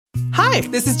Hi,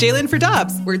 this is Jalen for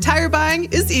Dobbs, where tire buying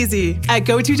is easy. At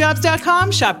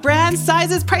GoToDobbs.com, shop brands,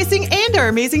 sizes, pricing, and our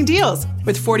amazing deals.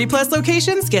 With 40-plus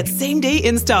locations, get same-day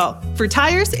install. For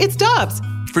tires, it's Dobbs.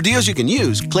 For deals you can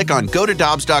use, click on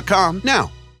GoToDobbs.com now.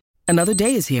 Another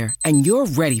day is here, and you're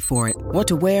ready for it. What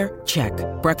to wear? Check.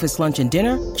 Breakfast, lunch, and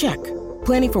dinner? Check.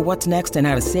 Planning for what's next and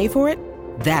how to save for it?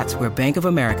 That's where Bank of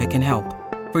America can help.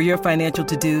 For your financial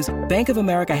to-dos, Bank of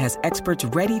America has experts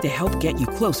ready to help get you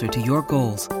closer to your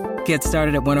goals. Get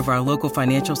started at one of our local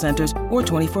financial centers or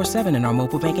 24/7 in our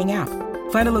mobile banking app.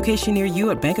 Find a location near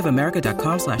you at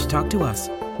bankofamerica.com/talktous.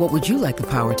 What would you like the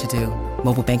power to do?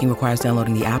 Mobile banking requires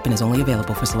downloading the app and is only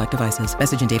available for select devices.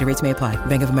 Message and data rates may apply.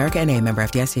 Bank of America N.A., member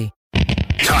FDIC.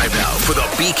 Time now for the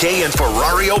BK and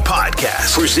Ferrario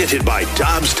podcast, presented by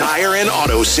Dobbs Tire and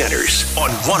Auto Centers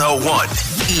on 101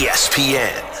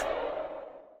 ESPN.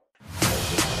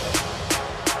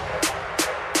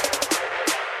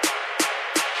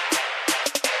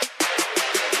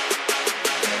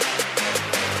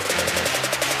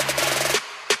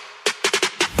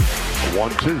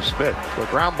 One-two, Smith. The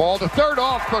ground ball to third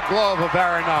off the glove of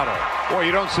Arenado. Boy,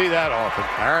 you don't see that often.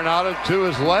 Arenado to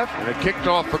his left, and it kicked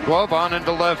off the glove on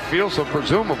into left field, so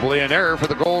presumably an error for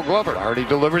the Gold Glover. Hardy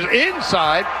delivers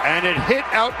inside, and it hit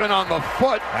Outman on the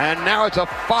foot, and now it's a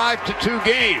 5-2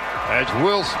 game as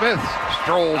Will Smith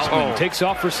strolls home. Takes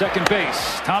off for second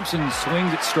base. Thompson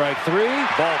swings at strike three.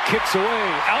 Ball kicks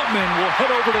away. Outman will head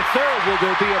over to third. Will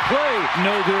there be a play?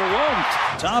 No, there won't.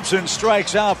 Thompson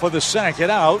strikes out for the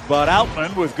second out, but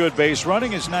Outman with good base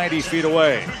running is 90 feet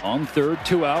away. On third,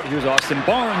 2 out. Here's Austin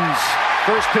Barnes.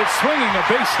 First pitch swinging, a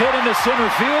base hit into center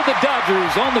field. The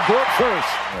Dodgers on the board first.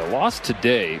 A loss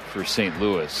today for St.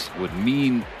 Louis would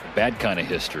mean a bad kind of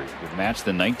history. It would match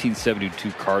the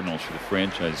 1972 Cardinals for the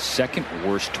franchise's second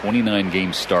worst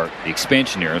 29-game start. The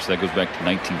expansion era, so that goes back to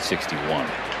 1961.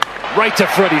 Right to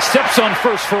Freddie, steps on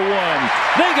first for one.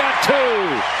 They got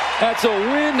 2. That's a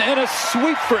win and a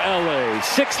sweep for LA.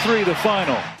 6-3 the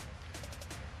final.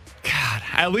 God,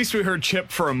 at least we heard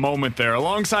Chip for a moment there.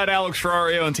 Alongside Alex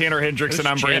Ferrario and Tanner Hendrickson,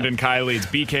 I'm Brandon Kiley. It's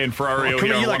BK and Ferrario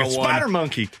here on 101. Like a spider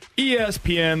monkey.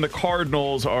 ESPN, the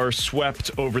Cardinals are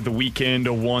swept over the weekend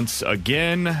once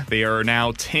again. They are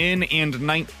now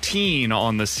 10-19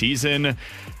 on the season.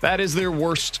 That is their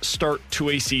worst start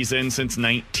to a season since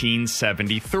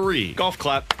 1973. Golf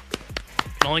clap.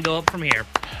 Can only go up from here.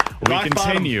 We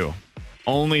continue.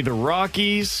 Only the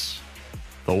Rockies,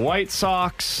 the White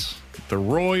Sox, the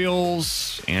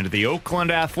Royals, and the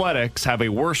Oakland Athletics have a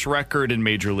worse record in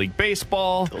Major League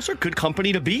Baseball. Those are good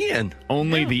company to be in.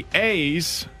 Only the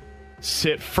A's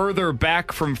sit further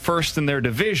back from first in their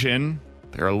division.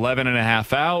 They're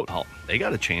 11.5 out. Oh, they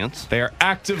got a chance. They are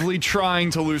actively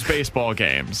trying to lose baseball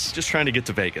games. Just trying to get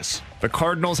to Vegas. The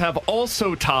Cardinals have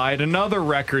also tied another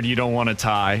record you don't want to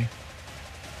tie.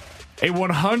 A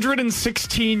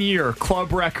 116-year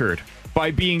club record by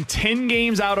being 10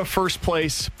 games out of first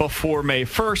place before May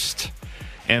 1st.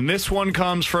 And this one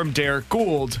comes from Derek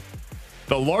Gould.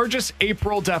 The largest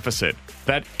April deficit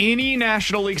that any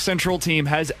National League Central team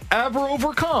has ever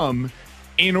overcome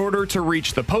in order to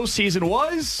reach the postseason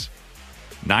was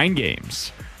 9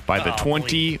 games by the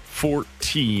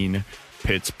 2014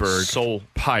 Pittsburgh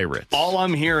Pirates. All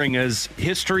I'm hearing is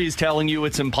history is telling you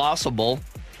it's impossible.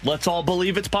 Let's all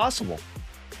believe it's possible.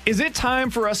 Is it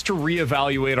time for us to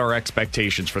reevaluate our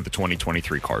expectations for the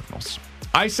 2023 Cardinals?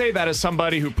 I say that as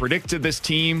somebody who predicted this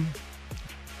team,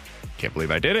 can't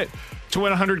believe I did it, to win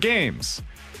 100 games.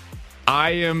 I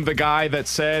am the guy that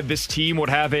said this team would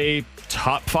have a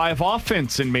top 5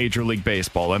 offense in Major League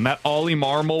Baseball and that Ollie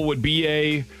Marmol would be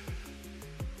a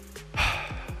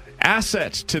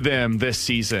asset to them this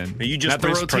season. You just that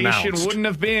the rotation wouldn't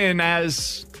have been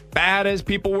as bad as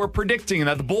people were predicting, and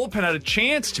that the bullpen had a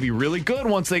chance to be really good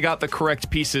once they got the correct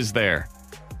pieces there.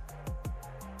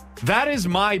 That is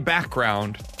my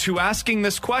background to asking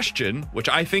this question, which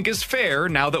I think is fair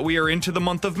now that we are into the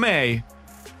month of May.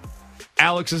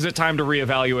 Alex, is it time to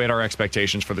reevaluate our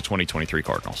expectations for the 2023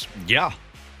 Cardinals? Yeah,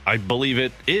 I believe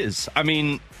it is. I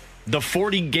mean, the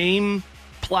 40-game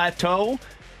plateau,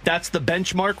 that's the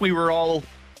benchmark we were all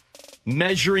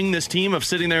measuring this team of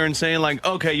sitting there and saying, like,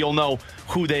 okay, you'll know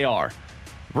who they are.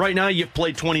 Right now, you've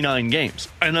played 29 games.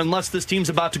 And unless this team's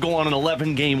about to go on an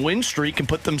 11-game win streak and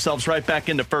put themselves right back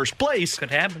into first place. Could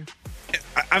happen.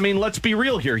 I mean, let's be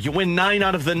real here. You win 9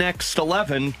 out of the next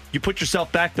 11, you put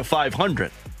yourself back to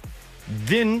 500.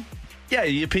 Then, yeah,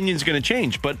 the opinion's going to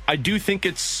change. But I do think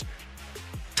it's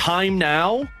time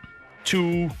now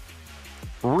to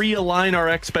realign our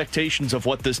expectations of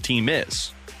what this team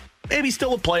is. Maybe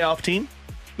still a playoff team.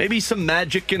 maybe some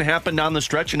magic can happen down the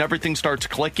stretch and everything starts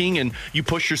clicking and you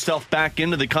push yourself back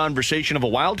into the conversation of a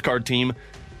wild card team.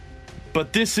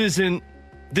 But this isn't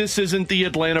the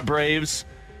Atlanta Braves.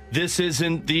 This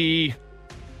isn't the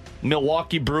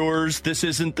Milwaukee Brewers. This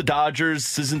isn't the Dodgers.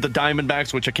 This isn't the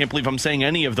Diamondbacks, which I can't believe I'm saying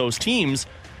any of those teams.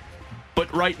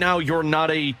 But right now, you're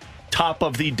not a top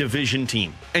of the division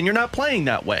team, and you're not playing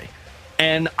that way.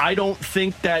 And I don't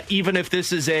think that even if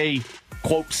this is a,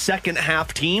 quote, second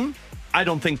half team, I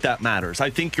don't think that matters. I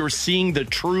think you're seeing the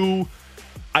true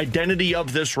identity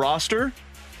of this roster.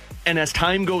 And as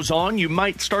time goes on, you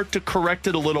might start to correct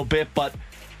it a little bit, but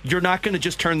you're not going to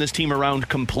just turn this team around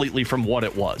completely from what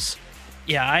it was.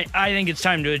 Yeah, I think it's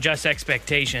time to adjust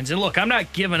expectations. And look, I'm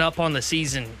not giving up on the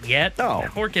season yet. No.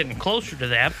 We're getting closer to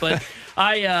that, but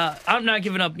I'm not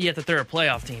giving up yet that they're a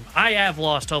playoff team. I have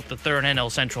lost hope that they're an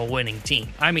NL Central winning team.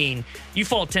 I mean, you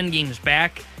fall 10 games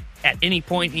back at any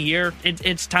point in the year,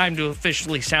 it's time to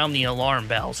officially sound the alarm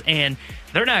bells. And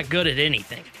they're not good at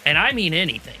anything. And I mean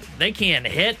anything. They can't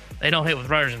hit. They don't hit with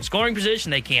runners in scoring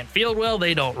position. They can't field well.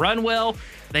 They don't run well.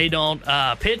 They don't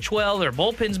pitch well. Their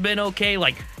bullpen's been okay.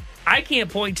 Like, I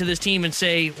can't point to this team and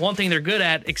say one thing they're good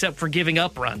at except for giving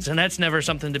up runs. And that's never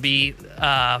something to be,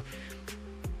 well,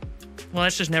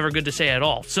 that's just never good to say at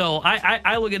all. So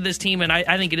I look at this team, and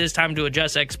I think it is time to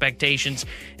adjust expectations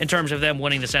in terms of them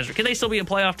winning the Central. Can they still be a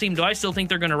playoff team? Do I still think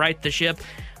they're going to right the ship?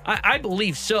 I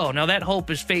believe so. Now, that hope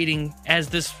is fading as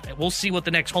this. We'll see what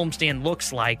the next homestand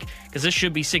looks like, because this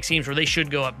should be 6 games where they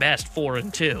should go at best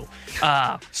 4-2.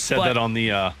 Said that on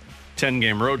the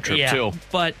 10-game road trip, too.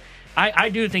 But I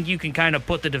do think you can kind of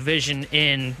put the division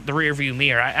in the rearview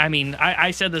mirror. I mean,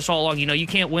 I said this all along. You know, you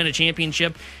can't win a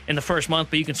championship in the first month,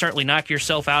 but you can certainly knock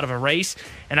yourself out of a race,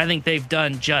 and I think they've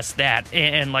done just that.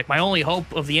 And like, my only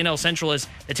hope of the NL Central is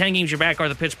the 10 games you're back are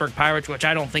the Pittsburgh Pirates, which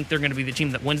I don't think they're going to be the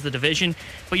team that wins the division,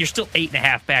 but you're still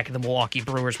 8.5 back of the Milwaukee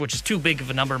Brewers, which is too big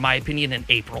of a number, in my opinion, in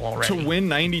April already. To win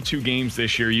 92 games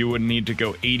this year, you would need to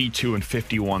go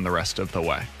 82-51 the rest of the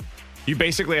way. You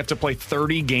basically have to play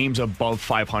 30 games above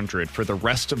 500 for the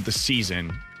rest of the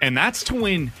season, and that's to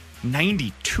win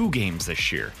 92 games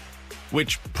this year,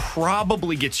 which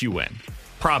probably gets you in.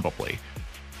 Probably.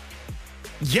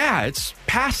 Yeah, it's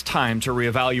past time to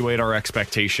reevaluate our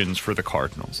expectations for the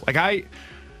Cardinals. Like,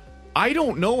 I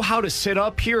don't know how to sit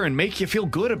up here and make you feel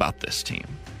good about this team.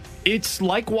 It's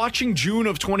like watching June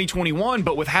of 2021,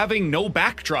 but with having no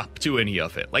backdrop to any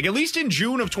of it. Like, at least in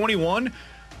June of 21...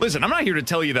 Listen, I'm not here to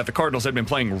tell you that the Cardinals had been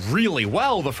playing really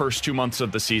well the first 2 months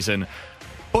of the season,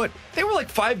 but they were like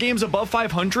 5 games above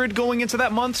 500 going into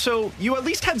that month, so you at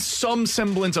least had some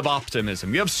semblance of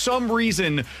optimism. You have some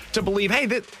reason to believe, hey,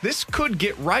 this could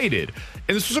get righted.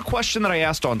 And this was a question that I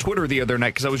asked on Twitter the other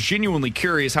night because I was genuinely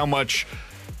curious how much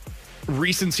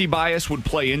recency bias would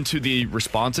play into the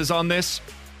responses on this.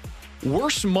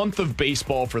 Worst month of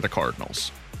baseball for the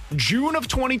Cardinals. June of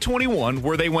 2021,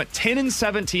 where they went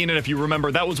 10-17, and if you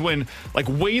remember, that was when like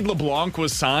Wade LeBlanc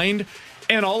was signed,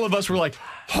 and all of us were like,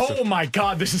 oh my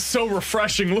God, this is so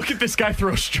refreshing. Look at this guy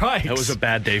throw strikes. That was a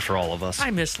bad day for all of us.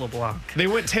 I miss LeBlanc. They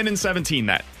went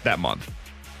 10-17 that month.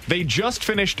 They just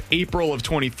finished April of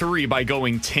 23 by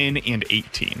going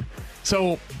 10-18.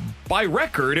 So by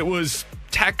record, it was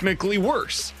technically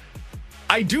worse.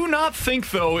 I do not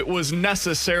think, though, it was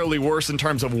necessarily worse in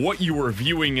terms of what you were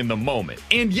viewing in the moment.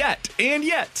 And yet,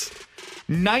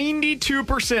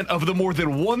 92% of the more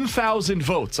than 1,000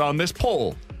 votes on this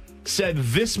poll said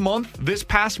this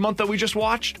past month that we just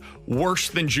watched, worse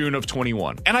than June of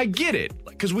 21. And I get it,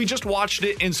 because we just watched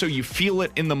it, and so you feel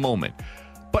it in the moment.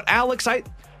 But Alex,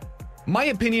 my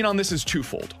opinion on this is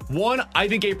twofold. One, I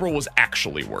think April was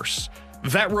actually worse.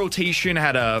 That rotation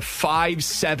had a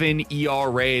 5.7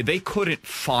 ERA. They couldn't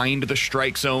find the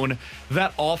strike zone.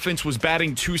 That offense was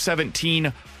batting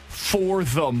 .217 for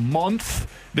the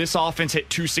month. This offense hit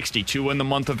 .262 in the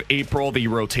month of April. The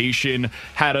rotation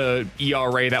had a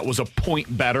ERA that was a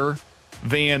point better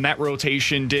than that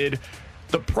rotation did.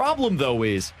 The problem, though,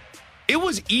 is it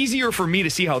was easier for me to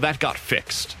see how that got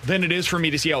fixed than it is for me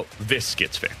to see how this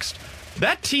gets fixed.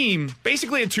 That team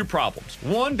basically had two problems.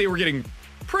 One, they were getting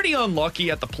pretty unlucky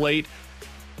at the plate,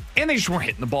 and they just weren't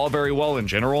hitting the ball very well in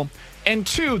general. And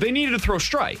two, they needed to throw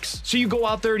strikes. So you go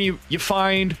out there and you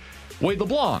find Wade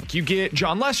LeBlanc, you get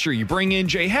John Lester, you bring in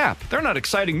Jay Happ. They're not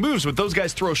exciting moves, but those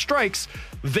guys throw strikes.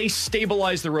 They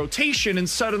stabilize the rotation, and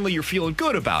suddenly you're feeling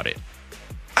good about it.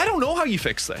 I don't know how you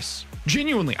fix this.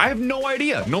 Genuinely, I have no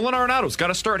idea. Nolan Arenado's got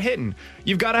to start hitting.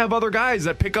 You've got to have other guys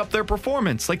that pick up their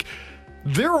performance. Like,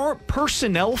 there aren't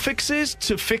personnel fixes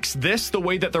to fix this the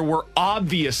way that there were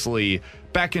obviously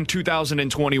back in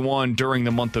 2021 during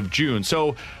the month of June.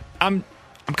 So I'm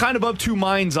kind of of two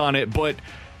minds on it, but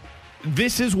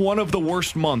This is one of the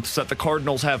worst months that the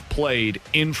Cardinals have played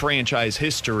in franchise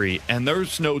history, and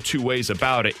there's no two ways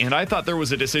about it. And I thought there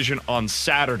was a decision on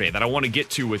Saturday that I want to get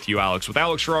to with you, Alex. With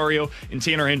Alex Ferrario and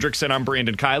Tanner Hendrickson, I'm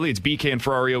Brandon Kiley. It's BK and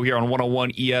Ferrario here on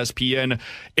 101 ESPN.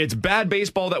 It's bad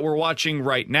baseball that we're watching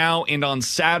right now, and on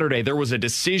Saturday there was a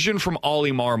decision from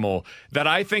Ollie Marmol that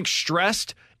I think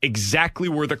stressed exactly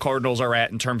where the Cardinals are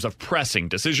at in terms of pressing,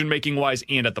 decision-making wise,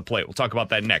 and at the plate. We'll talk about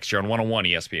that next here on 101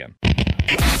 ESPN.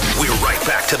 We're right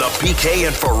back to the BK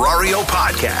and Ferrario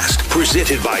podcast,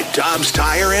 presented by Dobbs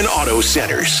Tire and Auto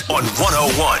Centers on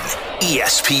 101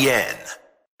 ESPN.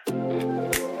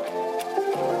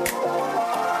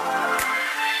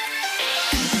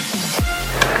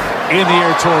 In the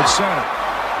air towards center.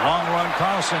 Long run,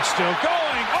 Carlson still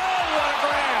going. Oh, what a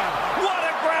grab! What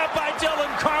a grab by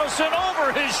Dylan Carlson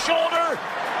over his shoulder.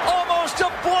 Almost a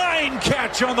blind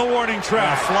catch on the warning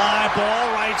track. A fly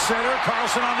ball, right center.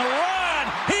 Carlson on the run.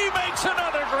 He makes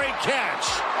another great catch.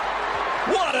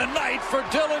 What a night for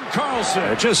Dylan Carlson.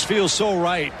 It just feels so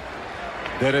right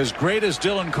that as great as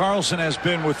Dylan Carlson has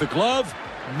been with the glove,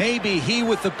 maybe he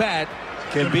with the bat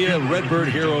can be a Redbird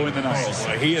hero in the night.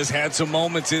 Oh, he has had some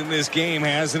moments in this game,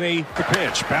 hasn't he? The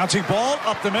pitch, bouncing ball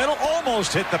up the middle,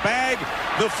 almost hit the bag.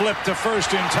 The flip to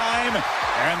first in time,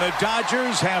 and the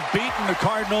Dodgers have beaten the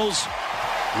Cardinals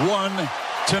 1-0.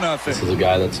 This is a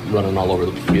guy that's running all over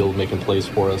the field, making plays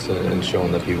for us, and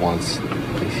showing that he wants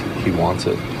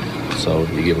it. So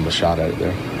you give him a shot at it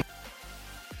there.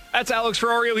 That's Alex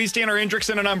Ferrario. He's Tanner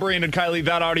Hendrickson, and I'm Brandon Kiley.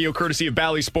 That audio courtesy of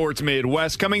Bally Sports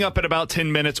Midwest. Coming up in about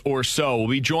 10 minutes or so, we'll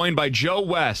be joined by Joe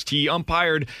West. He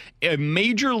umpired a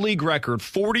Major League record,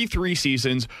 43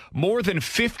 seasons, more than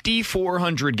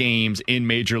 5,400 games in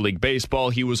Major League Baseball.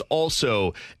 He was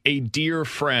also a dear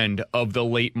friend of the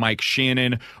late Mike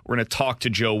Shannon. We're going to talk to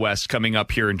Joe West coming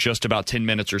up here in just about 10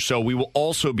 minutes or so. We will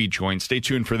also be joined, stay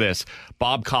tuned for this,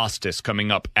 Bob Costas coming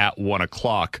up at 1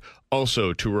 o'clock.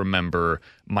 Also to remember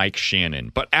Mike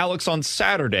Shannon. But Alex, on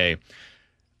Saturday,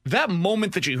 that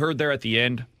moment that you heard there at the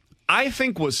end, I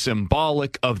think was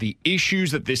symbolic of the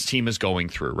issues that this team is going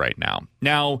through right now.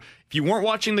 Now, if you weren't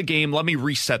watching the game, let me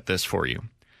reset this for you.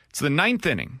 It's the ninth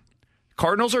inning.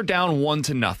 Cardinals are down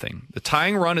 1-0. The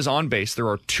tying run is on base. There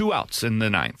are 2 outs in the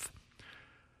ninth.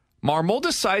 Marmol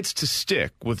decides to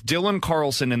stick with Dylan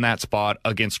Carlson in that spot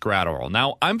against Gratterall.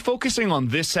 Now, I'm focusing on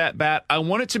this at-bat. I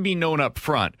want it to be known up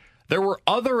front. There were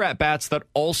other at-bats that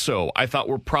also I thought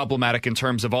were problematic in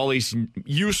terms of Ollie's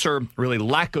use or really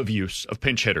lack of use of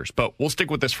pinch hitters, but we'll stick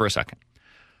with this for a second.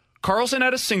 Carlson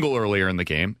had a single earlier in the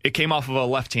game. It came off of a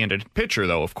left-handed pitcher,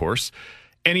 though, of course,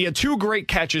 and he had 2 great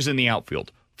catches in the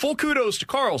outfield. Full kudos to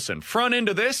Carlson. Front end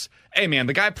of this, hey, man,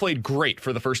 the guy played great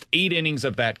for the first 8 innings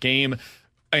of that game,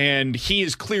 and he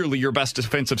is clearly your best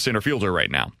defensive center fielder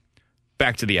right now.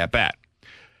 Back to the at-bat.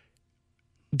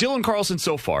 Dylan Carlson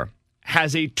so far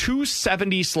has a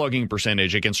 .270 slugging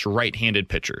percentage against right-handed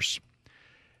pitchers,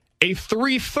 a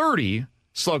 .330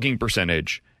 slugging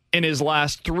percentage in his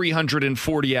last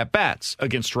 340 at-bats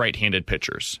against right-handed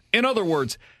pitchers. In other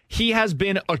words, he has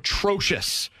been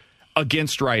atrocious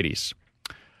against righties.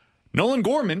 Nolan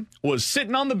Gorman was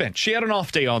sitting on the bench. He had an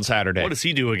off day on Saturday. What does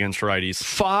he do against righties?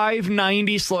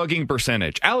 .590 slugging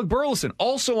percentage. Alec Burleson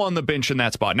also on the bench in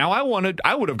that spot. Now, I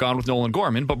would have gone with Nolan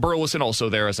Gorman, but Burleson also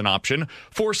there as an option.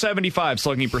 .475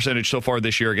 slugging percentage so far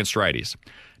this year against righties.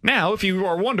 Now, if you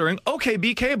are wondering, okay,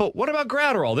 BK, but what about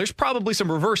Gratterall? There's probably some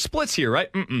reverse splits here, right?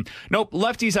 Nope.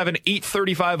 Lefties have an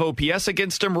 .835 OPS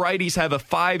against him. Righties have a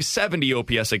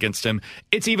 .570 OPS against him.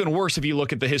 It's even worse if you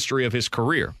look at the history of his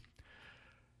career.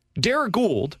 Derek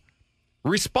Gould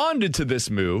responded to this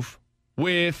move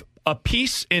with a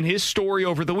piece in his story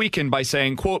over the weekend by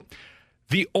saying, quote,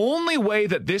 "The only way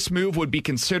that this move would be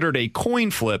considered a coin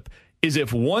flip is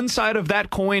if one side of that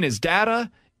coin is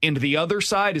data and the other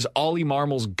side is Ollie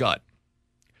Marmol's gut."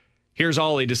 Here's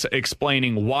Ollie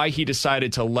explaining why he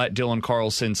decided to let Dylan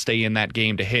Carlson stay in that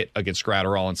game to hit against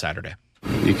Gratterall on Saturday.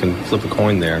 You can flip a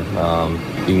coin there.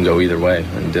 You can go either way.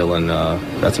 And Dylan,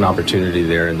 that's an opportunity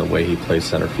there in the way he plays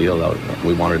center field.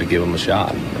 We wanted to give him a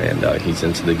shot. And he's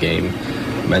into the game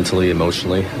mentally,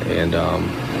 emotionally, and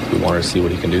we wanted to see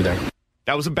what he can do there.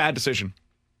 That was a bad decision.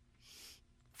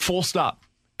 Full stop.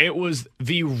 It was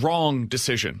the wrong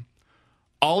decision.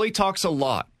 Ollie talks a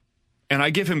lot, and I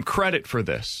give him credit for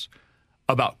this,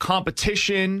 about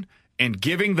competition and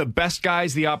giving the best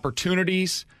guys the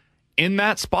opportunities. In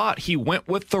that spot, he went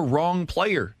with the wrong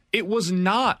player. It was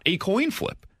not a coin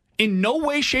flip. In no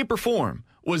way, shape, or form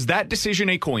was that decision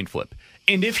a coin flip.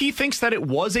 And if he thinks that it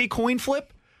was a coin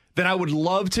flip, then I would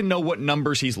love to know what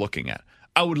numbers he's looking at.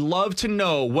 I would love to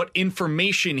know what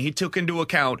information he took into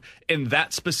account in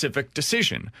that specific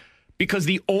decision. because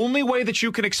the only way that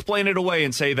you can explain it away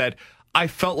and say that I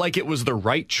felt like it was the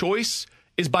right choice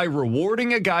is by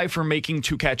rewarding a guy for making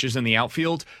 2 catches in the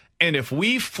outfield. And if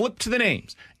we flipped the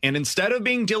names, and instead of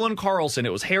being Dylan Carlson,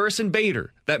 it was Harrison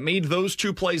Bader that made those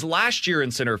 2 plays last year in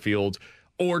center field,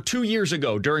 or 2 years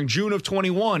ago during June of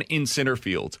 21 in center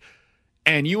field,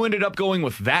 and you ended up going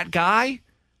with that guy,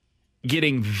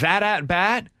 getting that at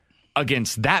bat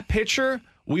against that pitcher,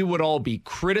 we would all be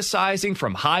criticizing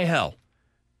from high hell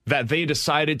that they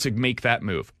decided to make that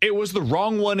move. It was the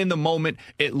wrong one in the moment.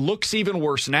 It looks even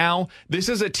worse now. This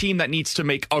is a team that needs to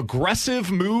make aggressive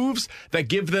moves that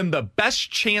give them the best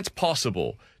chance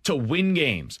possible to win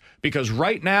games, because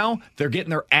right now they're getting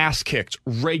their ass kicked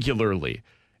regularly.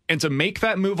 And to make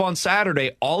that move on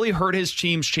Saturday, Ollie hurt his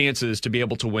team's chances to be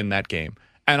able to win that game.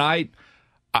 And I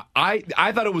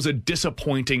thought it was a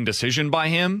disappointing decision by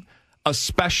him,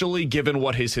 especially given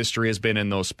what his history has been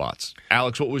in those spots.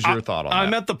 Alex, what was your thought on that?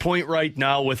 I'm at the point right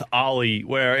now with Ollie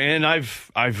where, and I've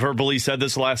verbally said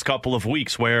this the last couple of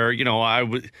weeks, where, you know, I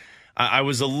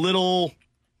was a little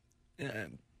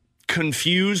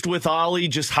confused with Ollie,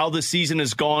 just how the season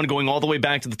has gone, going all the way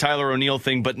back to the Tyler O'Neill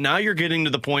thing. But now you're getting to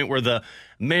the point where the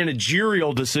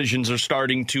managerial decisions are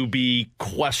starting to be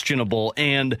questionable.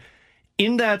 And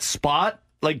in that spot,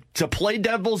 like, to play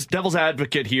devil's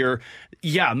advocate here,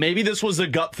 yeah, maybe this was a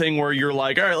gut thing where you're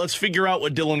like, all right, let's figure out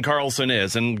what Dylan Carlson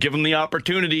is and give him the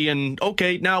opportunity. And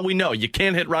okay, now we know you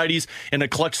can't hit righties in a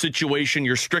clutch situation.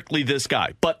 You're strictly this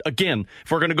guy. But again,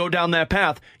 if we're going to go down that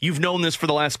path, you've known this for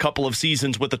the last couple of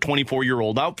seasons with a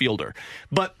 24-year-old outfielder.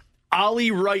 But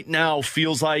Ollie right now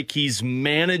feels like he's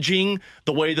managing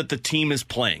the way that the team is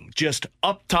playing. Just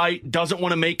uptight, doesn't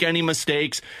want to make any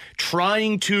mistakes,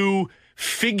 trying to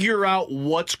figure out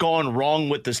what's gone wrong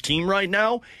with this team right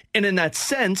now. And in that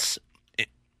sense,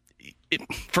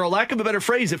 for a lack of a better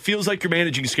phrase, it feels like you're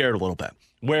managing scared a little bit.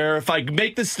 Where if I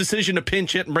make this decision to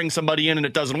pinch hit and bring somebody in and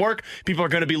it doesn't work, people are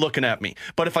going to be looking at me.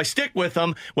 But if I stick with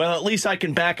them, well, at least I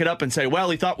can back it up and say,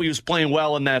 well, he thought we was playing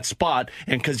well in that spot.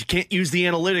 And because you can't use the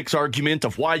analytics argument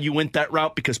of why you went that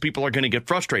route because people are going to get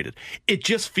frustrated. It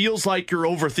just feels like you're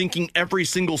overthinking every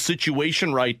single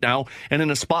situation right now. And in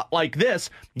a spot like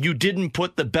this, you didn't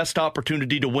put the best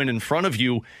opportunity to win in front of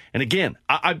you. And again,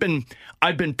 I've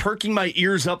been perking my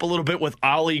ears up a little bit with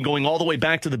Ollie going all the way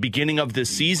back to the beginning of this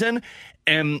season.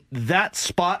 And that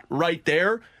spot right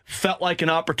there felt like an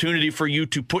opportunity for you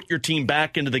to put your team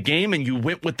back into the game, and you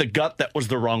went with the gut that was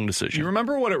the wrong decision. You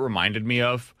remember what it reminded me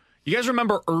of? You guys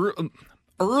remember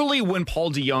early when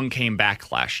Paul DeJong came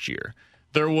back last year?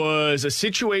 There was a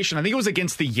situation, I think it was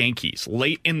against the Yankees,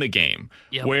 late in the game,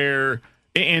 where,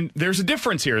 and there's a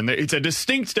difference here, and it's a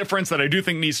distinct difference that I do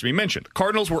think needs to be mentioned. The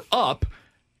Cardinals were up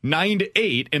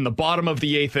 9-8 in the bottom of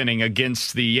the 8th inning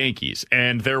against the Yankees,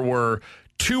 and there were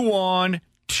 2 on,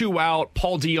 2 out.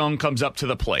 Paul DeJong comes up to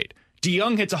the plate.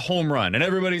 DeJong hits a home run, and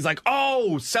everybody's like,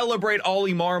 oh, celebrate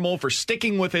Ollie Marmol for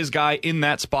sticking with his guy in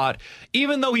that spot,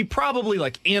 even though he probably,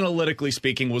 like, analytically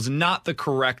speaking, was not the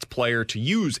correct player to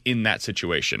use in that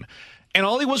situation. And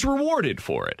Ollie was rewarded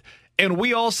for it. And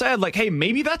we all said, like, hey,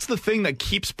 maybe that's the thing that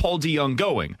keeps Paul DeJong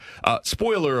going.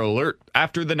 Spoiler alert,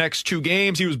 after the next 2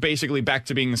 games, he was basically back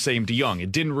to being the same DeJong.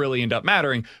 It didn't really end up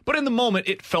mattering, but in the moment,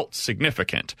 it felt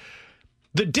significant.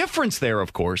 The difference there,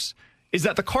 of course, is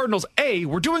that the Cardinals, A,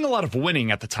 were doing a lot of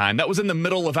winning at the time. That was in the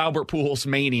middle of Albert Pujols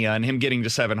mania and him getting to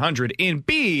 700. And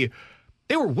B,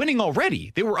 they were winning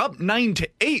already. They were up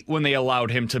 9-8 when they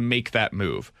allowed him to make that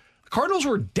move. Cardinals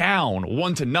were down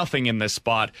 1-0 in this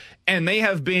spot, and they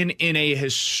have been in a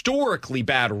historically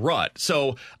bad rut.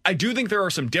 So I do think there are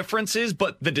some differences,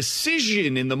 but the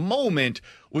decision in the moment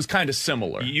was kind of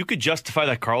similar. You could justify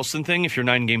that Carlson thing if you're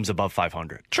 9 games above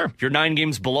 500. Sure. If you're 9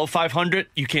 games below 500,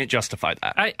 you can't justify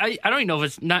that. I don't even know if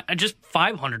it's not just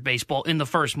 500 baseball in the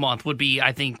first month would be,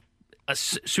 I think,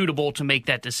 suitable to make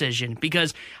that decision,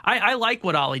 because I like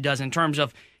what Ollie does in terms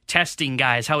of testing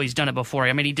guys, how he's done it before.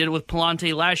 I mean, he did it with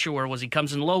Palante last year, where he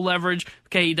comes in low leverage.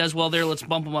 Okay, he does well there. Let's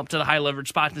bump him up to the high leverage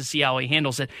spot to see how he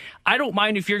handles it. I don't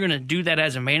mind if you're going to do that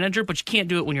as a manager, but you can't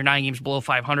do it when you're 9 games below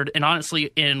 500. And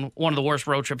honestly, in one of the worst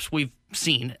road trips we've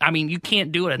seen, I mean, you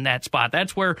can't do it in that spot.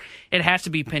 That's where it has to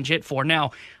be pinch hit for.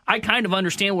 Now, I kind of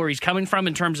understand where he's coming from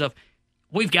in terms of,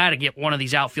 we've got to get one of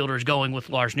these outfielders going with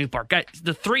Lars Nootbaar. Guys,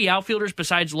 the 3 outfielders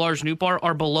besides Lars Nootbaar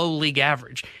are below league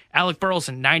average. Alec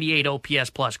Burleson, 98 OPS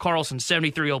plus. Carlson,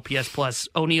 73 OPS plus.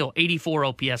 O'Neill, 84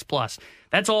 OPS plus.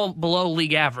 That's all below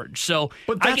league average. So,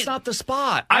 but that's not the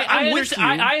spot. I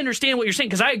understand what you're saying,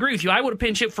 because I agree with you. I would have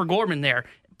pinch hit for Gorman there.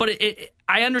 but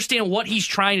I understand what he's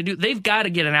trying to do. They've got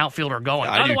to get an outfielder going.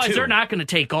 I Otherwise, they're not going to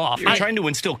take off. You're trying to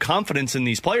instill confidence in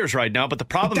these players right now, but the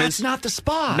problem is that's not the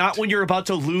spot. Not when you're about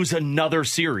to lose another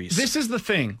series. This is the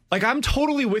thing. Like, I'm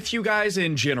totally with you guys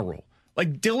in general.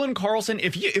 Like, Dylan Carlson,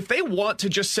 if they want to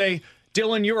just say,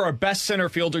 Dylan, you're our best center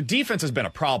fielder. Defense has been a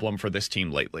problem for this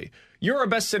team lately. You're our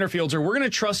best center fielder. We're going to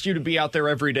trust you to be out there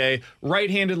every day.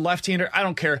 Right-handed, left-hander, I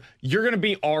don't care. You're going to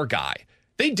be our guy.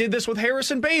 They did this with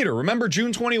Harrison Bader. Remember,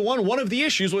 June 21, one of the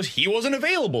issues was he wasn't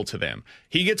available to them.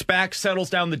 He gets back,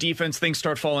 settles down the defense, things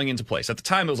start falling into place. At the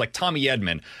time, it was like Tommy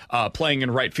Edman playing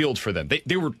in right field for them.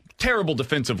 They were terrible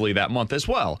defensively that month as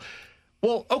well.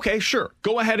 Well, okay, sure.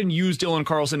 Go ahead and use Dylan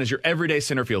Carlson as your everyday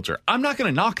center fielder. I'm not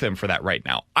going to knock them for that right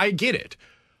now. I get it.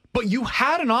 But you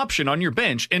had an option on your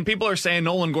bench, and people are saying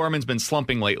Nolan Gorman's been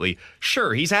slumping lately.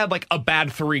 Sure, he's had like a bad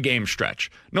 3-game stretch.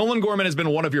 Nolan Gorman has been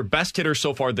one of your best hitters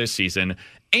so far this season,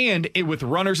 and with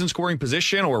runners in scoring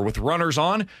position or with runners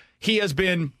on, he has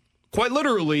been quite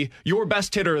literally your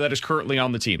best hitter that is currently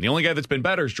on the team. The only guy that's been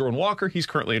better is Jordan Walker. He's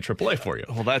currently in AAA for you.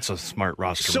 Well, that's a smart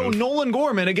roster So move. Nolan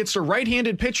Gorman against a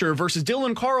right-handed pitcher versus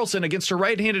Dylan Carlson against a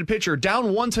right-handed pitcher down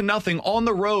 1-0 on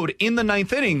the road in the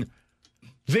 9th inning.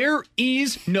 There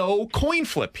is no coin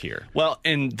flip here. Well,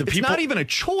 and it's not even a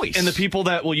choice. And the people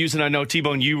that will use it, I know,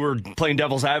 T-Bone, you were playing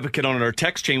devil's advocate on our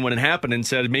text chain when it happened and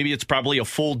said maybe it's probably a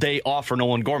full day off for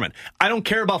Nolan Gorman. I don't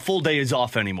care about full days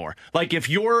off anymore. Like, if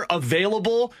you're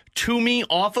available to me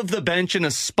off of the bench in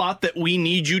a spot that we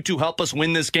need you to help us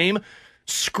win this game,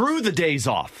 screw the days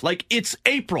off. Like, it's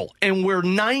April, and we're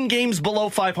 9 games below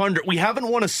 500. We haven't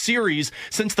won a series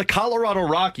since the Colorado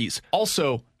Rockies.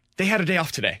 Also, they had a day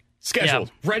off today.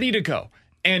 Scheduled, ready to go.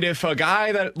 And if a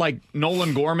guy that like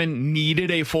Nolan Gorman needed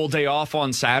a full day off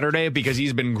on Saturday because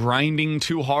he's been grinding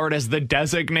too hard as the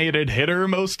designated hitter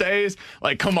most days,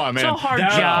 like, come on, man. It's a hard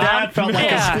job. That felt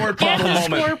like a squirt bottle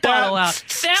moment. Squirt bottle out.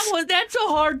 That's a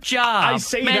hard job. I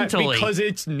say mentally. that because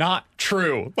it's not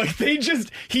true. Like,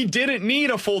 he didn't need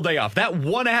a full day off. That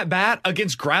one at bat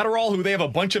against Gratterall, who they have a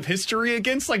bunch of history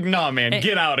against, like, nah, man,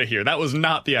 get out of here. That was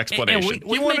not the explanation. And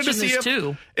we he wanted to mentioned see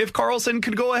this if Carlson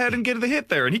could go ahead and get the hit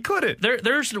there, and he couldn't.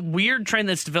 There's a weird trend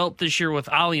that's developed this year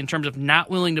with Ollie in terms of not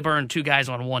willing to burn 2 guys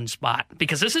on one spot,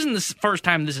 because this isn't the first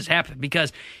time this has happened.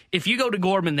 Because if you go to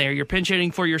Gorman there, you're pinch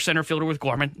hitting for your center fielder with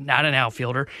Gorman, not an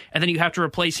outfielder, and then you have to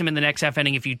replace him in the next half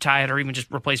inning if you tie it, or even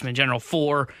just replace him in general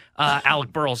for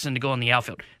Alec Burleson to go in the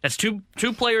outfield. That's two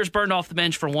players burned off the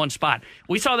bench for one spot.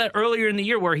 We saw that earlier in the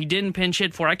year where he didn't pinch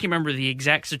hit for, I can't remember the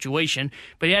exact situation,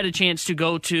 but he had a chance to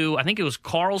go to, I think it was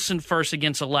Carlson first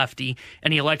against a lefty,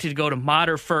 and he elected to go to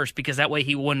Motter first because that way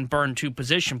he wouldn't burn 2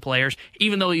 position players,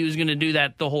 even though he was going to do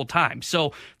that the whole time.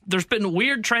 So there's been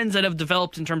weird trends that have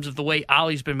developed in terms of the way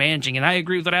Ollie's been managing, and I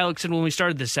agree with what Alex said when we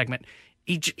started this segment.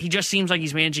 He just seems like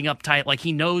he's managing uptight, like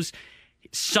he knows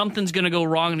something's going to go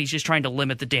wrong, and he's just trying to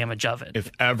limit the damage of it.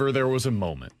 If ever there was a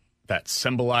moment that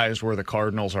symbolized where the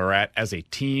Cardinals are at as a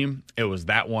team, it was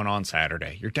that one on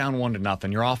Saturday. You're down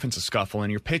 1-0. Your offense is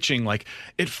scuffling. You're pitching like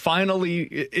it finally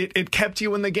it kept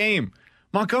you in the game.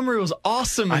 Montgomery was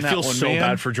awesome in that one, I feel so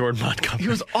bad for Jordan Montgomery. He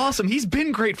was awesome. He's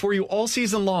been great for you all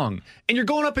season long. And you're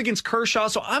going up against Kershaw,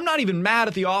 so I'm not even mad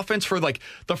at the offense for like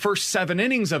the first 7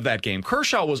 innings of that game.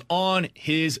 Kershaw was on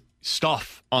his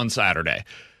stuff on Saturday.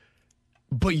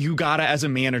 But you gotta, as a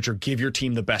manager, give your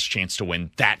team the best chance to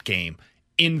win that game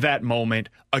in that moment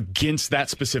against that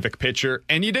specific pitcher,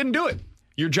 and you didn't do it.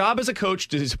 Your job as a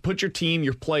coach is to put your team,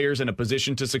 your players in a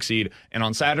position to succeed. And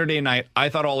on Saturday night, I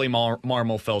thought Ollie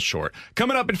Marmol fell short.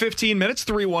 Coming up in 15 minutes,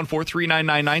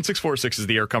 314-399-9646 is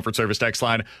the Air Comfort Service text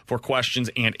line for questions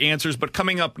and answers. But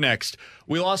coming up next,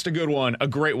 we lost a good one, a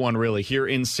great one really, here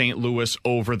in St. Louis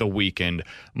over the weekend.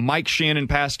 Mike Shannon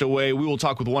passed away. We will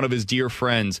talk with one of his dear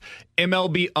friends.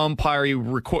 MLB umpire,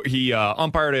 he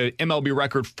umpired an MLB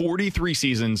record 43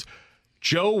 seasons.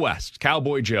 Joe West,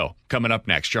 Cowboy Joe, coming up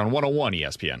next. You're on 101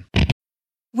 ESPN.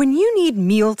 When you need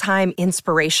mealtime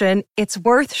inspiration, it's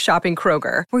worth shopping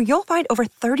Kroger, where you'll find over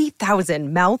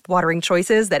 30,000 mouth-watering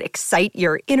choices that excite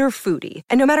your inner foodie.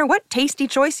 And no matter what tasty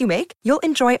choice you make, you'll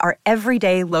enjoy our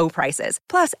everyday low prices,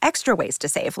 plus extra ways to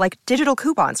save, like digital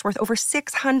coupons worth over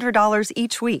 $600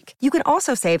 each week. You can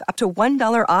also save up to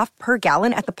 $1 off per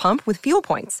gallon at the pump with fuel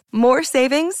points. More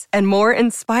savings and more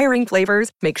inspiring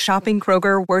flavors make shopping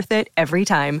Kroger worth it every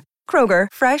time. Kroger,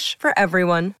 fresh for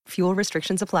everyone. Fuel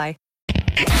restrictions apply.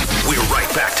 We're right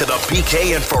back to the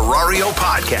BK and Ferrario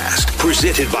podcast,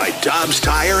 presented by Dobbs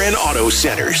Tire and Auto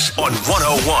Centers on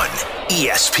 101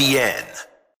 ESPN.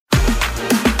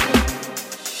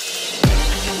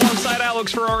 Alongside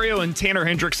Alex Ferrario and Tanner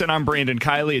Hendrickson. I'm Brandon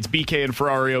Kiley. It's BK and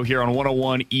Ferrario here on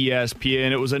 101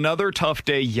 ESPN. It was another tough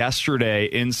day yesterday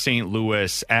in St.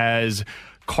 Louis as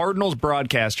Cardinals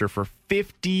broadcaster for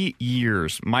 50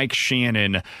 years, Mike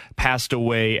Shannon, passed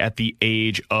away at the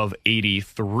age of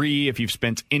 83. If you've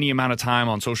spent any amount of time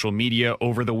on social media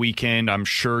over the weekend, I'm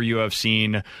sure you have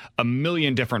seen a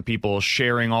million different people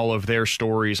sharing all of their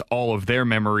stories, all of their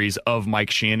memories of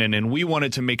Mike Shannon. And we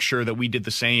wanted to make sure that we did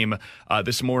the same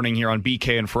this morning here on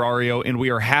BK and Ferrario. And we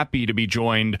are happy to be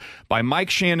joined by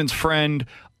Mike Shannon's friend,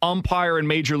 umpire in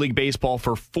Major League Baseball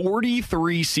for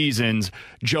 43 seasons,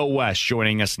 Joe West,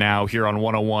 joining us now here on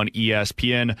 101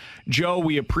 ESPN. Joe,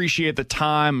 we appreciate the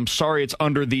time. I'm sorry it's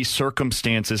under these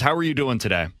circumstances. How are you doing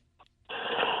today?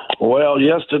 Well,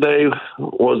 yesterday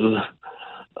was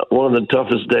one of the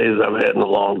toughest days I've had in a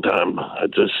long time.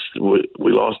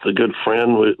 We lost a good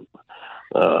friend.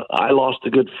 I lost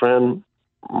a good friend.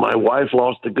 My wife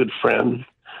lost a good friend.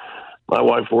 My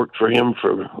wife worked for him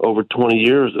for over 20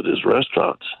 years at his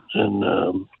restaurants,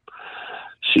 and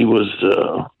she was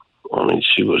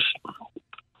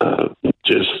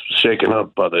just shaken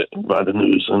up by the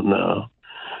news, and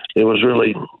it was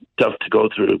really tough to go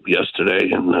through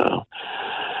yesterday. And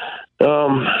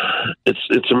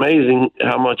it's amazing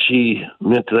how much he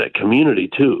meant to that community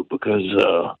too, because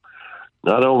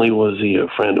not only was he a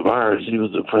friend of ours, he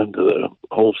was a friend of the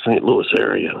whole St. Louis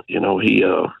area. You know,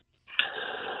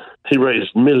 he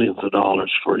raised millions of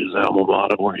dollars for his alma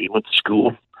mater where he went to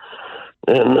school.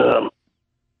 And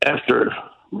after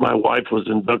my wife was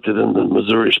inducted in the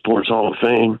Missouri Sports Hall of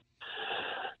Fame,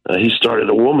 he started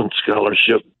a woman's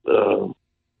scholarship to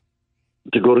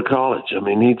go to college. I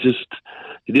mean, he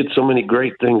did so many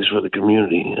great things for the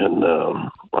community, and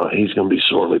he's going to be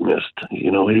sorely missed.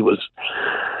 You know, he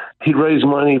raised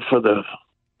money for the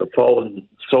fallen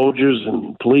soldiers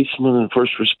and policemen and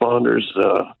first responders,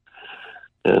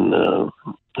 and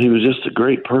he was just a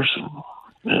great person,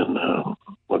 and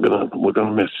we're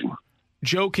gonna miss him.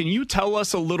 Joe, can you tell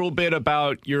us a little bit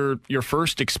about your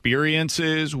first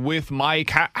experiences with Mike?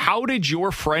 How did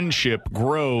your friendship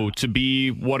grow to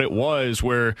be what it was?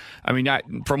 Where, I mean,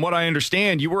 from what I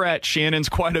understand, you were at Shannon's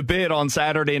quite a bit on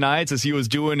Saturday nights as he was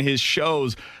doing his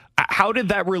shows. How did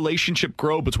that relationship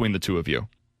grow between the two of you?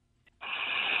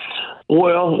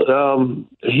 Well,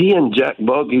 he and Jack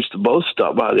Buck used to both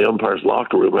stop by the umpire's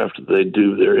locker room after they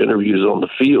do their interviews on the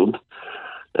field,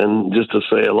 and just to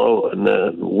say hello, and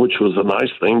which was a nice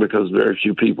thing because very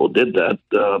few people did that.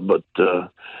 But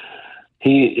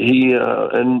he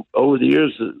and over the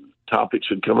years, topics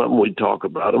would come up and we'd talk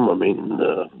about them. I mean,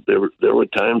 there were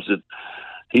times that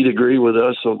he'd agree with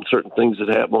us on certain things that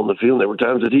happened on the field. And there were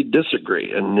times that he'd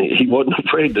disagree, and he wasn't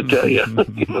afraid to tell you.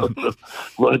 You know,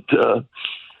 but.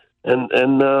 And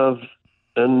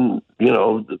you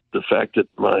know, the fact that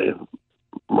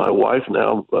my wife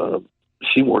now,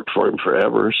 she worked for him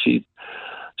forever. She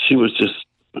was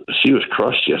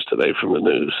crushed yesterday from the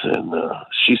news, and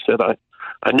she said, I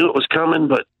knew it was coming,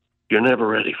 but you're never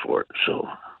ready for it. So,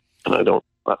 and I don't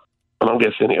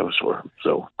guess any of us were.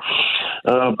 So,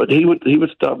 but he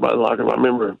would stop by the locker room. I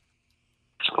remember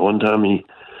one time he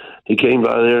came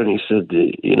by there and he said,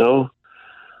 you know,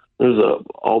 there's a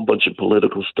whole bunch of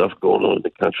political stuff going on in the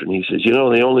country. And he says, you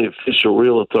know, the only official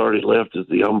real authority left is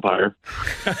the umpire.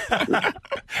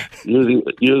 You're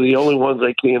the only ones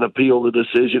that can't appeal the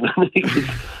decision. And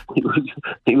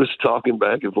he was talking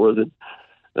back and forth.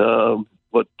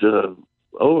 But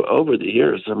over the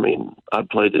years, I mean, I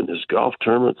played in his golf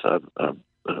tournaments. I've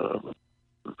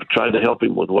tried to help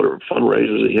him with whatever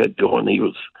fundraisers he had going.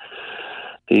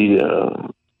 He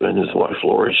and his wife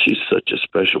Lori, she's such a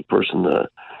special person.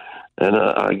 And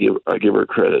I give her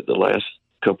credit. The last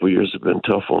couple of years have been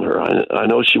tough on her. I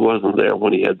know she wasn't there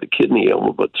when he had the kidney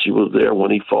ailment, but she was there when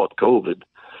he fought COVID,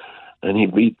 and he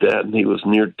beat that, and he was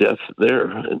near death there,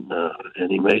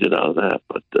 and he made it out of that.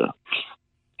 But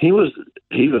he was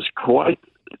quite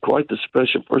the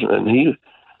special person, and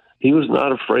he was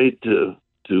not afraid to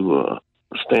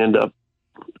stand up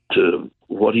to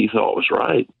what he thought was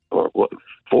right, or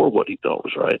what he thought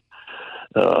was right.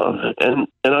 And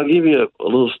I'll give you a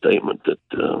little statement that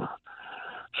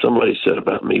somebody said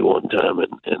about me one time,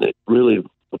 and it really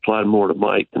applied more to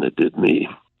Mike than it did me.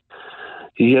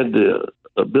 He had the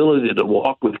ability to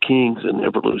walk with kings and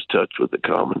never lose touch with the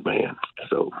common man.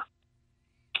 So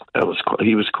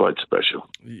he was quite special.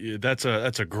 Yeah, that's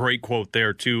a great quote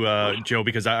there too, Joe,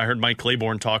 because I heard Mike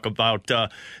Claiborne talk about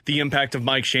the impact of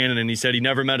Mike Shannon, and he said he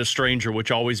never met a stranger,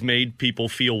 which always made people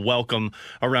feel welcome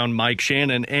around Mike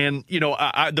Shannon. And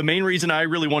the main reason I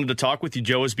really wanted to talk with you,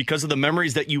 Joe, is because of the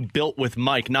memories that you built with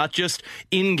Mike, not just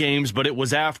in games, but it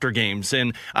was after games.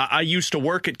 And I used to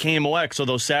work at KMOX, so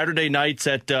those Saturday nights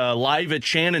at Live at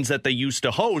Shannon's that they used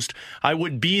to host, I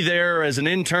would be there as an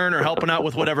intern or helping out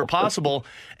with whatever possible.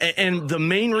 And the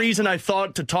main reason I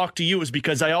thought to talk to you is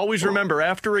because I always remember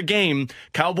after a game,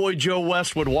 Cowboy Joe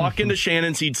West would walk into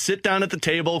Shannon's, he'd sit down at the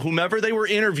table, whomever they were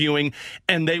interviewing,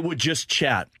 and they would just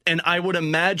chat. And I would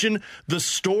imagine the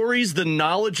stories, the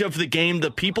knowledge of the game,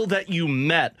 the people that you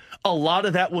met, a lot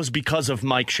of that was because of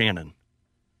Mike Shannon.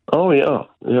 Oh, yeah.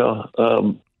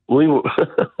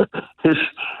 His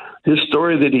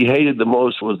story that he hated the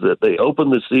most was that they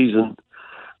opened the season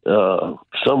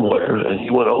somewhere, and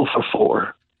he went 0 for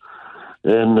 4.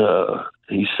 And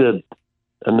he said,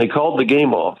 and they called the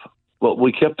game off. Well,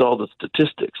 we kept all the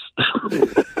statistics.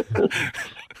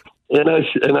 and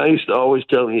I used to always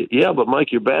tell him, yeah, but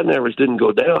Mike, your batting average didn't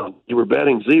go down. You were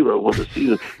batting 0 when the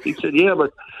season. He said, yeah,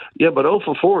 but 0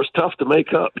 for 4 is tough to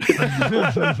make up.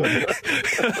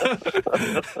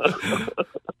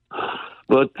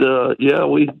 But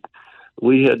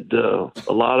we had a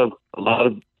lot of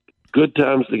good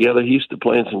times together. He used to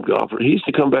play in some golf. He used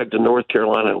to come back to North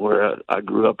Carolina, where I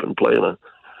grew up, and play in a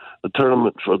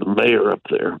tournament for the mayor up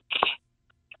there.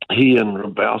 He and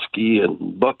Rabowski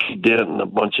and Bucky Dent and a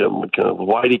bunch of them would come.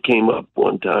 Whitey came up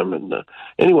one time, and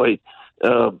anyway,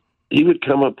 he would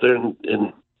come up there,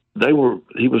 and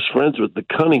he was friends with the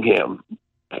Cunningham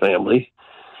family,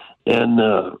 and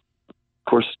of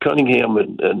course Cunningham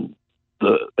and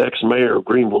the ex-mayor of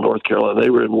Greenville, North Carolina, they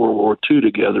were in World War II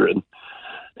together, and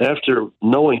after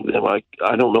knowing them, I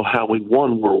don't know how we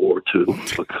won World War II,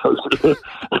 because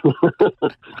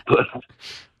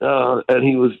and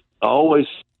he was always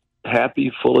happy,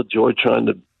 full of joy, trying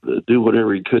to do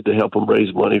whatever he could to help them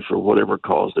raise money for whatever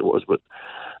cause there was. But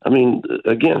I mean,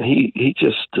 again, he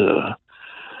just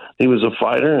he was a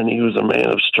fighter, and he was a man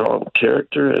of strong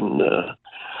character, and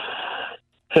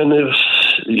it was,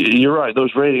 you're right,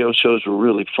 those radio shows were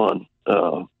really fun,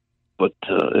 but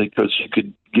because you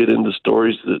could get into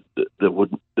stories that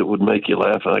would make you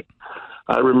laugh. And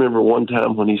I remember one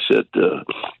time when he said there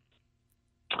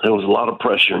was a lot of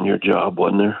pressure in your job,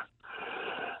 wasn't there?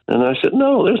 And I said,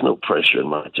 no, there's no pressure in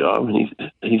my job. And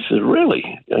he said,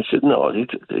 really? I said, no. He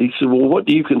said, well, what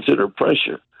do you consider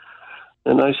pressure?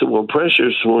 And I said, well, pressure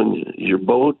is when your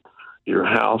boat, your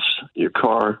house, your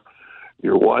car,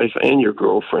 your wife, and your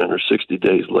girlfriend are 60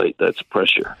 days late. That's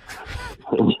pressure.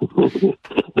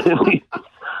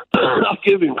 I'll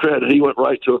give him credit. He went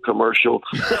right to a commercial.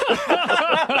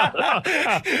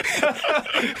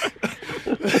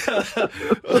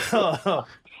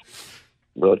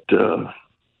 But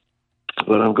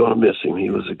I'm going to miss him. He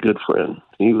was a good friend.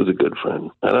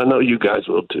 And I know you guys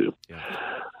will too. Yeah.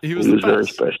 He was very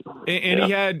special. And he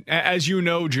had, as you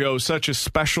know, Joe, such a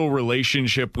special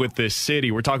relationship with this city.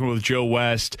 We're talking with Joe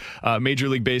West, Major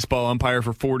League Baseball umpire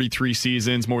for 43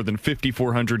 seasons, more than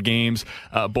 5,400 games,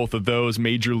 both of those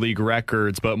major league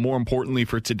records. But more importantly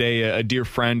for today, a dear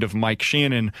friend of Mike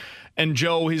Shannon. And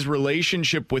Joe, his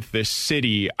relationship with this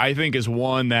city, I think, is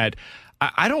one that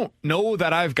I don't know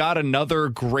that I've got another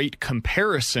great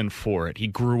comparison for it. He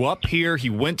grew up here.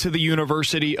 He went to the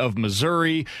University of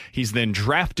Missouri. He's then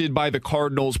drafted by the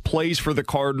Cardinals, plays for the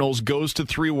Cardinals, goes to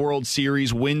 3 World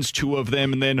Series, wins 2 of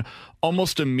them, and then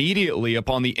almost immediately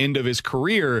upon the end of his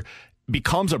career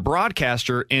becomes a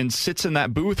broadcaster and sits in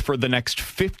that booth for the next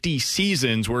 50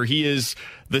 seasons, where he is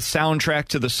the soundtrack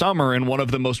to the summer in one of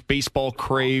the most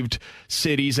baseball-craved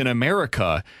cities in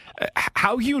America.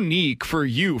 How unique for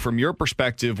you, from your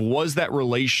perspective, was that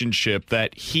relationship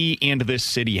that he and this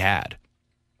city had?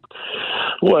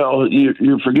 Well,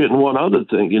 you're forgetting one other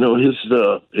thing. You know, his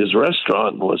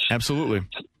restaurant was absolutely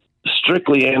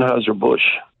strictly Anheuser-Busch.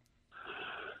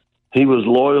 He was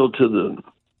loyal to the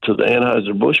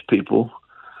Anheuser-Busch people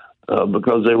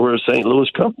because they were a St.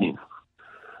 Louis company.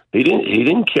 He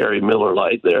didn't carry Miller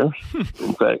Lite there.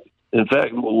 In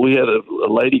fact, we had a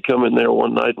lady come in there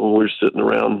one night when we were sitting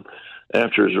around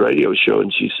after his radio show,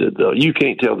 and she said, "You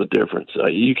can't tell the difference.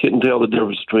 You can't tell the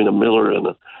difference between a Miller and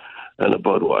a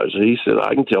Budweiser." He said,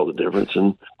 "I can tell the difference."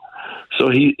 And so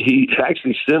he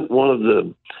actually sent one of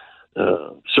the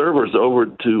servers over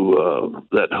to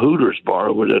that Hooters bar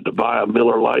over there to buy a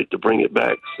Miller Lite to bring it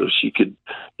back so he could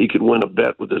win a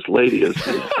bet with this lady as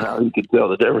to how he could tell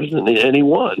the difference, and he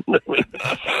won.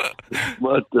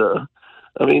 But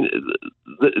I mean,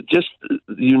 just the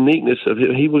uniqueness of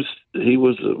him. He was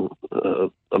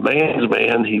a man's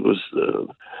man. He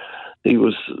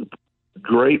was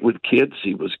great with kids.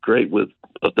 He was great with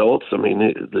adults. I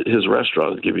mean, his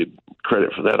restaurants give you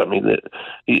credit for that. I mean,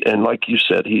 and like you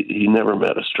said, he never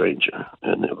met a stranger,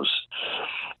 and it was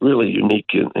really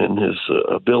unique in his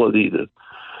ability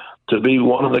to be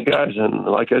one of the guys. And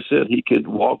like I said, he could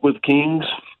walk with kings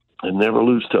and never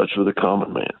lose touch with a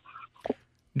common man.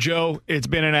 Joe, it's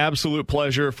been an absolute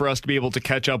pleasure for us to be able to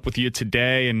catch up with you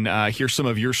today and hear some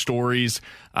of your stories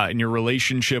and your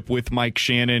relationship with Mike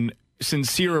Shannon.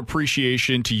 Sincere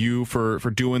appreciation to you for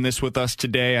doing this with us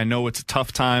today. I know it's a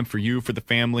tough time for you, for the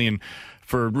family, and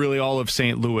for really all of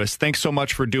St. Louis. Thanks so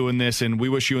much for doing this, and we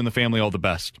wish you and the family all the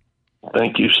best.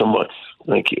 Thank you so much.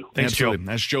 Thank you. Thanks, Joe.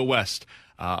 That's Joe West.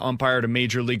 Umpired a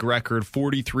major league record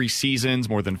 43 seasons,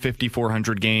 more than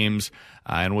 5,400 games,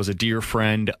 and was a dear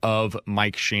friend of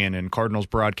Mike Shannon, Cardinals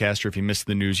broadcaster, if you missed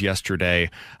the news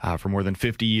yesterday, for more than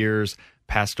 50 years,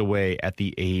 passed away at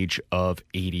the age of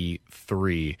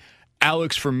 83.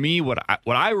 Alex, for me, what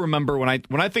I remember when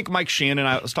I think Mike Shannon,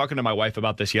 I was talking to my wife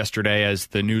about this yesterday as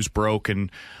the news broke,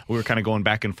 and we were kind of going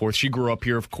back and forth. She grew up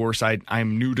here, of course.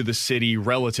 I'm new to the city,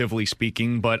 relatively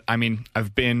speaking, but I mean,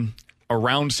 I've been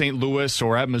around St. Louis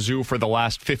or at Mizzou for the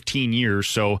last 15 years,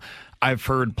 so I've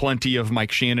heard plenty of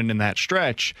Mike Shannon in that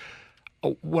stretch.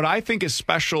 What I think is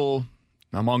special,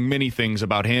 among many things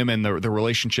about him and the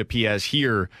relationship he has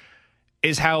here,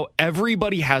 is how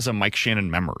everybody has a Mike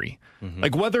Shannon memory. Mm-hmm.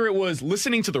 Like whether it was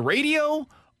listening to the radio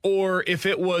or if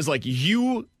it was like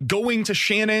you going to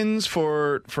Shannon's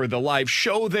for the live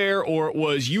show there, or it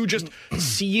was you just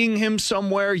seeing him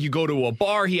somewhere. You go to a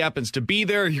bar, he happens to be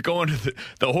there. You're going to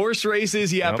the horse races,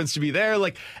 he happens to be there.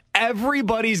 Like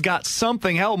everybody's got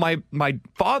something. Hell, my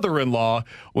father-in-law,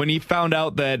 when he found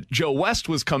out that Joe West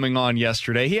was coming on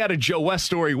yesterday, he had a Joe West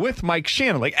story with Mike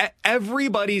Shannon. Like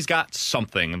everybody's got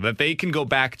something that they can go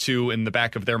back to in the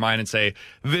back of their mind and say,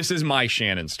 this is my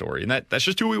Shannon story. And that's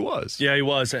just who he was. Yeah, he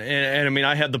was. And I mean,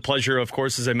 I had the pleasure, of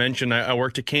course, as I mentioned, I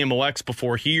worked at KMOX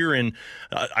before here, and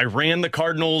I ran the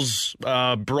Cardinals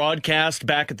broadcast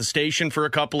back at the station for a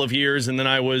couple of years, and then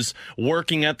I was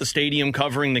working at the stadium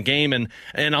covering the game, and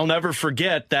I'll never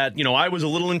forget that, I was a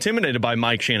little intimidated by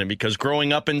Mike Shannon because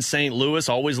growing up in St. Louis,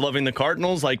 always loving the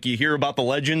Cardinals, like you hear about the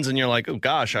legends and you're like, oh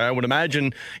gosh, I would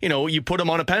imagine, you put him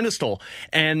on a pedestal.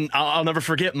 And I'll never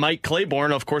forget Mike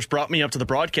Claiborne, of course, brought me up to the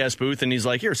broadcast booth, and he's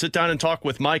like, here, sit down and talk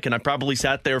with Mike. And I probably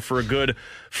sat there for a good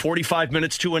 45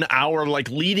 minutes to an hour, like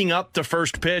leading up to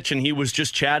first pitch, and he was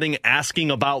just chatting,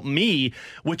 asking about me,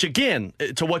 which again,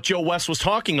 to what Joe West was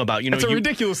talking about. It's a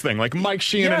ridiculous thing, like Mike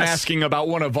Shannon asking about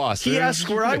one of us. He asked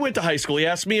where I went to high school. He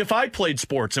asked me if I played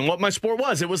sports and what my sport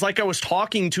was. It was like I was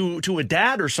talking to a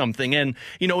dad or something. And,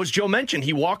 as Joe mentioned,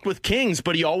 he walked with kings,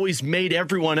 but he always made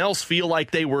everyone else feel like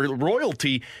they were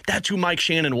royalty. That's who Mike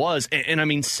Shannon was. And I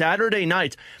mean, Saturday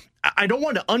nights, I don't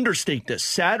want to understate this.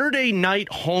 Saturday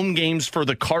night home games for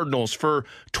the Cardinals for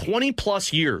 20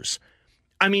 plus years.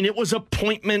 I mean, it was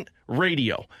appointment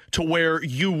radio to where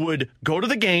you would go to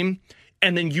the game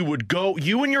and then you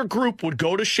and your group would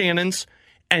go to Shannon's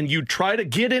and you'd try to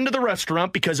get into the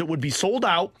restaurant because it would be sold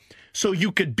out. So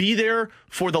you could be there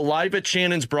for the Live at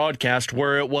Shannon's broadcast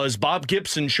where it was Bob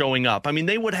Gibson showing up. I mean,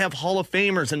 they would have Hall of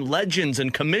Famers and legends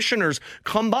and commissioners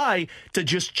come by to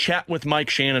just chat with Mike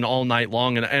Shannon all night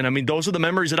long. And I mean, those are the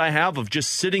memories that I have of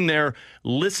just sitting there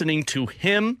listening to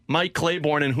him, Mike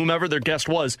Claiborne, and whomever their guest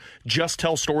was, just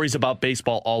tell stories about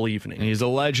baseball all evening. He's a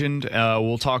legend.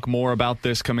 We'll talk more about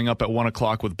this coming up at 1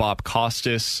 o'clock with Bob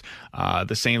Costas.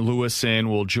 The St. Louisan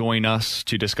will join us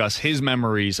to discuss his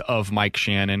memories of Mike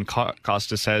Shannon.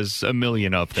 Costas has a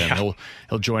million of them. Yeah.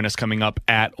 He'll join us coming up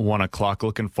at 1 o'clock.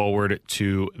 Looking forward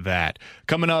to that.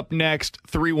 Coming up next,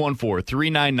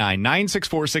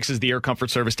 314-399-9646 is the Air Comfort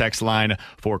Service text line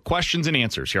for questions and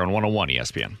answers here on 101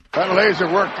 ESPN. That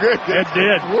laser worked good. It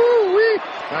did. Woo-wee.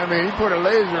 I mean, he put a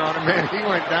laser on him, man. He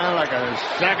went down like a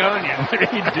sack of onion.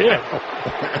 He did.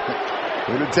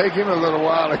 It'll take him a little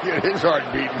while to get his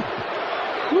heart beating.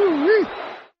 Woo-wee.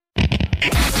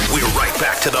 We're right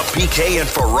back to the BK and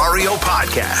Ferrario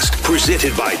podcast,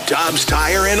 presented by Dobbs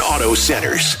Tire and Auto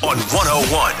Centers on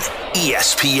 101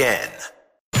 ESPN.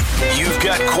 You've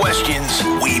got questions,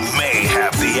 we may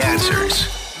have the answers.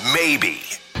 Maybe.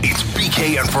 It's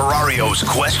BK and Ferrario's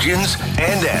questions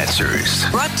and answers.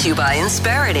 Brought to you by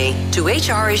Insperity. Do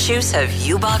HR issues have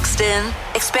you boxed in?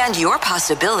 Expand your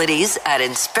possibilities at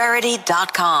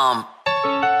Insperity.com.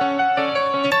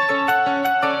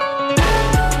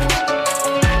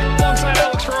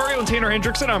 Tanner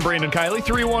Hendrickson. I'm Brandon Kiley.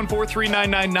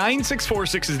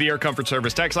 314-399-9646 is the Air Comfort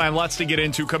Service text line. Lots to get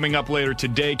into coming up later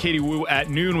today. Katie Wu at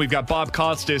noon. We've got Bob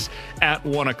Costas at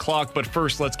 1 o'clock. But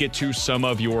first, let's get to some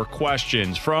of your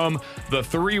questions from the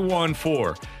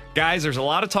 314. Guys, there's a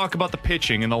lot of talk about the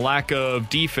pitching and the lack of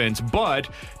defense, but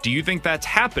do you think that's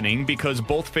happening because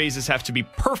both phases have to be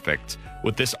perfect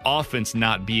with this offense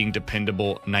not being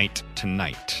dependable night to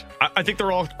night? I think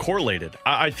they're all correlated.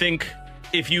 I think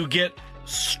if you get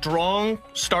strong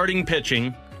starting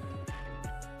pitching,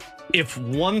 if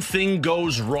one thing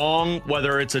goes wrong,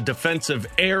 whether it's a defensive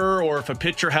error or if a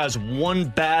pitcher has one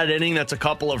bad inning that's a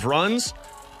couple of runs,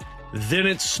 then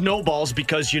it snowballs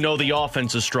because the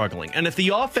offense is struggling. And if the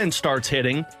offense starts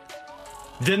hitting,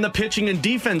 then the pitching and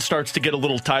defense starts to get a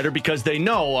little tighter because they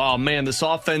know, oh man, this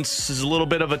offense is a little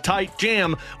bit of a tight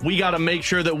jam. We got to make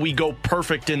sure that we go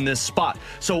perfect in this spot.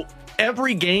 So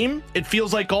every game, it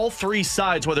feels like all three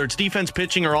sides, whether it's defense,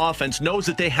 pitching, or offense, knows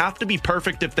that they have to be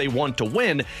perfect if they want to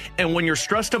win. And when you're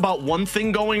stressed about one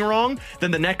thing going wrong, then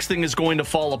the next thing is going to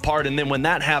fall apart. And then when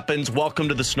that happens, welcome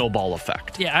to the snowball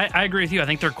effect. Yeah, I agree with you. I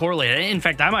think they're correlated. In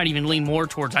fact, I might even lean more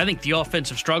towards, I think the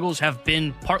offensive struggles have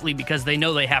been partly because they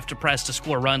know they have to press to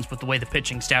score runs with the way the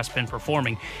pitching staff's been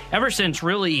performing. Ever since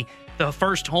really the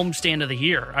first homestand of the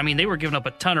year. I mean, they were giving up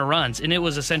a ton of runs, and it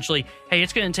was essentially, hey,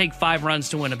 it's going to take 5 runs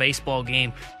to win a baseball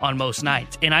game on most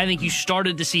nights. And I think you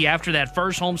started to see after that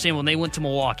first homestand when they went to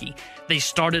Milwaukee, they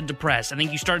started to press. I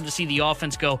think you started to see the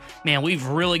offense go, man, we've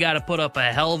really got to put up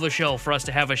a hell of a show for us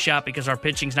to have a shot because our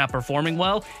pitching's not performing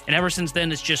well. And ever since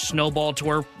then, it's just snowballed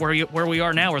to where we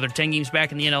are now, where they're 10 games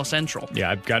back in the NL Central. Yeah,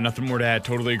 I've got nothing more to add.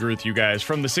 Totally agree with you guys.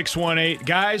 From the 618,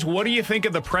 guys, what do you think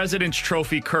of the President's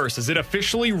Trophy curse? Is it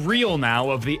officially real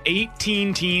now? Of the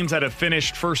 18 teams that have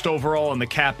finished first overall in the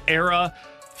cap era,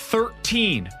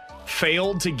 13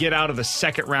 failed to get out of the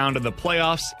second round of the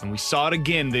playoffs, and we saw it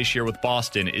again this year with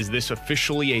Boston. Is this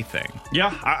officially a thing?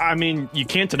 Yeah, I mean, you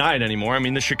can't deny it anymore. I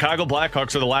mean, the Chicago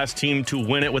Blackhawks are the last team to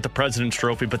win it with the President's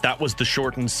Trophy, but that was the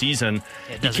shortened season.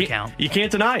 It doesn't count. You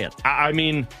can't deny it. I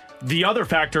mean, the other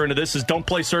factor into this is don't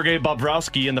play Sergei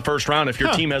Bobrovsky in the first round if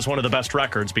your team has one of the best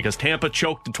records, because Tampa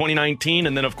choked in 2019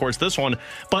 and then, of course, this one.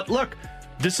 But look,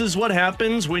 this is what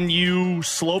happens when you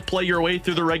slow play your way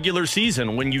through the regular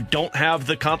season, when you don't have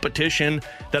the competition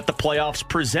that the playoffs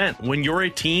present. When you're a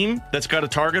team that's got a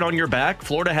target on your back,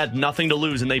 Florida had nothing to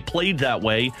lose, and they played that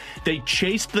way. They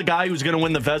chased the guy who's going to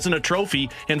win the Vezina Trophy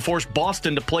and forced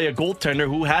Boston to play a goaltender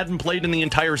who hadn't played in the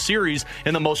entire series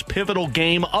in the most pivotal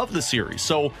game of the series.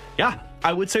 So, yeah,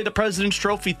 I would say the President's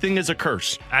Trophy thing is a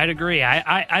curse. I'd agree.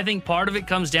 I think part of it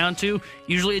comes down to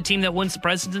usually a team that wins the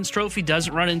President's Trophy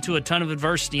doesn't run into a ton of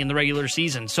adversity in the regular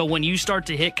season. So when you start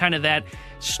to hit kind of that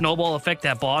snowball effect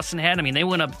that Boston had, I mean, they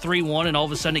went up 3-1 and all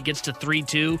of a sudden it gets to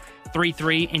 3-2,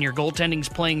 3-3, and your goaltending's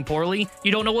playing poorly.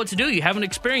 You don't know what to do. You haven't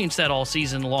experienced that all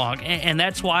season long. And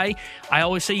that's why I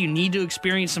always say you need to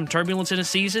experience some turbulence in a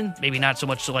season. Maybe not so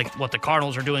much like what the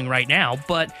Cardinals are doing right now,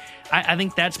 but I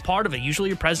think that's part of it. Usually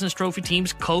your President's Trophy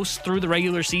teams coast through the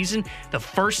regular season. The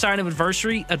first sign of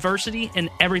adversity, and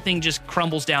everything just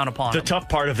crumbles down upon them. The tough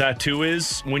part of that, too,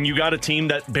 is when you got a team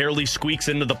that barely squeaks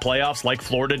into the playoffs like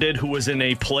Florida did, who was in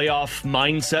a playoff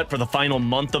mindset for the final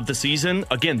month of the season.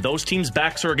 Again, those teams'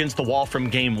 backs are against the wall from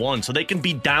game one, so they can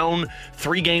be down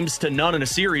 3-0 in a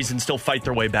series and still fight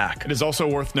their way back. It is also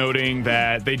worth noting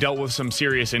that they dealt with some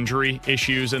serious injury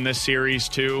issues in this series,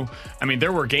 too. I mean,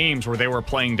 there were games where they were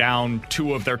playing down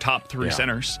 2 of their top 3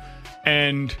 centers.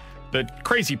 And the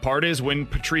crazy part is when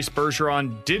Patrice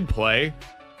Bergeron did play,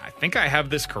 I think I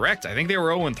have this correct. I think they were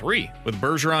 0-3 with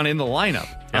Bergeron in the lineup.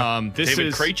 Yeah.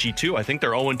 David Krejci, too. I think they're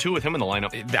 0-2 with him in the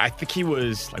lineup. I think he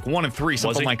was like 1-3,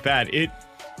 something like that.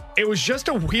 It was just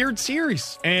a weird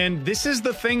series. And this is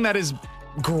the thing that is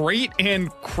great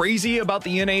and crazy about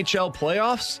the NHL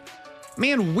playoffs.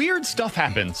 Man, weird stuff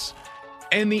happens.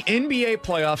 And the NBA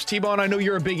playoffs, T-Bone, I know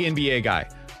you're a big NBA guy.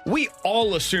 We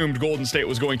all assumed Golden State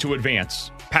was going to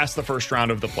advance past the first round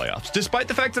of the playoffs, despite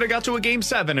the fact that it got to a Game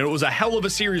 7, and it was a hell of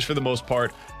a series for the most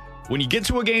part. When you get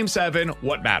to a Game 7,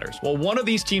 what matters? Well, one of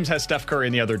these teams has Steph Curry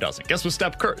and the other doesn't. Guess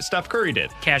what Steph Curry did?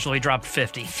 Casually dropped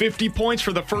 50. 50 points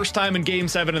for the first time in Game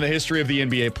 7 in the history of the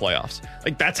NBA playoffs.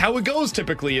 Like, that's how it goes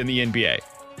typically in the NBA.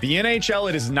 The NHL,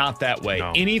 it is not that way.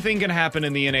 No. Anything can happen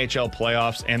in the NHL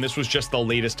playoffs, and this was just the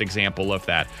latest example of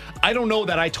that. I don't know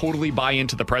that I totally buy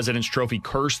into the President's Trophy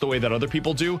curse the way that other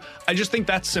people do. I just think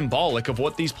that's symbolic of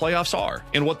what these playoffs are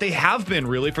and what they have been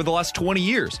really for the last 20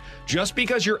 years. Just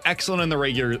because you're excellent in the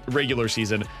regular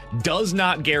season does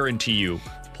not guarantee you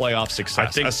playoff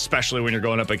success, especially when you're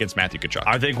going up against Matthew Tkachuk.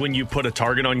 I think when you put a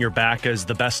target on your back as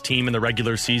the best team in the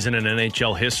regular season in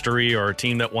NHL history, or a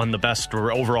team that won the best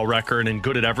overall record and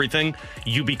good at everything,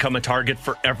 you become a target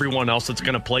for everyone else that's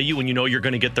going to play you, and you know you're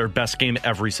going to get their best game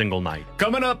every single night.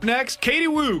 Coming up next, Katie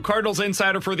Woo, Cardinals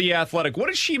insider for The Athletic. What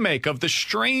does she make of the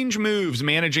strange moves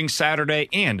managing Saturday,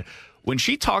 and when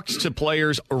she talks to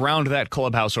players around that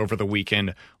clubhouse over the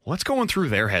weekend, what's going through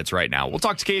their heads right now? We'll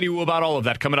talk to Katie Woo about all of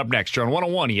that coming up next here on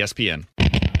 101 ESPN.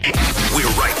 We're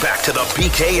right back to the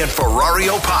BK and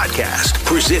Ferrario podcast,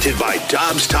 presented by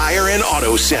Dobbs Tire and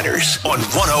Auto Centers on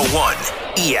 101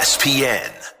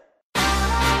 ESPN.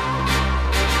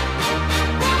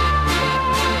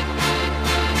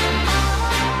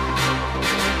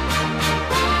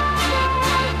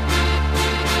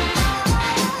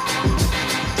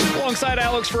 Alongside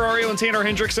Alex Ferrario and Tanner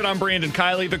Hendrickson, I'm Brandon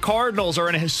Kiley. The Cardinals are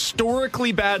in a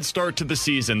historically bad start to the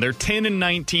season. They're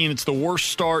 10-19. It's the worst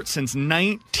start since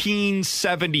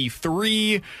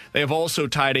 1973. They have also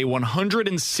tied a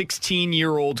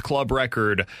 116-year-old club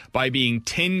record by being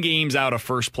 10 games out of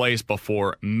first place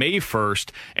before May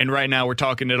 1st. And right now we're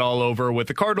talking it all over with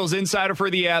the Cardinals insider for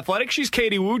The Athletic. She's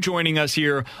Katie Woo, joining us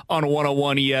here on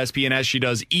 101 ESPN as she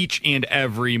does each and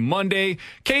every Monday.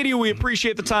 Katie, we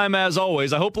appreciate the time as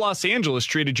always. I hope Los Angeles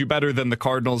treated you better than the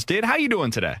Cardinals did. How you doing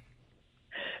today?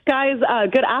 Guys,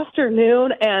 good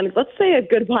afternoon, and let's say a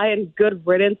goodbye and good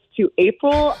riddance to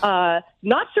April.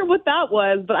 Not sure what that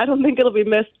was, but I don't think it'll be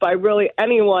missed by really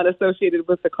anyone associated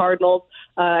with the Cardinals.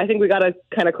 I think we got to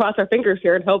kind of cross our fingers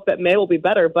here and hope that May will be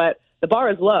better, but the bar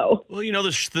is low. Well, you know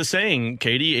the saying,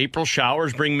 Katie, April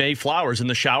showers bring May flowers, and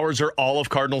the showers are all of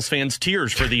Cardinals fans'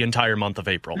 tears for the entire month of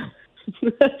April.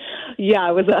 Yeah,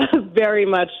 it was very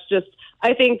much just,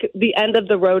 I think the end of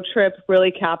the road trip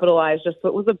really capitalized. It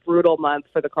was a brutal month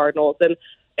for the Cardinals. And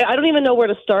I don't even know where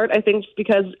to start. I think just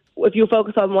because if you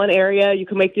focus on one area, you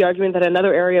can make the argument that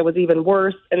another area was even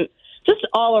worse. And just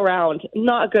all around,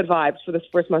 not good vibes for this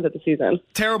first month of the season.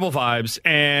 Terrible vibes,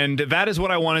 and that is what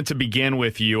I wanted to begin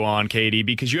with you on, Katie,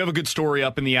 because you have a good story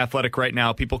up in The Athletic right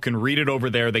now. People can read it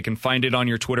over there. They can find it on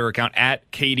your Twitter account,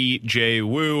 at Katie J.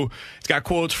 Woo. It's got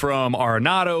quotes from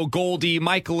Arenado, Goldie,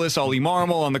 Michaelis, Ollie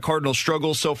Marmol on the Cardinals'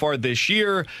 struggles so far this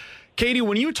year. Katie,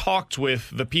 when you talked with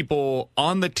the people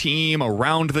on the team,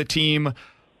 around the team,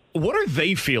 what are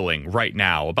they feeling right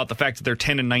now about the fact that they're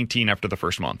 10-19 after the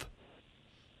first month?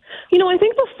 You know, I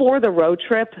think before the road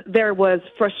trip, there was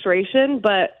frustration,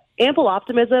 but ample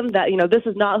optimism that, this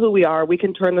is not who we are. We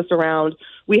can turn this around.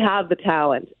 We have the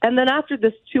talent. And then after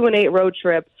this 2-8 road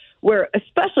trip, where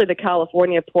especially the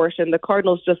California portion, the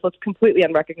Cardinals just looked completely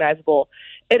unrecognizable,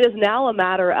 it is now a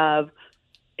matter of,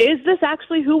 is this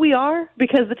actually who we are?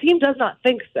 Because the team does not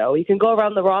think so. You can go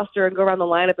around the roster and go around the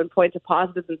lineup and point to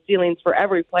positives and ceilings for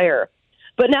every player.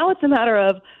 But now it's a matter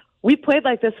of, we played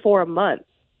like this for a month.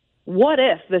 What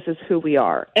if this is who we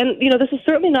are? And, this is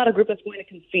certainly not a group that's going to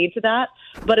concede to that,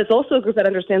 but it's also a group that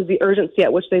understands the urgency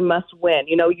at which they must win.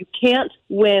 You can't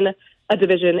win a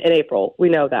division in April. We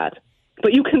know that.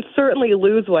 But you can certainly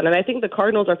lose one. And I think the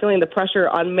Cardinals are feeling the pressure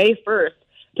on May 1st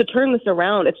to turn this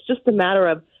around. It's just a matter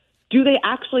of, do they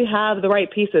actually have the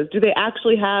right pieces? Do they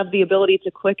actually have the ability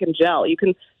to click and gel? You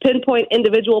can pinpoint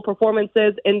individual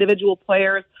performances, individual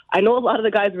players. I know a lot of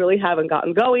the guys really haven't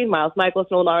gotten going, Miles Michaelis,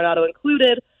 Nolan Arenado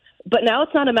included. But now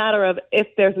it's not a matter of if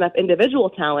there's enough individual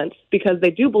talent, because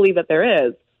they do believe that there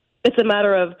is. It's a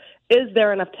matter of, is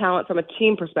there enough talent from a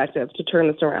team perspective to turn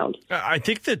this around? I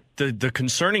think that the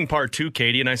concerning part too,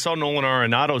 Katie, and I saw Nolan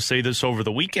Arenado say this over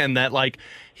the weekend, that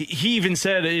he even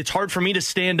said it's hard for me to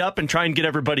stand up and try and get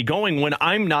everybody going when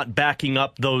I'm not backing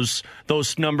up those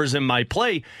numbers in my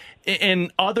play.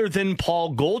 And other than Paul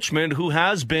Goldschmidt, who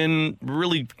has been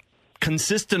really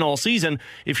consistent all season,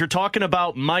 if you're talking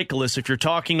about Michaelis, if you're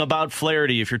talking about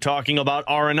Flaherty, if you're talking about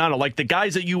Arenado, like the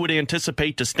guys that you would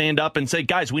anticipate to stand up and say,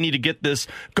 guys, we need to get this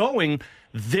going,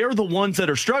 they're the ones that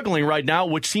are struggling right now,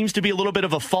 which seems to be a little bit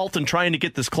of a fault in trying to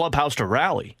get this clubhouse to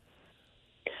rally.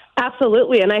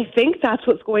 Absolutely, and I think that's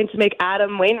what's going to make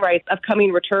Adam Wainwright's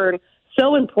upcoming return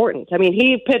so important. I mean,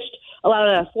 he pitched a lot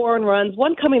of 4 runs,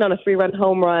 one coming on a 3-run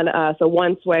home run, so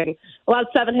one swing, allowed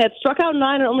 7 hits, struck out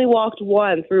 9 and only walked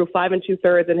 1 through 5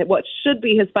 2/3, and what should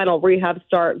be his final rehab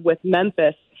start with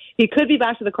Memphis. He could be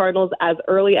back to the Cardinals as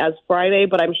early as Friday,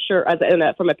 but I'm sure,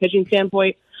 from a pitching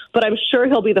standpoint, but I'm sure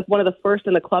he'll be one of the first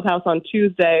in the clubhouse on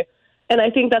Tuesday, and I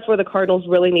think that's where the Cardinals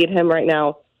really need him right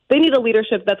now. They need a leader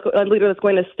that's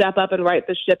going to step up and right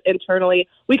the ship internally.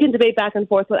 We can debate back and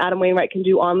forth what Adam Wainwright can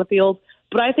do on the field,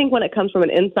 but I think when it comes from an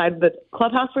inside the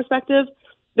clubhouse perspective,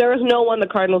 there is no one the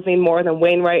Cardinals need more than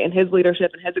Wainwright and his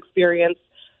leadership and his experience.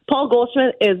 Paul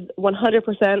Goldschmidt is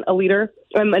 100% a leader.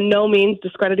 I'm in no means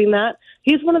discrediting that.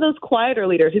 He's one of those quieter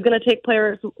leaders. He's going to take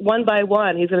players one by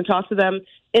one. He's going to talk to them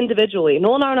individually.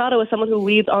 Nolan Arenado is someone who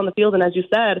leads on the field, and as you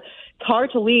said, it's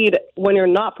hard to lead when you're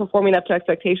not performing up to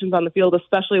expectations on the field,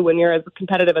 especially when you're as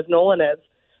competitive as Nolan is.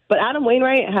 But Adam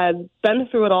Wainwright has been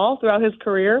through it all throughout his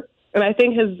career, and I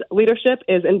think his leadership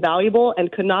is invaluable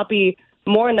and could not be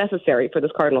more necessary for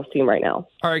this Cardinals team right now.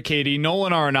 All right, Katie,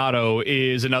 Nolan Arenado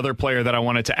is another player that I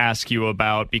wanted to ask you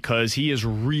about because he is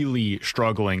really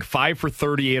struggling. 5 for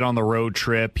 38 on the road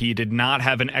trip. He did not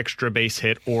have an extra base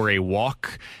hit or a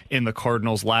walk in the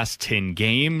Cardinals' last 10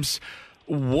 games.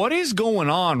 What is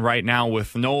going on right now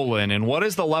with Nolan, and what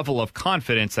is the level of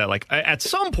confidence that, like, at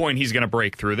some point he's going to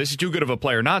break through? This is too good of a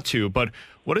player not to, but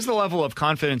what is the level of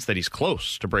confidence that he's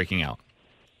close to breaking out?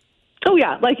 Oh,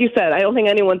 yeah. Like you said, I don't think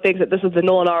anyone thinks that this is the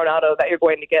Nolan Arenado that you're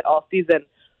going to get all season.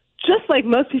 Just like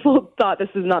most people thought this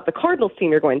is not the Cardinals team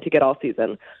you're going to get all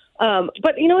season.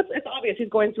 But, it's obvious he's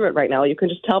going through it right now. You can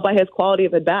just tell by his quality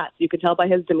of at-bats. You can tell by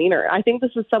his demeanor. I think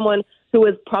this is someone who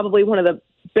is probably one of the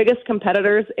biggest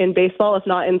competitors in baseball, if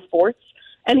not in sports.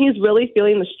 And he's really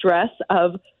feeling the stress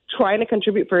of trying to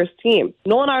contribute for his team.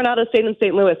 Nolan Arenado stayed in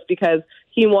St. Louis because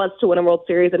he wants to win a World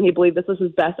Series, and he believed this was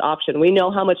his best option. We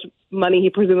know how much money he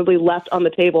presumably left on the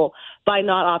table by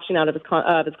not opting out of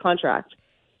his contract.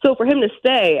 So for him to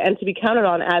stay and to be counted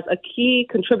on as a key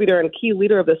contributor and key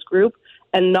leader of this group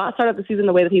and not start out the season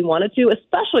the way that he wanted to,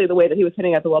 especially the way that he was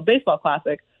hitting at the World Baseball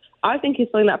Classic, I think he's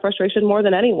feeling that frustration more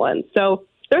than anyone. So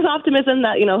there's optimism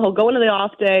that, he'll go into the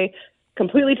off day,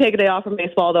 completely take a day off from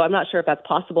baseball, though I'm not sure if that's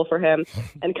possible for him,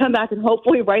 and come back and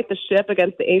hopefully right the ship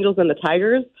against the Angels and the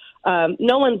Tigers.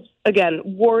 No one's, again,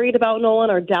 worried about Nolan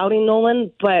or doubting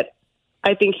Nolan, but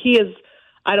I think he is,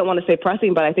 I don't want to say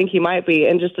pressing, but I think he might be,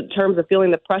 in just in terms of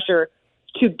feeling the pressure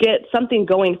to get something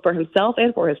going for himself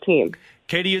and for his team.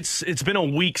 Katie, it's been a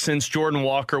week since Jordan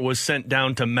Walker was sent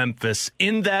down to Memphis.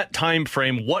 In that time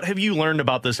frame, what have you learned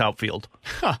about this outfield?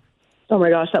 Oh my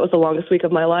gosh, that was the longest week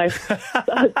of my life.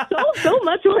 so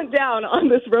much went down on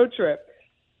this road trip.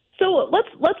 So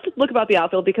let's look about the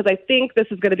outfield, because I think this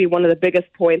is going to be one of the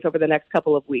biggest points over the next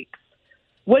couple of weeks.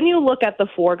 When you look at the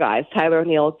four guys, Tyler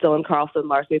O'Neill, Dylan Carlson,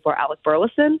 Lars Nootbaar, Alec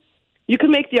Burleson, you can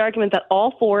make the argument that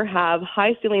all four have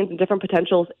high ceilings and different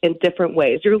potentials in different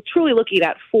ways. You're truly looking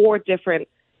at four different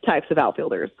types of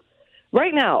outfielders.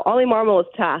 Right now, Ollie Marmol is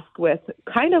tasked with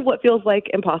kind of what feels like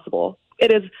impossible.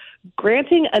 It is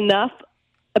granting enough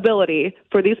ability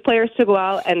for these players to go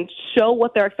out and show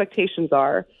what their expectations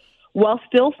are while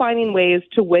still finding ways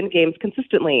to win games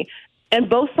consistently. And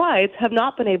both sides have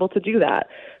not been able to do that.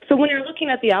 So when you're looking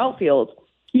at the outfield,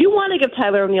 you want to give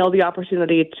Tyler O'Neill the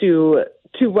opportunity to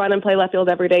run and play left field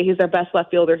every day. He's their best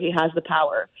left fielder. He has the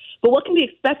power. But what can be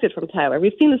expected from Tyler?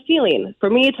 We've seen the ceiling. For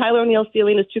me, Tyler O'Neill's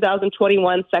ceiling is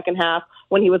 2021 second half,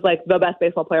 when he was like the best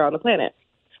baseball player on the planet.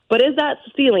 But is that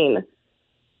ceiling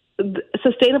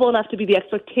sustainable enough to be the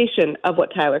expectation of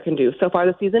what Tyler can do? So far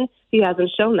this season, he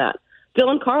hasn't shown that.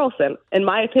 Dylan Carlson, in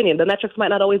my opinion, the metrics might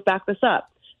not always back this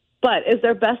up, but is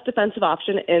their best defensive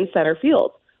option in center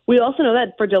field. We also know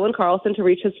that for Dylan Carlson to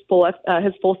reach his full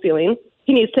ceiling,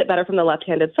 he needs to hit better from the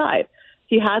left-handed side.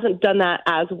 He hasn't done that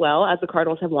as well as the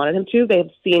Cardinals have wanted him to.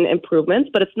 They've seen improvements,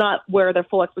 but it's not where their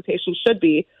full expectations should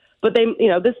be. But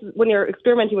this is when you're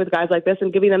experimenting with guys like this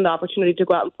and giving them the opportunity to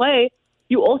go out and play,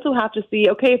 you also have to see,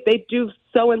 okay, if they do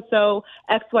so-and-so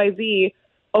XYZ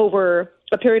over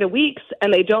a period of weeks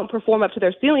and they don't perform up to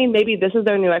their ceiling, maybe this is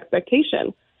their new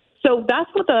expectation. So that's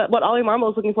what Ollie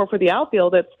Marmol is looking for the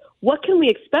outfield. It's what can we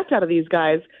expect out of these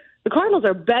guys? The Cardinals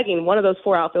are begging one of those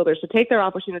four outfielders to take their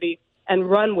opportunity and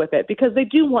run with it, because they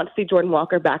do want to see Jordan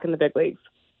Walker back in the big leagues,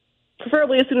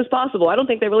 preferably as soon as possible. I don't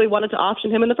think they really wanted to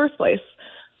option him in the first place.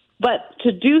 But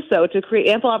to do so, to create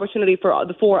ample opportunity for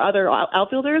the four other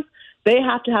outfielders, they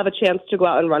have to have a chance to go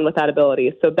out and run with that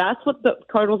ability. So that's what the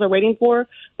Cardinals are waiting for.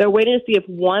 They're waiting to see if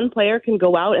one player can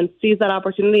go out and seize that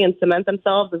opportunity and cement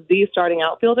themselves as the starting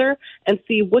outfielder, and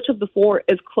see which of the four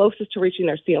is closest to reaching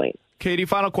their ceiling. Katie,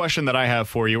 final question that I have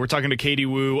for you. We're talking to Katie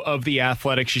Wu of The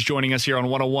Athletic. She's joining us here on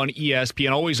 101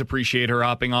 ESPN. Always appreciate her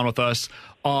hopping on with us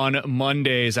on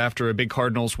Mondays after a big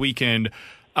Cardinals weekend.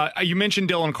 You mentioned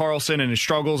Dylan Carlson and his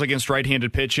struggles against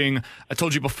right-handed pitching. I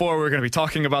told you before we were going to be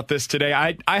talking about this today.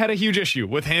 I had a huge issue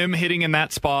with him hitting in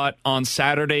that spot on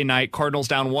Saturday night. Cardinals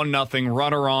down 1-0,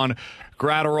 runner on.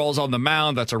 Gratterall's on the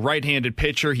mound. That's a right-handed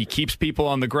pitcher. He keeps people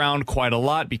on the ground quite a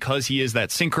lot because he is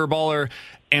that sinker baller.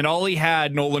 And Ollie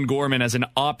had Nolan Gorman as an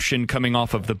option coming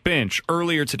off of the bench.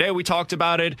 Earlier today, we talked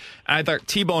about it, and I thought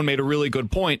T-Bone made a really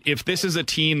good point. If this is a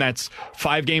team that's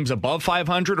 5 games above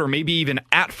 500 or maybe even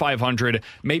at 500,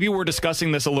 maybe we're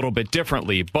discussing this a little bit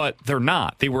differently, but they're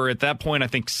not. They were at that point, I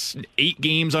think, 8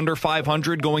 games under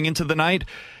 500 going into the night,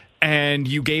 and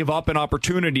you gave up an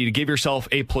opportunity to give yourself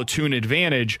a platoon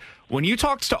advantage. When you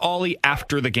talked to Ollie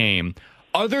after the game,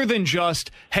 other than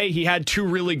just, hey, he had 2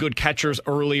 really good catchers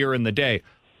earlier in the day,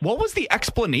 what was the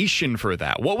explanation for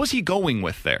that? What was he going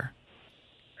with there?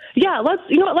 Yeah,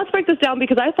 let's break this down,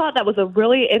 because I thought that was a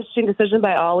really interesting decision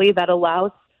by Ollie that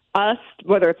allows us,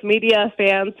 whether it's media,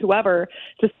 fans, whoever,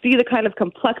 to see the kind of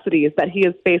complexities that he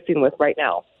is facing with right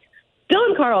now.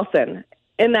 Dylan Carlson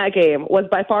in that game was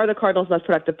by far the Cardinals' most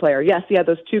productive player. Yes, he had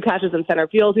those 2 catches in center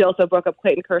field. He also broke up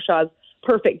Clayton Kershaw's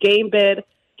perfect game bid.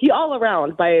 He all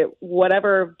around, by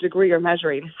whatever degree you're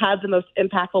measuring, had the most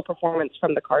impactful performance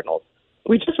from the Cardinals.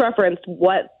 We just referenced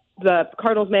what the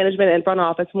Cardinals management and front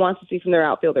office wants to see from their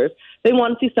outfielders. They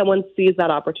want to see someone seize that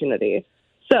opportunity.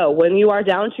 So when you are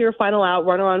down to your final out,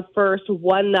 runner on first,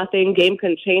 1-0, game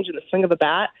couldn't change in the swing of a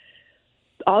bat,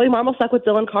 Ollie Marmol stuck with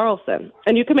Dylan Carlson.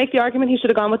 And you can make the argument he should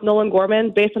have gone with Nolan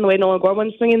Gorman based on the way Nolan Gorman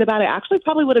was swinging the bat. I actually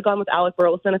probably would have gone with Alec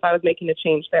Burleson if I was making a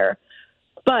change there.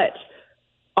 But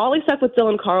Ollie stuck with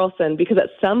Dylan Carlson because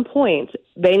at some point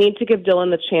they need to give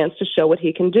Dylan the chance to show what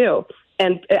he can do.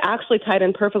 And it actually tied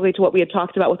in perfectly to what we had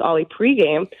talked about with Ollie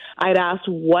pregame. I'd asked,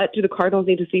 what do the Cardinals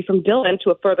need to see from Dylan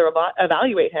to further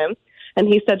evaluate him? And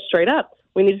he said straight up,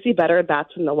 we need to see better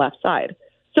at-bats from the left side.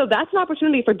 So that's an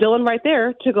opportunity for Dylan right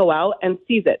there to go out and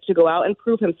seize it, to go out and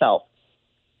prove himself,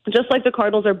 just like the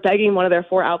Cardinals are begging one of their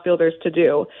 4 outfielders to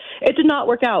do. It did not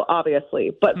work out,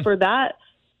 obviously, but for that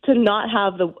to not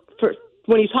have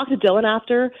when you talked to Dylan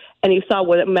after and you saw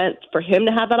what it meant for him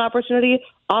to have that opportunity,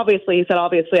 obviously, he said,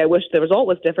 I wish the result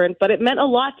was different, but it meant a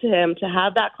lot to him to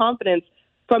have that confidence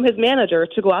from his manager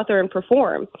to go out there and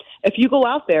perform. If you go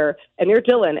out there and you're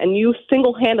Dylan and you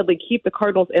single-handedly keep the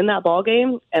Cardinals in that ball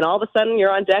game, and all of a sudden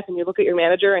you're on deck and you look at your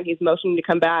manager and he's motioning to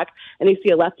come back and you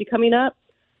see a lefty coming up,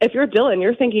 if you're Dylan,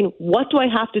 you're thinking, what do I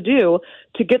have to do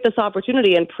to get this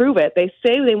opportunity and prove it? They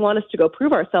say they want us to go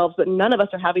prove ourselves, but none of us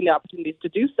are having the opportunities to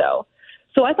do so.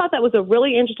 So I thought that was a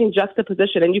really interesting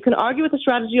juxtaposition. And you can argue with the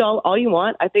strategy all you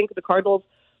want. I think the Cardinals,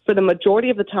 for the majority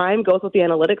of the time, goes with the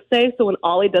analytics say. So when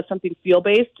Ollie does something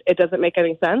feel-based, it doesn't make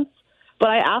any sense.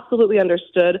 But I absolutely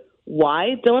understood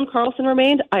why Dylan Carlson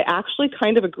remained. I actually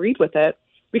kind of agreed with it,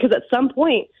 because at some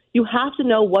point, you have to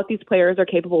know what these players are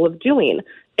capable of doing.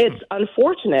 It's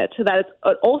unfortunate that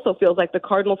it also feels like the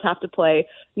Cardinals have to play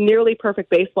nearly perfect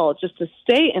baseball just to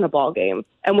stay in a ball game.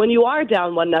 And when you are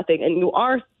down 1-0 and you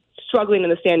are struggling in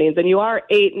the standings and you are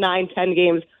 8, 9, 10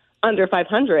 games under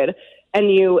 500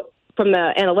 and you, from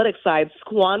the analytics side,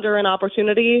 squander an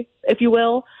opportunity, if you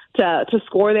will, to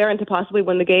score there and to possibly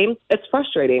win the game, it's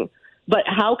frustrating. But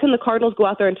how can the Cardinals go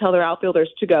out there and tell their outfielders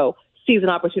to go seize an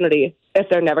opportunity if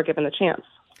they're never given a chance?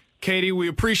 Katie, we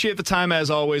appreciate the time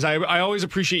as always. I always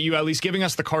appreciate you at least giving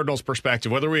us the Cardinals'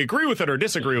 perspective. Whether we agree with it or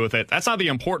disagree with it, that's not the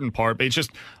important part. It's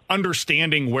just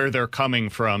understanding where they're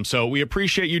coming from. So we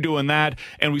appreciate you doing that,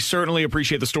 and we certainly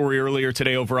appreciate the story earlier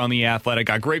today over on The Athletic.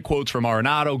 Got great quotes from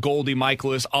Arenado, Goldie,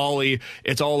 Michaelis, Ollie.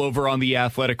 It's all over on The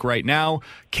Athletic right now.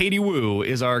 Katie Woo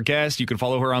is our guest. You can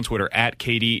follow her on Twitter at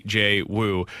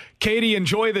KatieJWoo. Katie,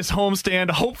 enjoy this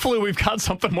homestand. Hopefully we've got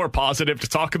something more positive to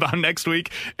talk about next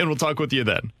week, and we'll talk with you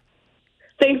then.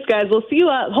 Thanks, guys. We'll see you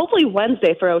hopefully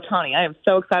Wednesday for Ohtani. I am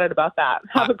so excited about that.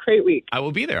 Have a great week. I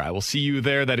will be there. I will see you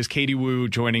there. That is Katie Woo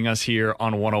joining us here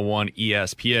on 101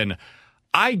 ESPN.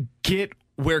 I get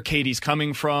where Katie's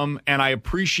coming from, and I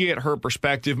appreciate her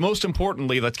perspective. Most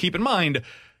importantly, let's keep in mind,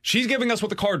 she's giving us what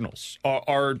the Cardinals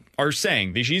are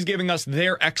saying. She's giving us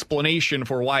their explanation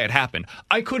for why it happened.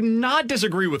 I could not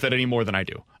disagree with it any more than I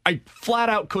do. I flat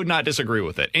out could not disagree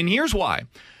with it. And here's why.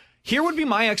 Here would be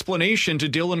my explanation to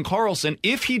Dylan Carlson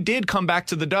if he did come back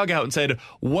to the dugout and said,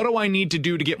 what do I need to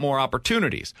do to get more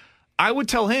opportunities? I would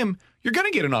tell him, you're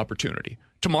going to get an opportunity.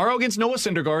 Tomorrow against Noah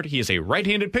Syndergaard, he is a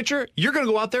right-handed pitcher. You're going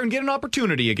to go out there and get an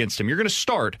opportunity against him. You're going to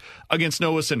start against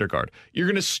Noah Syndergaard. You're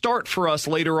going to start for us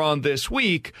later on this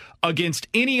week against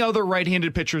any other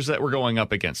right-handed pitchers that we're going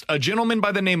up against. A gentleman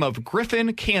by the name of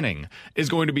Griffin Canning is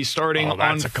going to be starting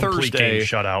on Thursday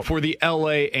for the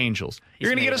LA Angels. You're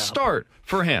going to get a start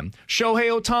for him.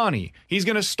 Shohei Ohtani, he's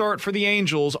going to start for the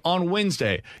Angels on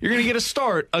Wednesday. You're going to get a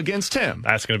start against him.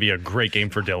 That's going to be a great game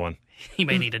for Dylan. He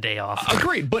may need a day off.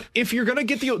 Agreed. But if you're going to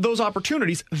get those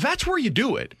opportunities, that's where you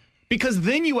do it. Because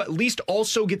then you at least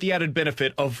also get the added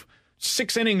benefit of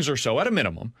 6 innings or so, at a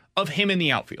minimum, of him in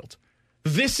the outfield.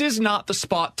 This is not the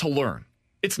spot to learn.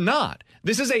 It's not.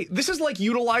 This is like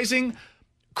utilizing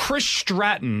Chris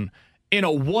Stratton in a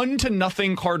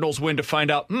 1-0 Cardinals win to find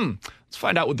out, let's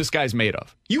find out what this guy's made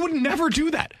of. You would never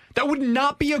do that. That would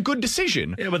not be a good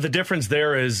decision. Yeah, but the difference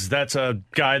there is that's a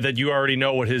guy that you already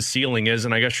know what his ceiling is,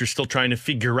 and I guess you're still trying to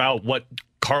figure out what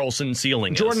Carlson's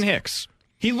ceiling is. Jordan Hicks.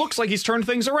 He looks like he's turned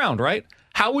things around, right?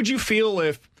 How would you feel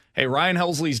if, hey, Ryan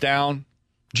Helsley's down,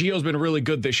 Gio's been really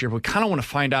good this year, but we kind of want to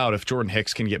find out if Jordan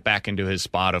Hicks can get back into his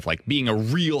spot of like being a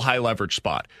real high leverage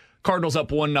spot. Cardinals up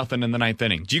 1-0 in the 9th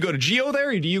inning. Do you go to Gio there,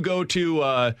 or do you go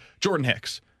to Jordan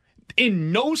Hicks?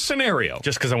 In no scenario.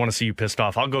 Just because I want to see you pissed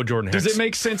off, I'll go Jordan Hicks. Does it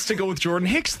make sense to go with Jordan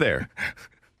Hicks there?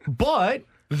 But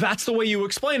that's the way you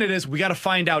explain it is we got to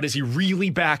find out, is he really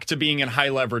back to being in high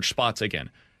leverage spots again?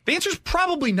 The answer is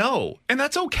probably no, and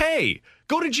that's okay.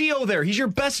 Go to Gio there. He's your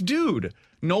best dude.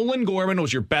 Nolan Gorman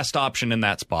was your best option in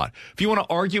that spot. If you want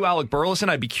to argue Alec Burleson,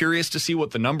 I'd be curious to see what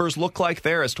the numbers look like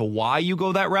there as to why you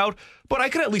go that route, but I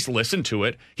could at least listen to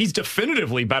it. He's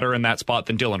definitively better in that spot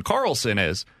than Dylan Carlson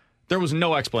is. There was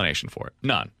no explanation for it.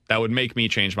 None. That would make me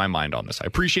change my mind on this. I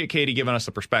appreciate Katie giving us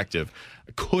the perspective.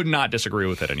 I could not disagree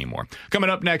with it anymore.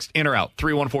 Coming up next, in or out,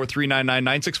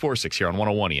 314-399-9646 here on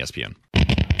 101 ESPN.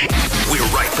 We're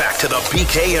right back to the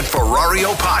BK and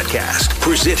Ferrario podcast,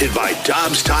 presented by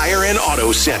Dobbs Tire and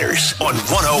Auto Centers on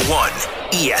 101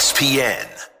 ESPN.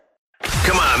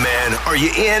 Come on, man. Are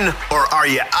you in or are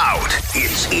you out?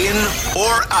 It's in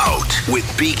or out with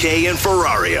BK and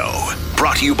Ferrario.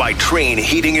 Brought to you by Train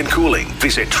Heating and Cooling.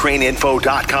 Visit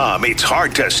traininfo.com. It's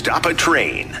hard to stop a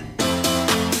train.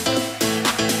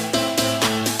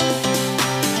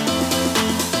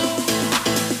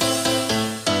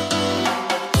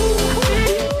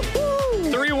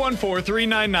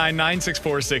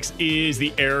 314-399-9646 is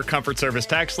the Air Comfort Service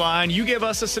text line. You give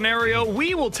us a scenario,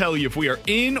 we will tell you if we are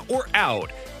in or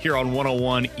out here on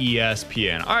 101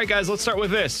 ESPN. All right, guys, let's start with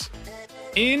this.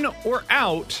 In or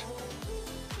out,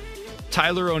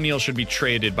 Tyler O'Neill should be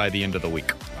traded by the end of the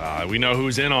week. We know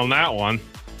who's in on that one.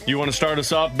 You want to start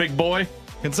us off, big boy?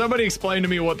 Can somebody explain to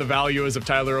me what the value is of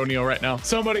Tyler O'Neill right now?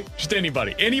 Somebody? Just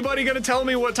anybody. Anybody going to tell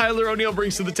me what Tyler O'Neill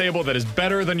brings to the table that is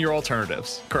better than your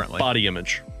alternatives currently? Body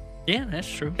image. Yeah,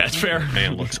 that's true. That's fair.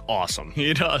 Man looks awesome.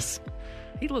 He does.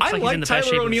 He looks I like he's in the like best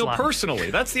shape Tyler of his O'Neill life.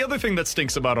 personally. That's the other thing that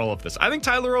stinks about all of this. I think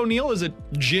Tyler O'Neill is a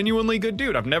genuinely good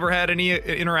dude. I've never had any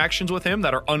interactions with him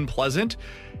that are unpleasant.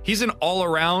 He's an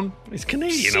all-around, he's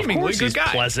Canadian, seemingly of course good he's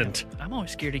guy. Pleasant. I'm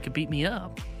always scared he could beat me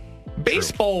up.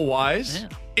 Baseball-wise,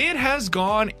 it has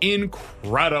gone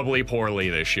incredibly poorly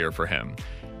this year for him.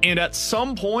 And at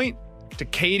some point, to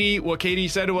Katie, what Katie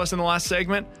said to us in the last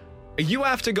segment, you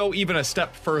have to go even a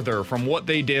step further from what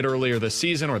they did earlier this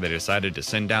season, where they decided to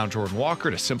send down Jordan Walker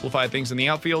to simplify things in the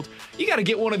outfield. You got to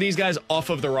get one of these guys off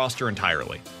of the roster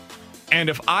entirely. And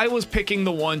if I was picking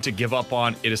the one to give up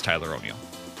on, it is Tyler O'Neill.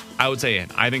 I would say in.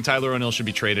 I think Tyler O'Neill should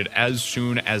be traded as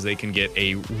soon as they can get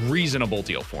a reasonable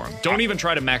deal for him. Don't even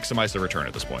try to maximize the return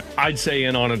at this point. I'd say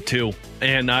in on it too.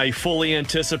 And I fully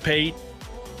anticipate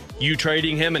you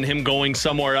trading him and him going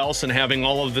somewhere else and having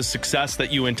all of the success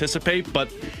that you anticipate.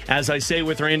 But as I say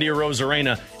with Randy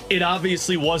Arozarena, it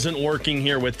obviously wasn't working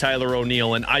here with Tyler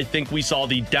O'Neill. And I think we saw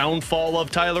the downfall of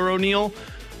Tyler O'Neill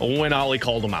when Ollie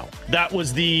called him out. That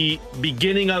was the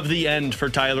beginning of the end for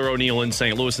Tyler O'Neill in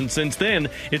St. Louis. And since then,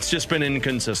 it's just been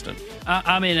inconsistent.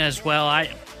 I'm in as well.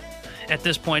 At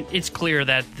this point, it's clear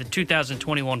that the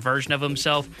 2021 version of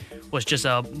himself was just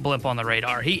a blip on the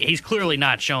radar. He's clearly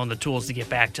not shown the tools to get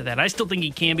back to that. I still think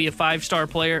he can be a five-star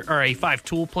player, or a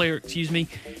five-tool player,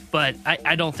 but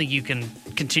I don't think you can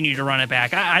continue to run it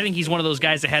back. I think he's one of those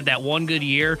guys that had that one good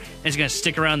year and is going to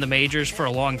stick around the majors for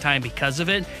a long time because of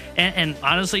it. And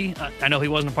honestly, I know he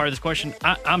wasn't a part of this question.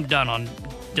 I'm done on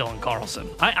Dylan Carlson.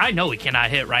 I know he cannot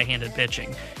hit right-handed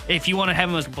pitching. If you want to have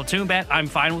him as a platoon bat, I'm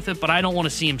fine with it, but I don't want to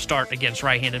see him start against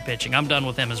right-handed pitching. I'm done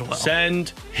with him as well. Send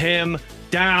him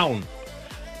down.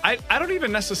 I don't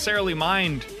even necessarily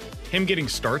mind him getting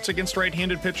starts against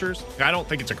right-handed pitchers. I don't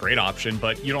think it's a great option,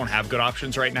 but you don't have good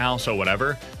options right now, so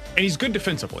whatever. And he's good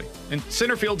defensively. In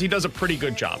center field, he does a pretty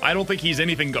good job. I don't think he's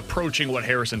anything approaching what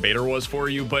Harrison Bader was for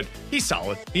you, but he's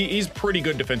solid. He's pretty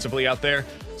good defensively out there.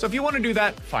 So if you want to do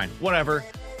that, fine, whatever.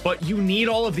 But you need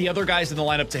all of the other guys in the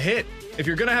lineup to hit. If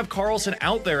you're going to have Carlson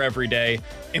out there every day,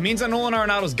 it means that Nolan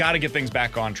Arenado's got to get things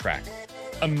back on track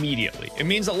immediately. It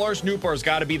means that Lars Nootbaar's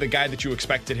got to be the guy that you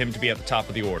expected him to be at the top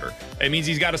of the order. It means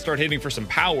he's got to start hitting for some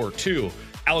power, too.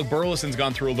 Alec Burleson's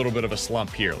gone through a little bit of a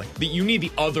slump here. You need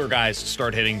the other guys to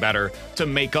start hitting better to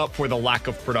make up for the lack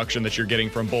of production that you're getting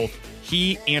from both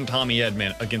He and Tommy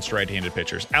Edman against right-handed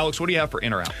pitchers. Alex, what do you have for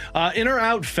in or out? In or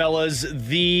out, fellas,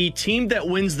 the team that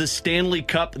wins the Stanley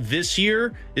Cup this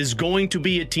year is going to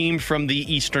be a team from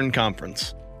the Eastern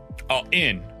Conference. Oh,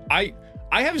 in. I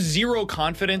have zero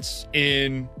confidence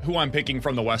in who I'm picking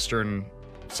from the Western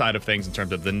side of things in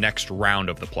terms of the next round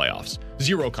of the playoffs.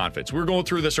 Zero confidence. We were going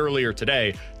through this earlier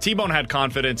today. T-Bone had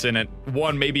confidence in it,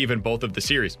 one, maybe even both of the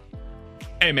series.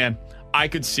 Hey, man, I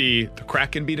could see the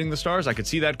Kraken beating the Stars. I could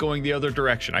see that going the other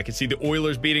direction. I could see the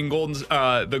Oilers beating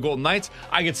the Golden Knights.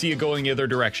 I could see it going the other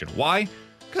direction. Why?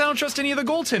 Because I don't trust any of the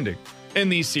goaltending in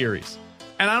these series.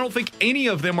 And I don't think any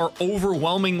of them are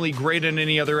overwhelmingly great in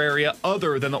any other area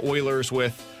other than the Oilers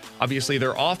with obviously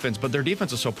their offense, but their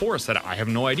defense is so porous that I have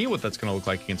no idea what that's going to look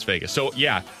like against Vegas. So,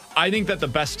 yeah, I think that the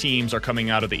best teams are coming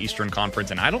out of the Eastern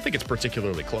Conference, and I don't think it's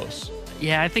particularly close.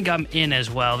 Yeah, I think I'm in as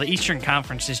well. The Eastern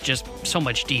Conference is just so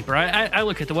much deeper. I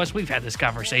look at the West. We've had this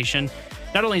conversation.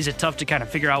 Not only is it tough to kind of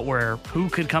figure out who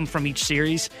could come from each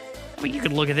series, I mean, you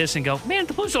could look at this and go, man,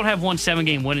 the Blues don't have one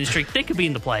 7-game winning streak. They could be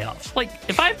in the playoffs. Like,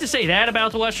 if I have to say that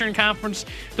about the Western Conference,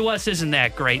 the West isn't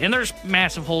that great. And there's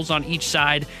massive holes on each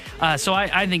side. So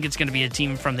I think it's going to be a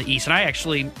team from the East. And I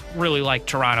actually really like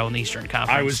Toronto in the Eastern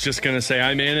Conference. I was just going to say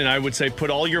I'm in, and I would say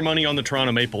put all your money on the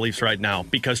Toronto Maple Leafs right now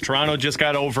because Toronto just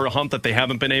got over a hump that they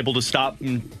haven't been able to stop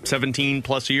in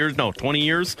 17-plus years. No, 20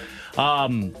 years.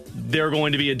 They're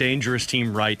going to be a dangerous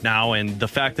team right now. And the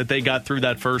fact that they got through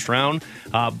that first round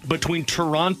between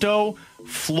Toronto,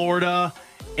 Florida,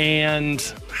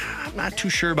 and I'm not too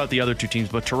sure about the other two teams,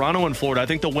 but Toronto and Florida, I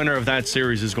think the winner of that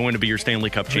series is going to be your Stanley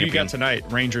Cup champion. Who you got tonight?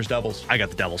 Rangers, Devils? I got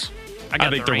the Devils. I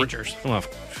got the Rangers. Well,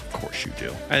 of course you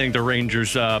do. I think the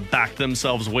Rangers backed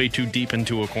themselves way too deep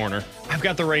into a corner. I've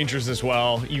got the Rangers as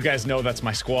well. You guys know that's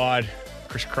my squad.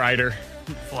 Chris Kreider.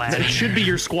 It should be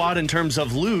your squad in terms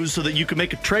of lose so that you can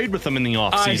make a trade with them in the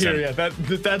offseason. I hear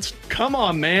you. That's come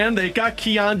on, man. They got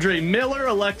Keandre Miller,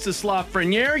 Alexis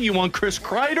Lafreniere. You want Chris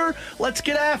Kreider? Let's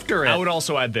get after it. I would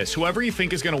also add this. Whoever you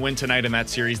think is going to win tonight in that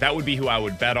series, that would be who I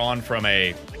would bet on from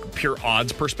a pure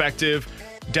odds perspective.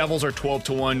 Devils are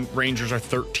 12-1. Rangers are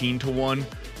 13-1.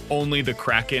 Only the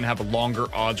Kraken have longer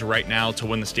odds right now to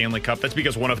win the Stanley Cup. That's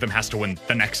because one of them has to win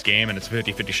the next game, and it's a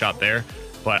 50-50 shot there.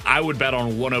 But I would bet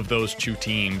on one of those two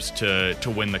teams to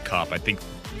win the Cup. I think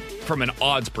from an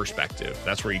odds perspective,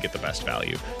 that's where you get the best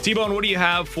value. T-Bone, what do you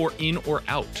have for in or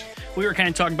out? We were kind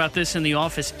of talking about this in the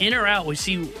office. In or out, we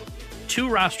see 2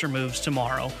 roster moves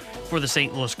tomorrow for the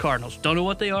St. Louis Cardinals. Don't know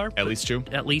what they are. At least 2?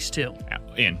 At least 2.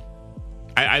 In.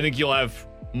 I think you'll have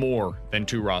more than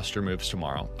 2 roster moves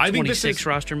tomorrow. I think 26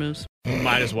 roster moves?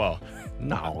 Might as well.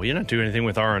 No, you're not doing anything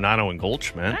with Arenado and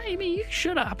Goldschmidt. I mean, you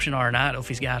should option Arenado if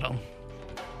he's got them.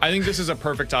 I think this is a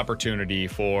perfect opportunity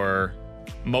for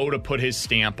Mo to put his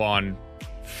stamp on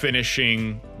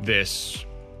finishing this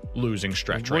losing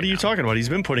stretch. What are you talking about? He's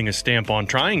been putting a stamp on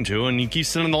trying to, and he keeps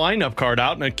sending the lineup card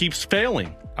out, and it keeps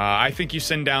failing. I think you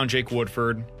send down Jake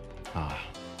Woodford. I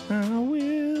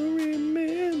will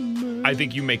remember. I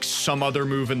think you make some other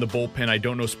move in the bullpen. I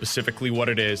don't know specifically what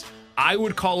it is. I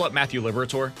would call up Matthew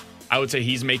Liberatore. I would say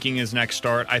he's making his next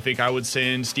start. I think I would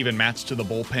send Steven Matz to the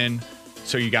bullpen.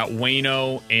 So you got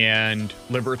Waino and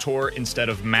Liberatore instead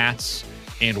of Matz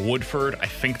and Woodford. I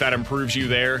think that improves you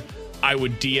there. I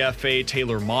would DFA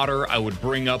Taylor Motter. I would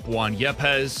bring up Juan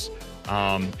Yepes.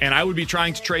 And I would be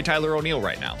trying to trade Tyler O'Neill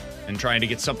right now and trying to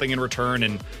get something in return.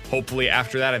 And hopefully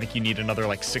after that, I think you need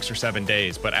another 6 or 7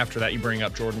 days. But after that, you bring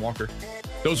up Jordan Walker.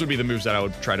 Those would be the moves that I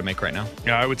would try to make right now.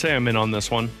 Yeah, I would say I'm in on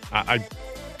this one.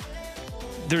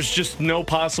 There's just no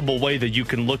possible way that you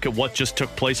can look at what just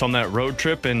took place on that road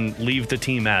trip and leave the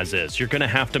team as is. You're going to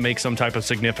have to make some type of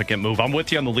significant move. I'm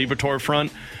with you on the Liberatore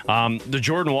front. The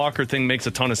Jordan Walker thing makes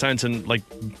a ton of sense. And,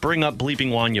 bring up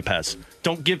bleeping Juan Yepes.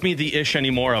 Don't give me the ish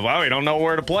anymore of, we don't know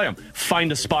where to play him.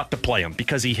 Find a spot to play him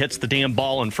because he hits the damn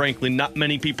ball, and frankly, not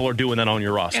many people are doing that on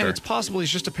your roster. Yeah, it's possible he's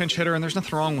just a pinch hitter, and there's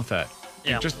nothing wrong with that.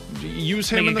 Yeah. Just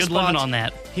use him in the spot. Living on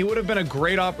that. He would have been a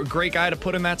great guy to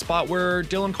put in that spot where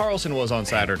Dylan Carlson was on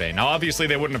Saturday. Now, obviously,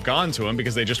 they wouldn't have gone to him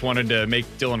because they just wanted to make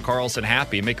Dylan Carlson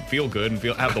happy, make him feel good, and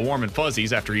have the warm and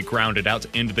fuzzies after he grounded out to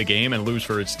end the game and lose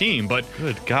for his team. But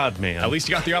good God, man! At least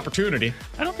he got the opportunity.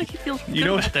 I don't think he feels good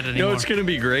about that anymore. You know what's going to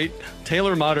be great?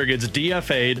 Taylor Motter gets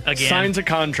DFA'd, again. Signs a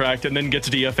contract, and then gets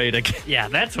DFA'd again. Yeah,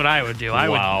 that's what I would do.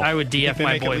 I would DF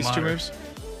my boy Motter. 2 moves?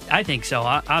 I think so.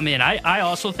 I'm in. I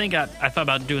also think I thought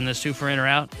about doing this too for in or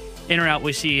out. In or out,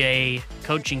 we see a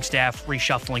coaching staff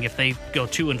reshuffling if they go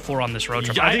 2-4 on this road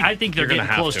trip. I think they're getting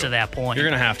close to that point. You're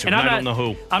going to have to, and I don't know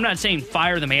who. I'm not saying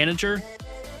fire the manager,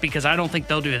 because I don't think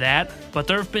they'll do that. But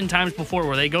there have been times before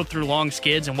where they go through long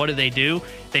skids, and what do? They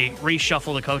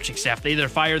reshuffle the coaching staff. They either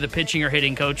fire the pitching or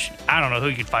hitting coach. I don't know who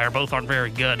you could fire. Both aren't very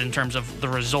good in terms of the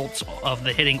results of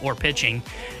the hitting or pitching.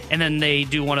 And then they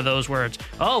do one of those where it's,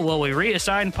 we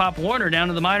reassigned Pop Warner down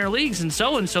to the minor leagues, and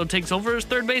so takes over as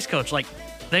third base coach. Like,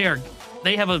 they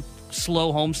have a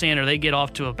slow homestand, or they get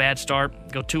off to a bad start,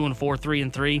 go 2-4,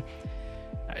 3-3.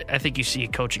 I think you see a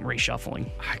coaching reshuffling.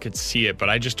 I could see it, but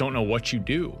I just don't know what you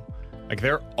do. Like,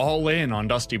 they're all in on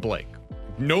Dusty Blake.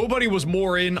 Nobody was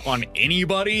more in on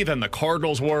anybody than the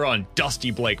Cardinals were on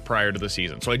Dusty Blake prior to the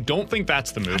season. So I don't think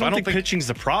that's the move. I don't think pitching's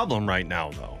the problem right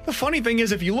now, though. The funny thing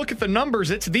is, if you look at the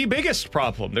numbers, it's the biggest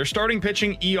problem. Their starting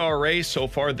pitching ERA so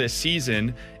far this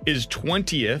season is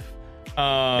 20th.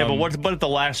 But what about the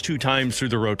last 2 times through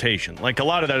the rotation? Like, a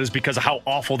lot of that is because of how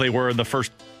awful they were in the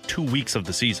first 2 weeks of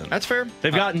the season. That's fair.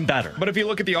 They've gotten better. But if you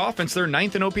look at the offense, they're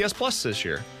 9th in OPS plus this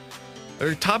year.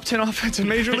 They're top 10 offense in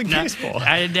Major League Baseball.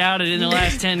 I doubt it in the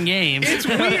last 10 games. It's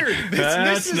weird.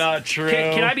 That's not true.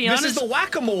 Can I be honest? This is the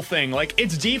whack-a-mole thing. Like,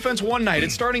 it's defense one night,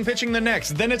 it's starting pitching the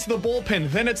next, then it's the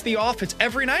bullpen, then it's the offense.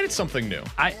 Every night it's something new.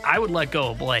 I would let go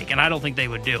of Blake, and I don't think they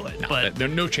would do it. But there's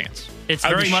no chance. It's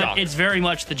very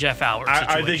much the Jeff Howard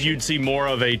situation. I think you'd see more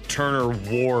of a Turner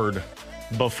Ward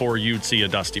before you'd see a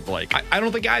Dusty Blake. I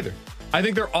don't think either. I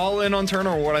think they're all in on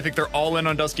Turner Ward. I think they're all in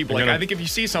on Dusty Blake. I think if you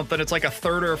see something, it's like a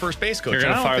third or a first base coach. You're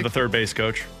going to fire the third base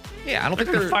coach. Yeah, I don't think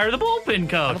they're going to fire the bullpen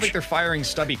coach. I don't think they're firing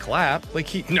Stubby Clapp.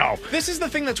 No. This is the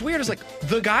thing that's weird is, like,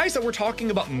 the guys that we're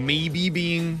talking about maybe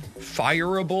being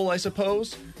fireable, I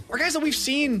suppose, are guys that we've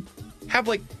seen have,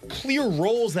 like, clear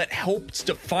roles that helped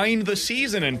define the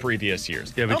season in previous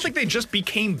years. Yeah, I don't think they just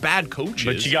became bad coaches.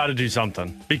 But you got to do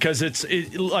something, because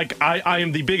I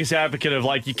am the biggest advocate of,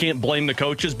 like, you can't blame the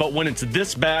coaches, but when it's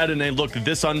this bad and they look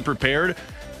this unprepared,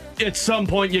 at some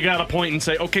point you got to point and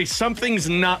say, okay, something's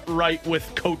not right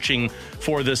with coaching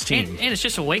for this team. And it's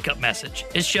just a wake-up message.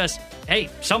 It's just, hey,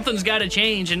 something's got to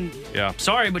change, and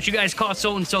sorry, but you guys cost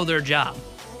so-and-so their job.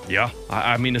 Yeah,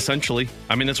 I mean, essentially.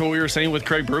 I mean, that's what we were saying with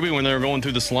Craig Berube when they were going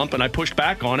through the slump, and I pushed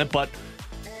back on it, but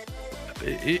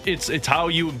it's how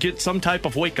you get some type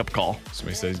of wake-up call.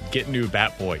 Somebody says, get new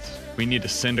bat boys. We need to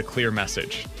send a clear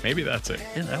message. Maybe that's it.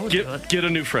 Yeah, that would get a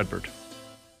new Fredbird.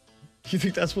 You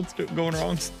think that's what's going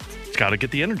wrong? It's got to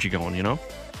get the energy going, you know?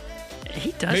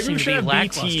 He does seem to be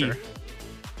lackluster.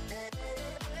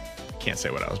 Can't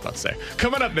say what I was about to say.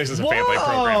 Coming up next is a family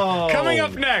program. Coming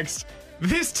up next,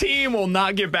 this team will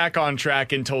not get back on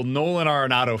track until Nolan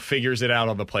Arenado figures it out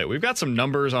on the plate. We've got some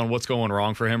numbers on what's going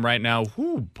wrong for him right now.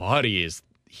 Whoo, buddy, is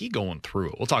he going through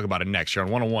it? We'll talk about it next year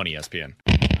on 101 ESPN.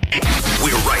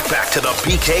 We're right back to the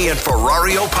BK and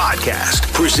Ferrario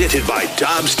podcast, presented by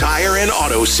Dobbs Tire and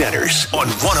Auto Centers on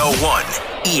 101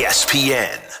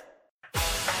 ESPN.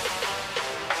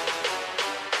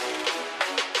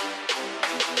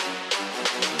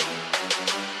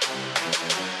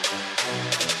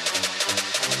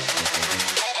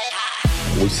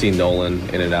 We've seen Nolan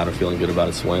in and out of feeling good about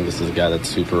his swing. This is a guy that's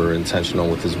super intentional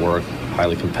with his work,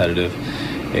 highly competitive,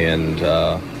 and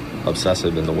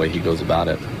obsessive in the way he goes about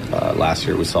it. Last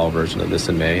year we saw a version of this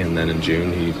in May, and then in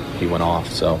June he went off.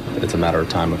 So it's a matter of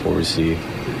time before we see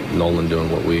Nolan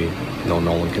doing what we know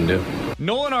Nolan can do.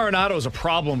 Nolan Arenado is a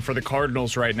problem for the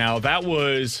Cardinals right now. That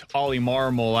was Ollie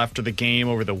Marmol after the game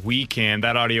over the weekend.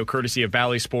 That audio courtesy of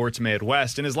Valley Sports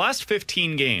Midwest. In his last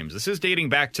 15 games, this is dating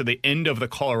back to the end of the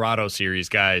Colorado series,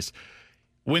 guys.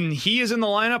 When he is in the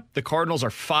lineup, the Cardinals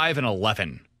are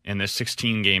 5-11 in this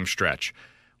 16-game stretch.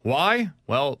 Why?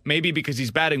 Well, maybe because he's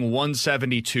batting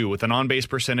 172 with an on-base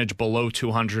percentage below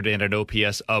 200 and an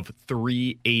OPS of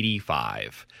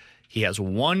 385. He has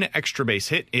one extra base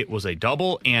hit. It was a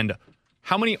double. And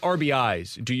how many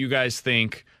RBIs do you guys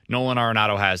think Nolan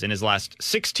Arenado has in his last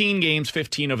 16 games,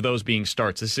 15 of those being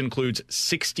starts? This includes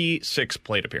 66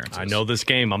 plate appearances. I know this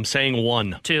game. I'm saying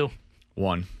 1. 2.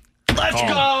 1. Let's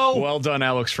go! Well done,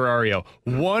 Alex Ferrario.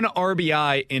 1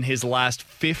 RBI in his last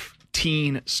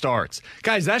 15 starts.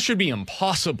 Guys, that should be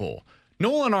impossible.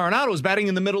 Nolan Arenado is batting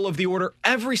in the middle of the order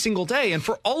every single day, and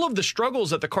for all of the struggles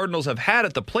that the Cardinals have had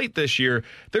at the plate this year,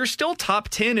 they're still top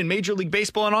 10 in Major League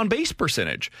Baseball in on-base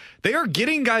percentage. They are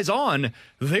getting guys on,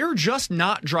 they're just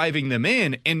not driving them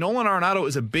in, and Nolan Arenado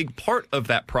is a big part of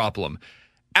that problem.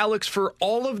 Alex, for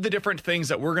all of the different things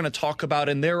that we're going to talk about,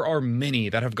 and there are many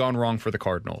that have gone wrong for the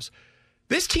Cardinals,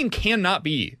 this team cannot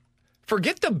be,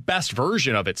 forget the best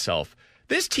version of itself,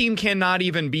 this team cannot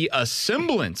even be a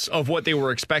semblance of what they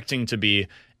were expecting to be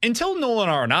until Nolan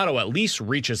Arenado at least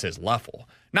reaches his level.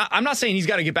 Now, I'm not saying he's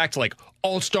got to get back to like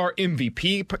all-star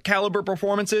MVP caliber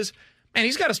performances, man,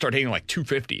 he's got to start hitting like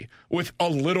 250 with a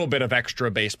little bit of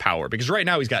extra base power, because right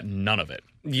now he's got none of it.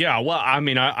 Yeah, well, I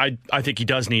mean, I think he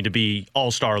does need to be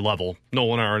all-star level,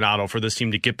 Nolan Arenado, for this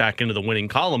team to get back into the winning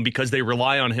column, because they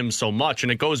rely on him so much.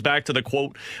 And it goes back to the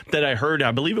quote that I heard,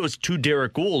 I believe it was to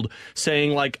Derek Gould,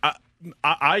 saying, like,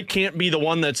 I can't be the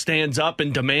one that stands up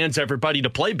and demands everybody to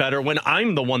play better when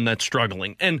I'm the one that's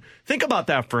struggling. And think about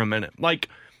that for a minute. Like,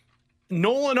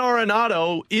 Nolan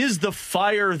Arenado is the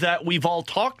fire that we've all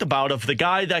talked about, of the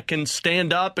guy that can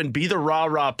stand up and be the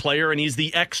rah-rah player, and he's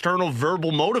the external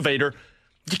verbal motivator.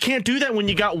 You can't do that when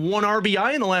you got 1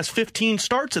 RBI in the last 15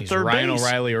 starts at third base. Ryan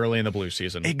O'Reilly early in the Blue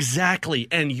season. Exactly,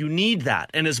 and you need that.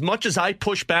 And as much as I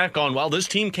push back on, well, this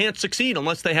team can't succeed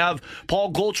unless they have Paul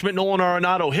Goldschmidt, Nolan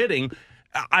Arenado hitting,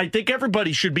 I think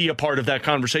everybody should be a part of that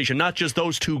conversation, not just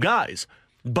those two guys.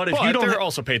 But if you don't, they're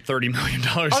also paid $30 million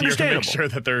a year to make sure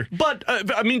that they're. But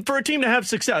I mean, for a team to have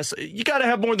success, you got to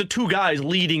have more than 2 guys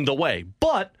leading the way.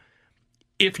 But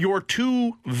if you're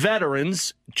 2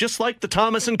 veterans, just like the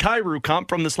Thomas and Kyrou comp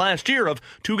from this last year, of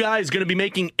 2 guys going to be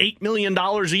making $8 million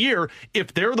a year,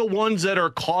 if they're the ones that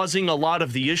are causing a lot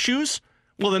of the issues,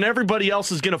 well, then everybody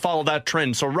else is going to follow that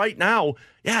trend. So right now,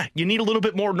 yeah, you need a little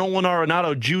bit more Nolan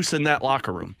Arenado juice in that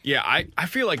locker room. Yeah, I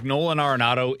feel like Nolan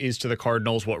Arenado is to the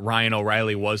Cardinals what Ryan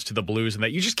O'Reilly was to the Blues, and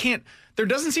that you just can't. There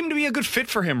doesn't seem to be a good fit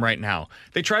for him right now.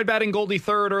 They tried batting Goldie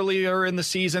third earlier in the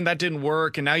season. That didn't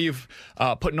work, and now you've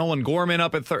put Nolan Gorman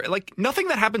up at third. Like, nothing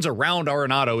that happens around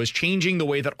Arenado is changing the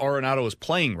way that Arenado is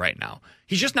playing right now.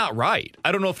 He's just not right.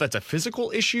 I don't know if that's a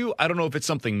physical issue. I don't know if it's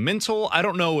something mental. I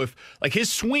don't know if, like,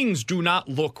 his swings do not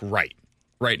look right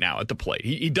now at the plate.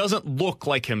 He doesn't look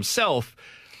like himself.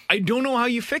 I don't know how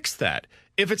you fix that.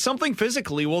 If it's something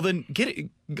physically, well, then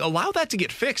allow that to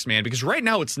get fixed, man, because right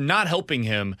now it's not helping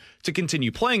him to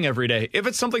continue playing every day. If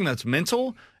it's something that's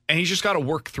mental and he's just got to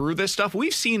work through this stuff,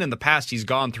 we've seen in the past he's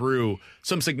gone through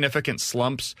some significant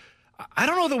slumps. I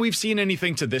don't know that we've seen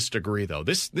anything to this degree, though.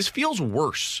 This feels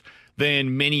worse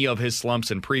than many of his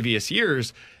slumps in previous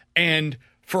years. And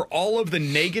for all of the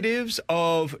negatives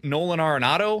of Nolan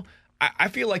Arenado, I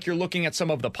feel like you're looking at some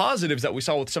of the positives that we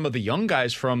saw with some of the young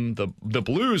guys from the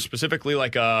Blues, specifically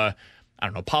like, I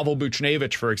don't know, Pavel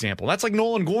Buchnevich, for example. That's like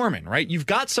Nolan Gorman, right? You've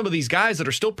got some of these guys that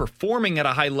are still performing at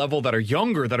a high level, that are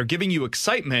younger, that are giving you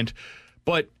excitement,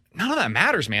 but none of that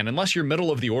matters, man, unless your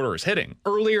middle of the order is hitting.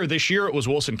 Earlier this year, it was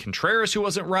Wilson Contreras who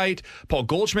wasn't right. Paul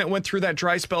Goldschmidt went through that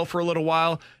dry spell for a little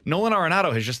while. Nolan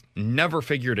Arenado has just never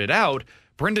figured it out.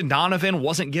 Brendan Donovan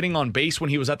wasn't getting on base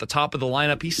when he was at the top of the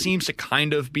lineup. He seems to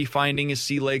kind of be finding his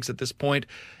sea legs at this point.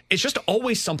 It's just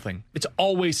always something. It's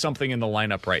always something in the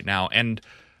lineup right now. And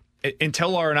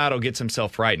until Arenado gets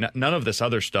himself right, none of this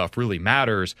other stuff really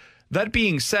matters. That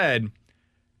being said,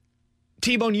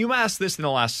 T-Bone, you asked this in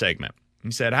the last segment. You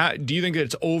said, do you think that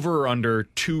it's over or under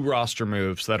 2 roster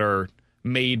moves that are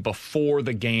made before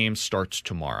the game starts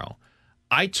tomorrow?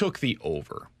 I took the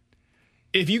over.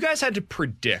 If you guys had to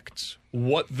predict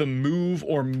what the move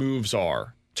or moves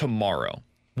are tomorrow,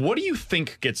 what do you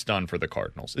think gets done for the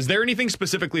Cardinals? Is there anything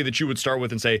specifically that you would start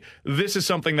with and say, this is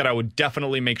something that I would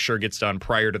definitely make sure gets done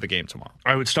prior to the game tomorrow?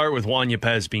 I would start with Juan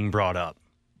Yepez being brought up.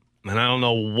 And I don't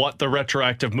know what the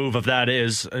retroactive move of that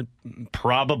is.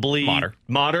 Probably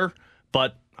Mater,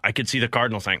 but I could see the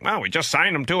Cardinals saying, well, we just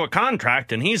signed him to a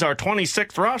contract, and he's our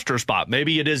 26th roster spot.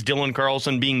 Maybe it is Dylan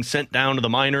Carlson being sent down to the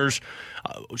minors.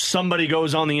 Somebody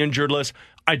goes on the injured list.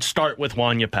 I'd start with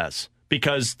Juan Yepez,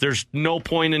 because there's no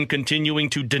point in continuing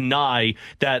to deny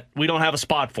that we don't have a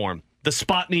spot for him. The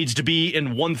spot needs to be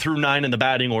in 1 through 9 in the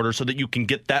batting order so that you can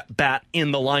get that bat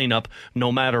in the lineup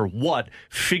no matter what.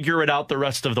 Figure it out the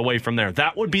rest of the way from there.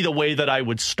 That would be the way that I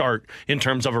would start in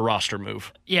terms of a roster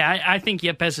move. Yeah, I think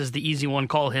Yepez is the easy one.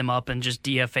 Call him up and just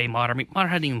DFA Mater. I mean, Mater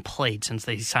hadn't even played since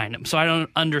they signed him, so I don't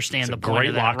understand the point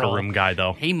of that great locker role. room guy,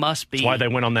 though. He must be. That's why they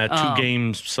went on that 2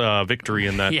 games victory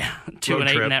in that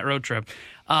 2-8 in that road trip.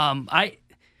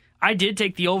 I did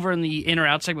take the over in the in or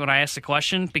out segment when I asked the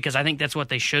question, because I think that's what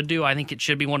they should do. I think it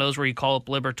should be one of those where you call up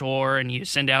Liberatore and you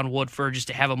send down Woodford just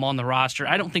to have him on the roster.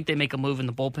 I don't think they make a move in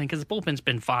the bullpen, because the bullpen's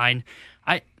been fine.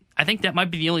 I think that might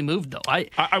be the only move, though. I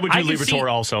would do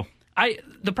Liberatore also.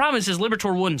 The problem is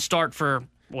Liberatore wouldn't start for,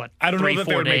 what, I don't know that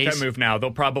they would days? make that move now.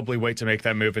 They'll probably wait to make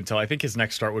that move until I think his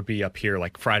next start would be up here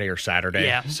like Friday or Saturday.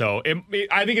 Yeah. So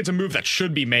I think it's a move that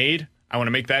should be made. I want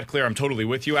to make that clear. I'm totally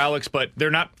with you, Alex, but they're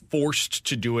not forced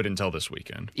to do it until this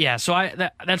weekend. Yeah, so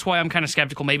that's why I'm kind of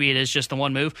skeptical. Maybe it is just the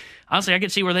one move. Honestly, I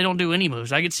could see where they don't do any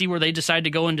moves. I could see where they decide to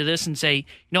go into this and say, you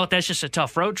know what, that's just a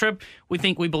tough road trip. We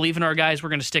believe in our guys. We're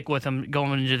going to stick with them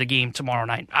going into the game tomorrow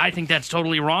night. I think that's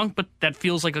totally wrong, but that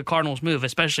feels like a Cardinals move,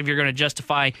 especially if you're going to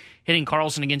justify hitting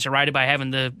Carlson against Uriah by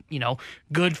having the,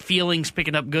 good feelings,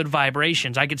 picking up good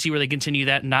vibrations. I could see where they continue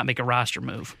that and not make a roster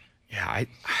move. Yeah,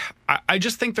 I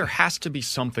just think there has to be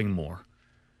something more.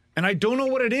 And I don't know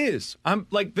what it is. I'm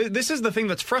like, this is the thing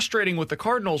that's frustrating with the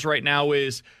Cardinals right now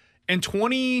is in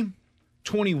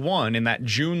 2021, in that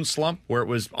June slump where it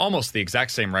was almost the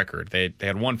exact same record. They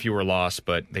had one fewer loss,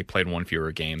 but they played one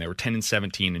fewer game. They were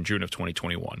 10-17 in June of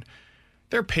 2021.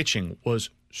 Their pitching was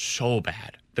so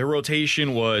bad. Their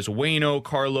rotation was Waino,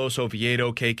 Carlos,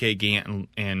 Oviedo, KK Gant,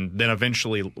 and then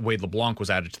eventually Wade LeBlanc was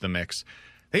added to the mix.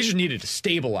 They just needed to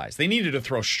stabilize. They needed to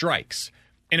throw strikes.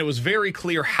 And it was very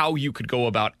clear how you could go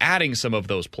about adding some of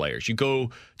those players. You go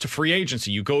to free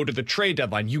agency. You go to the trade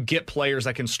deadline. You get players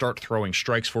that can start throwing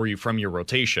strikes for you from your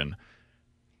rotation.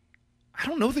 I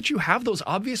don't know that you have those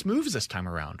obvious moves this time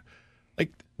around.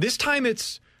 Like, this time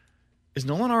is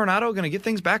Nolan Arenado going to get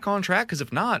things back on track? Because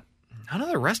if not, none of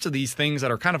the rest of these things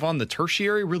that are kind of on the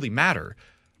tertiary really matter.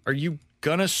 Are you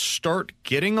going to start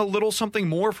getting a little something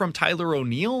more from Tyler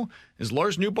O'Neill? Is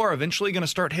Lars Nootbaar eventually going to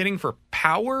start hitting for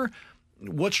power?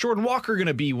 What's Jordan Walker going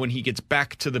to be when he gets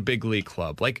back to the big league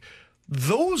club? Like,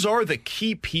 those are the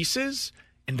key pieces,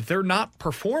 and they're not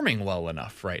performing well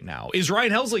enough right now. Is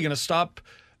Ryan Helsley going to stop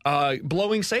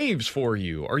blowing saves for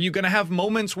you? Are you going to have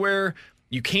moments where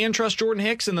you can trust Jordan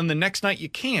Hicks and then the next night you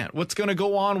can't? What's going to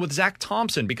go on with Zach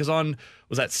Thompson? Because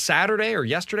was that Saturday or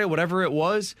yesterday, whatever it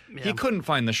was, he couldn't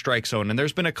find the strike zone. And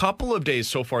there's been a couple of days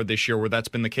so far this year where that's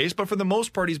been the case, but for the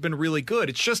most part, he's been really good.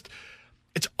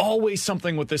 It's always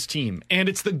something with this team, and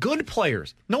it's the good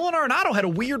players. Nolan Arenado had a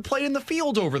weird play in the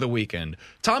field over the weekend.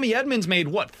 Tommy Edmonds made,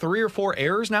 3 or 4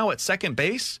 errors now at second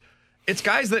base? It's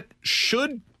guys that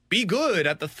should be good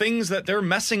at the things that they're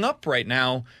messing up right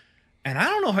now, and I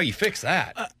don't know how you fix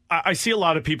that. I see a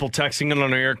lot of people texting in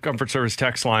on our Air Comfort Service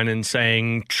text line and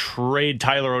saying, trade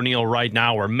Tyler O'Neill right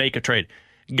now or make a trade.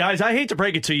 Guys, I hate to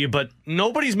break it to you, but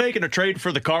nobody's making a trade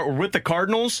for with the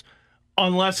Cardinals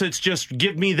unless it's just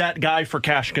give me that guy for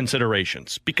cash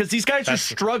considerations, because these guys are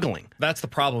struggling. That's the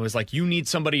problem, is like you need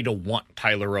somebody to want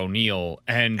Tyler O'Neill.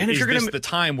 And is this the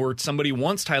time where somebody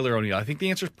wants Tyler O'Neill? I think the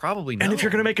answer is probably no. And if you're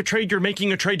going to make a trade, you're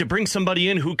making a trade to bring somebody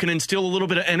in who can instill a little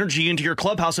bit of energy into your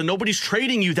clubhouse, and nobody's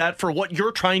trading you that for what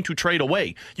you're trying to trade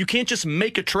away. You can't just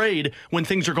make a trade when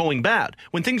things are going bad.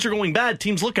 When things are going bad,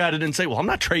 teams look at it and say, well, I'm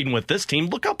not trading with this team.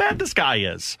 Look how bad this guy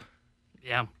is.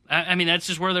 Yeah, I mean, that's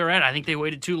just where they're at. I think they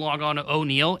waited too long on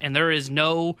O'Neill, and there is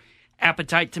no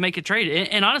appetite to make a trade.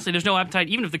 And honestly, there's no appetite,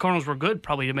 even if the Cardinals were good,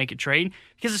 probably to make a trade,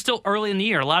 because it's still early in the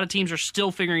year. A lot of teams are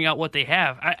still figuring out what they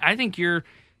have. I think you're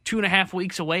 2.5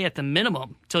 weeks away at the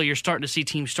minimum till you're starting to see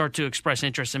teams start to express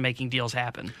interest in making deals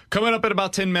happen. Coming up in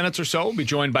about 10 minutes or so, we'll be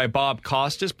joined by Bob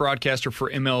Costas, broadcaster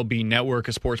for MLB Network,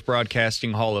 a sports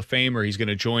broadcasting Hall of Famer. He's going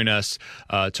to join us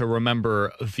to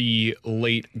remember the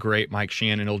late, great Mike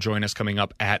Shannon. He'll join us coming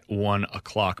up at 1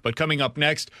 o'clock. But coming up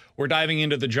next, we're diving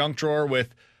into the junk drawer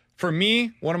with, for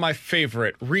me, one of my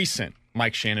favorite recent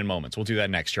Mike Shannon moments. We'll do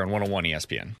that next year on 101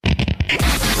 ESPN.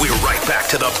 We're right back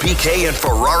to the BK and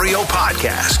Ferrario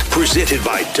podcast, presented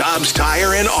by Dobbs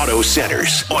Tire and Auto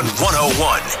Centers on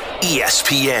 101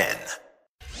 ESPN.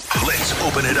 Let's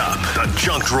open it up. The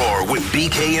junk drawer with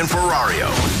BK and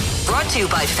Ferrario. Brought to you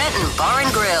by Fenton Bar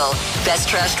and Grill. Best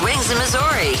trashed wings in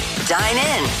Missouri. Dine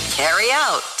in, carry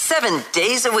out, 7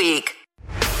 days a week.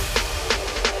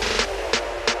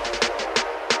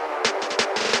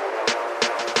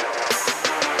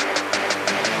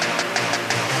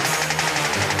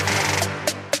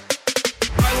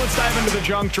 Into the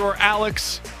junk drawer.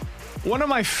 Alex, one of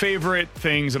my favorite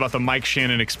things about the Mike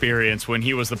Shannon experience when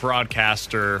he was the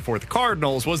broadcaster for the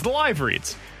Cardinals was the live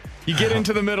reads. You get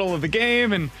into the middle of the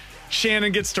game and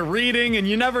Shannon gets to reading, and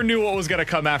you never knew what was going to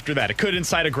come after that. It could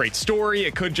incite a great story.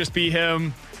 It could just be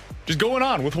him just going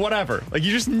on with whatever. Like,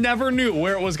 you just never knew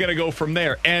where it was going to go from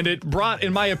there. And it brought,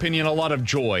 in my opinion, a lot of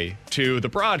joy to the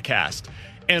broadcast.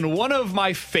 And one of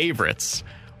my favorites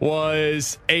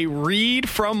was a read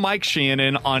from Mike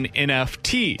Shannon on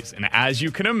NFTs. And as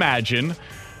you can imagine,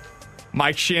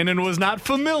 Mike Shannon was not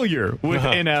familiar with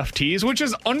NFTs, which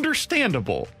is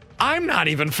understandable. I'm not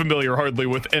even familiar hardly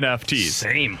with NFTs.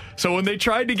 Same. So when they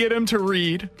tried to get him to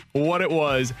read what it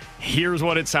was, here's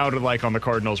what it sounded like on the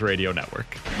Cardinals radio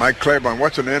network. Mike Claiborne,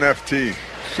 what's an NFT?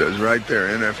 Says right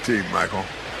there, NFT, Michael.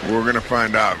 We're going to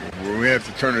find out. When we have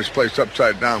to turn this place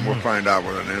upside down, we'll find out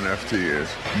what an NFT is.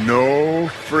 No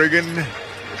friggin'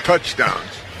 touchdowns.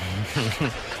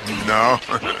 No.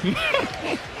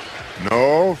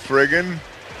 No friggin'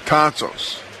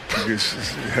 tonsils. You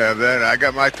can have that. I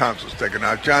got my tonsils taken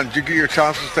out. John, did you get your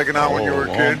tonsils taken out when you were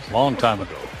a kid? Long time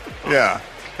ago. Yeah.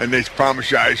 And they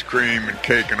promised you ice cream and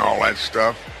cake and all that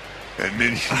stuff. And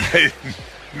then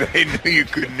they knew you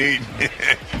couldn't eat.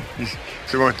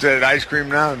 So what's that, ice cream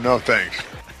now? No, thanks.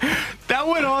 That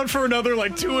went on for another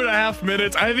 2.5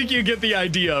 minutes. I think you get the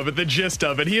idea of it, the gist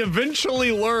of it. He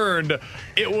eventually learned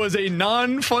it was a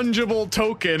non-fungible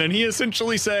token, and he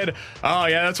essentially said, oh,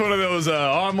 yeah, that's one of those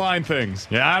online things.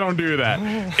 Yeah, I don't do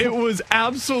that. It was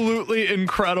absolutely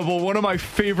incredible. One of my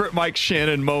favorite Mike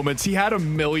Shannon moments. He had a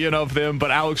million of them,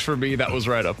 but Alex, for me, that was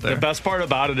right up there. The best part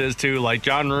about it is, too,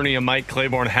 John Rooney and Mike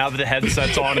Claiborne have the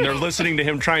headsets on, and they're listening to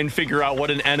him try and figure out what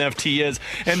an NFT is.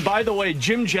 And by the way,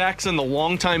 Jim Jackson, the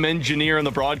longtime engineer in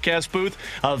the broadcast booth,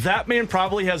 that man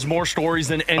probably has more stories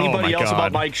than anybody else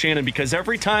about Mike Shannon, because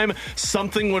every time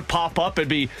something would pop up, it'd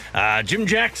be Jim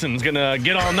Jackson's gonna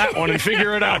get on that one and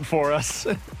figure it out for us.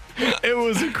 It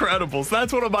was incredible. So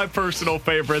that's one of my personal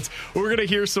favorites. We're going to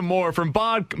hear some more from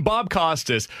Bob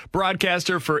Costas,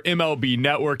 broadcaster for MLB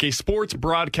Network, a sports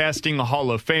broadcasting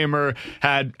Hall of Famer,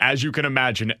 had, as you can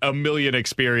imagine, a million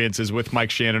experiences with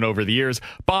Mike Shannon over the years.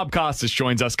 Bob Costas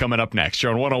joins us coming up next here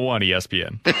on 101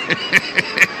 ESPN.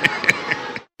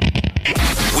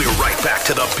 We're right back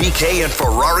to the BK and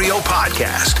Ferrario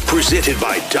podcast, presented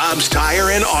by Dobbs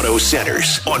Tire and Auto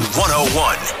Centers on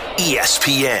 101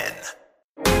 ESPN.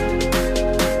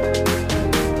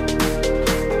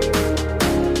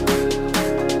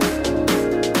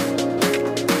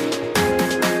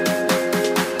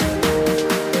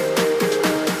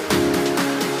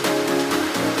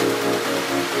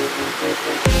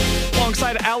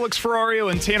 Alex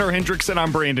Ferrario and Tanner Hendrickson.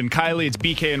 I'm Brandon Kiley. It's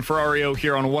BK and Ferrario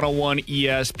here on 101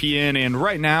 ESPN. And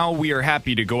right now, we are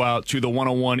happy to go out to the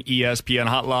 101 ESPN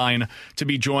hotline to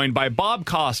be joined by Bob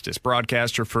Costas,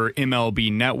 broadcaster for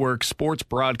MLB Network, Sports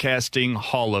Broadcasting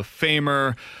Hall of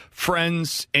Famer,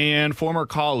 friends and former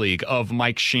colleague of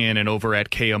Mike Shannon over at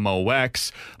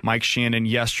KMOX. Mike Shannon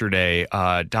yesterday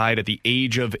died at the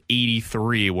age of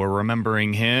 83. We're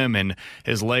remembering him and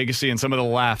his legacy and some of the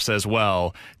laughs as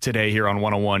well today here on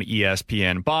 101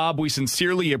 ESPN. Bob, we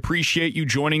sincerely appreciate you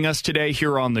joining us today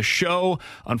here on the show.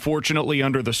 Unfortunately,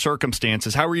 under the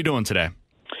circumstances, how are you doing today?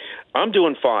 I'm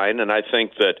doing fine, and I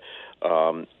think that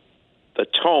the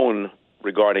tone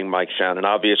regarding Mike Shannon,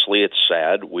 obviously it's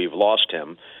sad. We've lost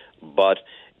him. But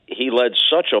he led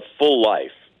such a full life.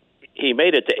 He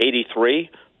made it to 83,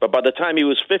 but by the time he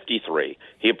was 53,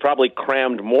 he had probably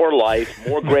crammed more life,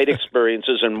 more great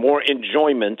experiences, and more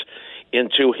enjoyment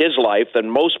into his life than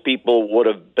most people would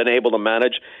have been able to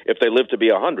manage if they lived to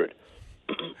be 100.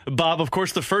 Bob, of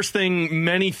course, the first thing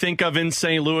many think of in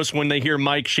St. Louis when they hear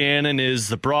Mike Shannon is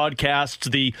the broadcasts,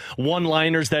 the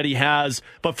one-liners that he has.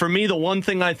 But for me, the one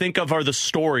thing I think of are the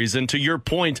stories. And to your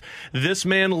point, this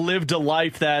man lived a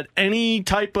life that any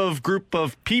type of group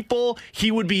of people,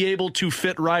 he would be able to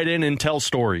fit right in and tell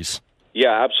stories.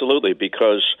 Yeah, absolutely,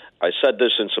 because I said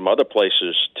this in some other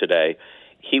places today.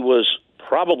 He was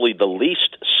probably the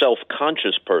least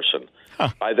self-conscious person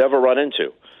I've ever run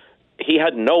into. He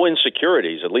had no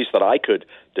insecurities, at least that I could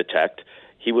detect.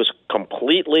 He was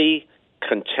completely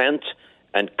content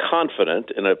and confident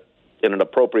in an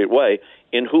appropriate way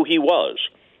in who he was.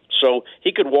 So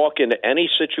he could walk into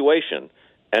any situation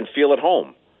and feel at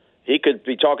home. He could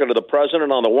be talking to the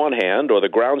president on the one hand or the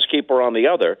groundskeeper on the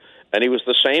other, and he was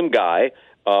the same guy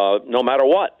no matter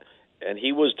what. And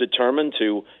he was determined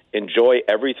to enjoy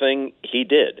everything he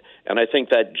did. And I think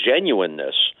that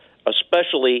genuineness,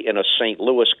 especially in a St.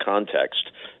 Louis context,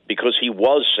 because he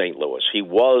was St. Louis. He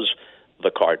was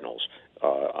the Cardinals.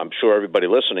 I'm sure everybody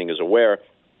listening is aware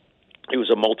he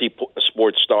was a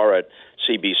multi-sport star at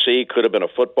CBC, could have been a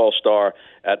football star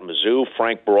at Mizzou.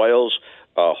 Frank Broyles,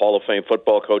 Hall of Fame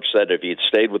football coach, said if he had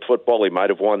stayed with football, he might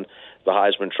have won the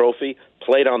Heisman Trophy.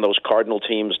 Played on those Cardinal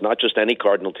teams, not just any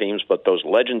Cardinal teams, but those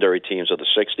legendary teams of the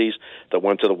 60s that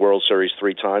went to the World Series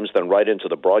 3 times, then right into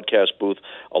the broadcast booth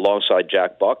alongside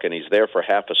Jack Buck, and he's there for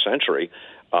half a century.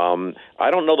 I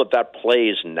don't know that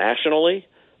plays nationally,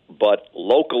 but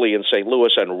locally in St.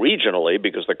 Louis and regionally,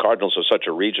 because the Cardinals are such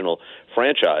a regional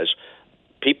franchise,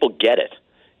 people get it.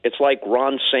 It's like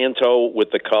Ron Santo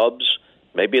with the Cubs.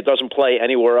 Maybe it doesn't play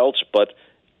anywhere else, but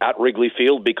at Wrigley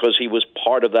Field because he was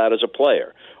part of that as a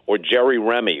player. Or Jerry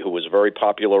Remy, who was very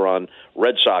popular on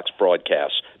Red Sox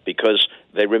broadcasts because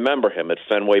they remember him at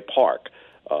Fenway Park.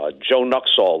 Joe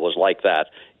Nuxall was like that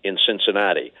in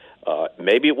Cincinnati.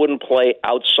 Maybe it wouldn't play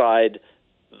outside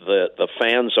the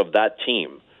fans of that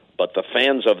team, but the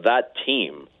fans of that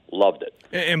team loved it.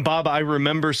 And Bob, I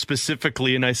remember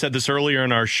specifically, and I said this earlier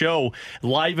in our show,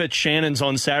 live at Shannon's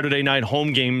on Saturday night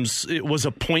home games, it was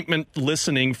appointment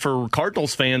listening for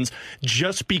Cardinals fans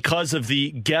just because of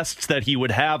the guests that he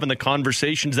would have and the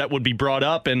conversations that would be brought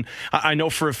up. And I know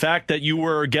for a fact that you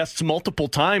were guests multiple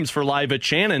times for live at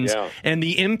Shannon's, and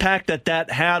the impact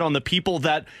that had on the people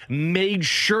that made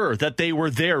sure that they were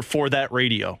there for that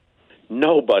radio.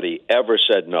 Nobody ever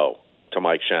said no to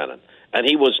Mike Shannon. And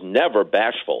he was never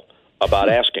bashful about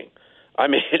asking. I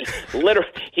mean, literally,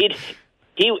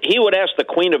 he would ask the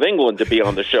Queen of England to be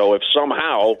on the show if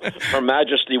somehow Her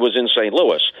Majesty was in St.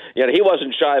 Louis. Yet he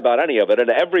wasn't shy about any of it, and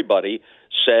everybody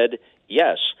said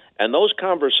yes. And those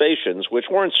conversations, which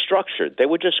weren't structured, they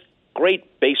were just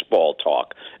great baseball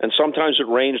talk, and sometimes it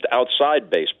ranged outside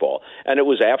baseball. And it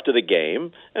was after the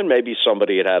game, and maybe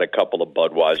somebody had a couple of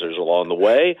Budweisers along the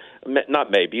way.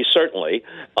 Not maybe, certainly,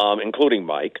 including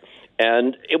Mike.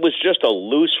 And it was just a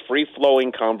loose,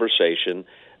 free-flowing conversation.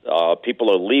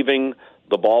 People are leaving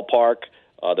the ballpark.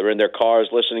 They're in their cars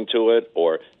listening to it,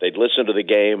 or they'd listened to the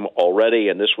game already,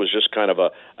 and this was just kind of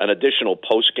an additional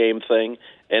post-game thing,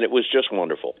 and it was just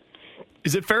wonderful.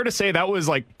 Is it fair to say that was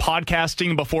like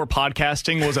podcasting before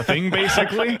podcasting was a thing,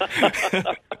 basically?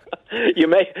 You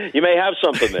may have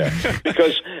something there,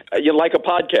 because you like a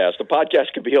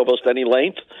podcast can be almost any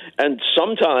length, and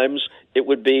sometimes it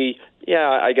would be,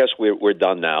 I guess we're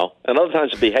done now, and other times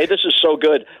it'd be, hey, this is so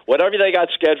good, whatever they got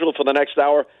scheduled for the next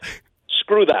hour,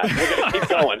 screw that, we're going to keep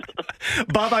going.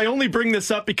 Bob, I only bring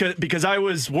this up because I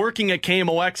was working at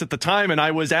KMOX at the time, and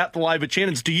I was at the Live at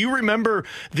Shannon's. Do you remember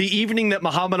the evening that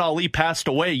Muhammad Ali passed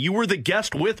away? You were the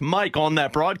guest with Mike on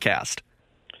that broadcast.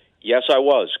 Yes, I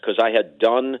was, because I had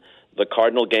done the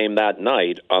Cardinal game that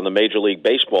night on the Major League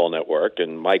Baseball Network,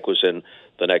 and Mike was in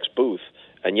the next booth.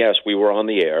 And yes, we were on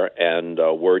the air, and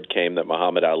word came that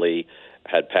Muhammad Ali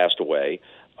had passed away.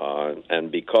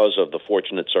 And because of the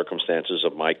fortunate circumstances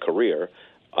of my career,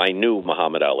 I knew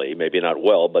Muhammad Ali, maybe not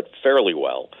well, but fairly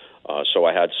well. So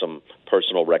I had some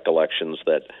personal recollections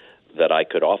that I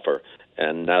could offer.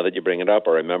 And now that you bring it up,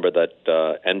 I remember that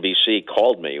NBC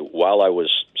called me while I was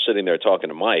sitting there talking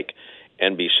to Mike.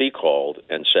 NBC called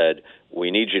and said, we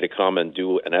need you to come and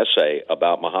do an essay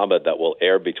about Muhammad that will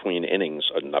air between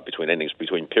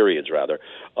periods,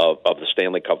 of the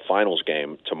Stanley Cup Finals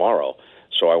game tomorrow.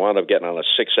 So I wound up getting on a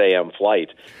 6 a.m. flight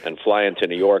and flying to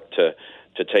New York to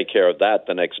take care of that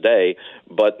the next day.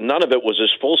 But none of it was as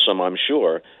fulsome, I'm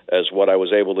sure, as what I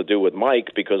was able to do with Mike,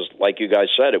 because, like you guys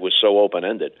said, it was so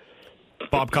open-ended.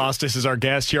 Bob Costas is our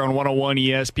guest here on 101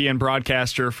 ESPN,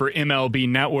 broadcaster for MLB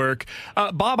Network.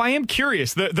 Bob, I am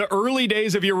curious, the early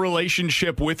days of your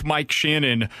relationship with Mike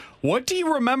Shannon, what do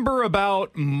you remember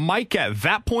about Mike at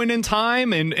that point in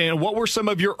time, and what were some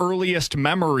of your earliest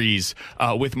memories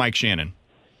with Mike Shannon?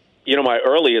 You know, my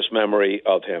earliest memory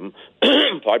of him,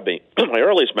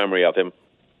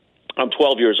 I'm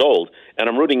 12 years old, and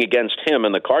I'm rooting against him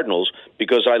and the Cardinals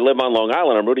because I live on Long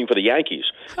Island. I'm rooting for the Yankees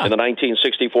in the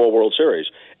 1964 World Series.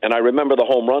 And I remember the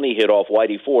home run he hit off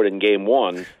Whitey Ford in Game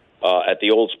 1 at the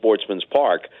old Sportsman's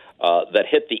Park that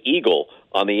hit the eagle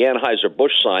on the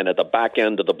Anheuser-Busch sign at the back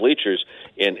end of the bleachers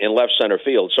in left center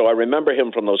field. So I remember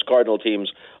him from those Cardinal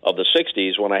teams of the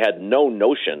 60s when I had no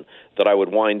notion that I would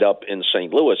wind up in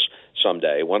St. Louis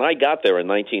someday. When I got there in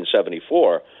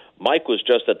 1974, Mike was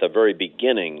just at the very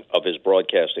beginning of his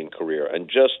broadcasting career and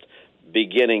just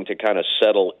beginning to kind of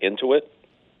settle into it.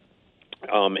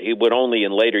 He would only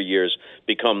in later years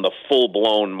become the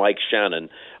full-blown Mike Shannon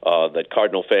that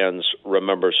Cardinal fans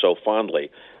remember so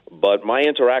fondly. But my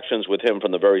interactions with him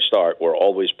from the very start were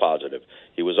always positive.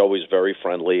 He was always very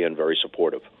friendly and very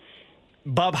supportive.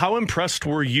 Bob, how impressed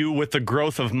were you with the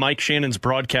growth of Mike Shannon's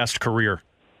broadcast career?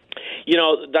 You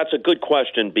know, that's a good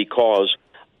question because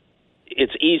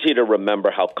it's easy to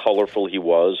remember how colorful he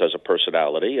was as a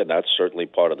personality, and that's certainly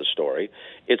part of the story.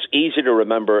 It's easy to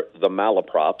remember the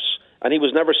malaprops, and he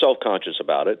was never self-conscious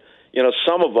about it. You know,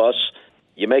 some of us,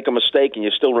 you make a mistake and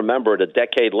you still remember it a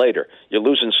decade later. You're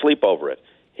losing sleep over it.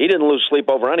 He didn't lose sleep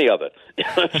over any of it.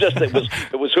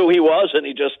 It was who he was, and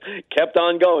he just kept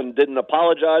on going. Didn't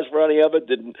apologize for any of it.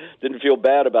 Didn't feel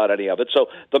bad about any of it. So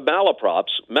the malaprops,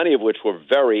 many of which were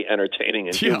very entertaining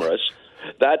and humorous,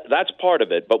 that's part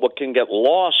of it. But what can get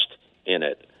lost in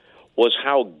it was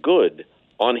how good,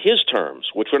 on his terms,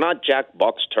 which were not Jack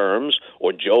Buck's terms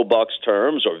or Joe Buck's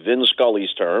terms or Vin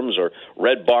Scully's terms or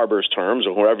Red Barber's terms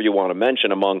or whoever you want to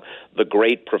mention among the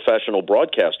great professional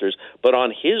broadcasters, but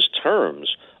on his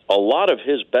terms, a lot of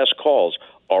his best calls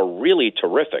are really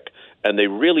terrific, and they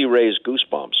really raise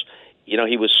goosebumps.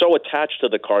 he was so attached to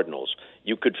the Cardinals.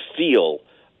 You could feel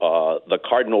the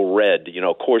Cardinal red,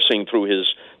 coursing through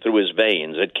his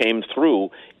veins. It came through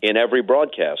in every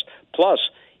broadcast. Plus,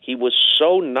 he was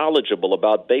so knowledgeable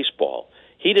about baseball.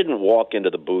 He didn't walk into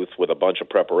the booth with a bunch of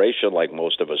preparation like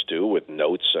most of us do, with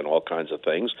notes and all kinds of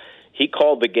things. He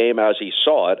called the game as he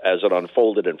saw it, as it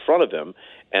unfolded in front of him,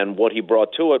 and what he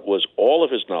brought to it was all of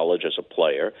his knowledge as a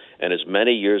player and his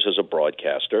many years as a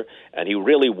broadcaster, and he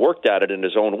really worked at it in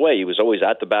his own way. He was always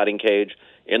at the batting cage,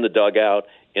 in the dugout,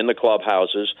 in the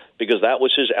clubhouses, because that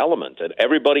was his element. And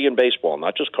everybody in baseball,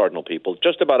 not just Cardinal people,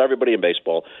 just about everybody in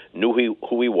baseball knew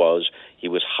who he was. He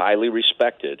was highly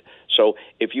respected. So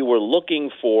if you were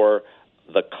looking for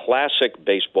the classic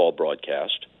baseball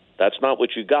broadcast, that's not what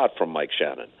you got from Mike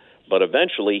Shannon. But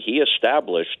eventually he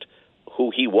established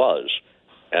who he was,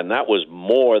 and that was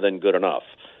more than good enough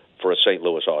for a St.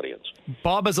 Louis audience.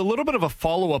 Bob, as a little bit of a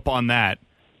follow-up on that,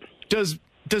 does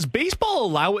baseball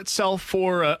allow itself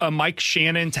for a Mike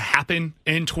Shannon to happen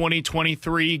in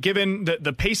 2023, given that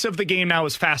the pace of the game now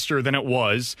is faster than it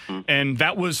was, and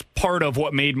that was part of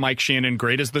what made Mike Shannon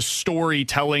great, is the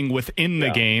storytelling within the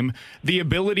game. The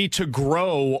ability to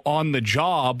grow on the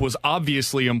job was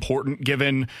obviously important,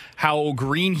 given how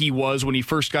green he was when he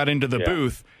first got into the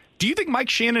booth. Do you think Mike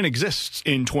Shannon exists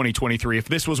in 2023 if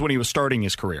this was when he was starting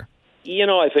his career?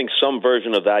 I think some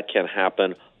version of that can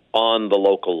happen on the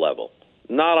local level,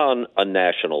 not on a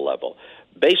national level.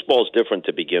 Baseball's different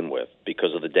to begin with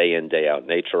because of the day-in, day-out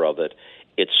nature of it.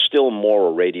 It's still more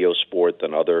a radio sport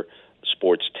than other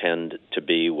sports tend to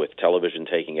be, with television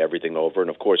taking everything over. And,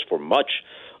 of course, for much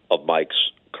of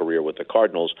Mike's career with the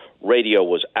Cardinals, radio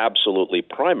was absolutely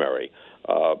primary.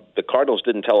 The Cardinals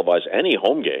didn't televise any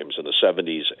home games in the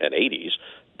 70s and 80s.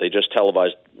 They just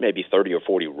televised maybe 30 or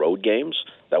 40 road games.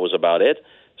 That was about it.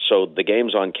 So the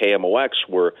games on KMOX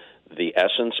were the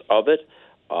essence of it.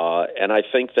 And I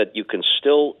think that you can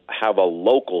still have a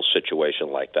local situation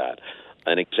like that.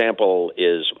 An example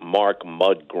is Mark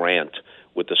Mud Grant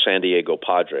with the San Diego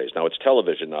Padres. Now, it's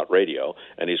television, not radio,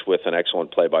 and he's with an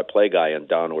excellent play-by-play guy in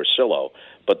Don Orsillo.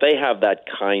 But they have that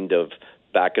kind of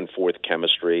back-and-forth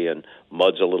chemistry, and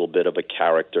Mud's a little bit of a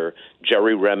character.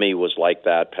 Jerry Remy was like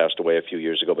that, passed away a few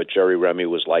years ago, but Jerry Remy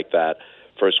was like that,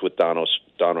 first with Don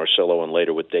Orsillo and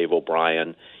later with Dave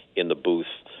O'Brien in the booth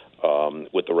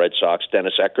with the Red Sox.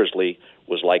 Dennis Eckersley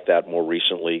was like that more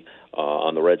recently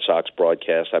on the Red Sox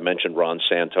broadcast. I mentioned Ron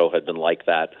Santo had been like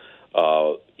that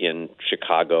in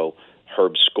Chicago.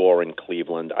 Herb Score in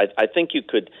Cleveland. I think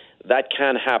that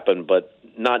can happen, but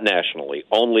not nationally,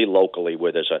 only locally,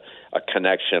 where there's a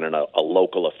connection and a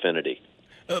local affinity.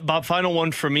 Bob, final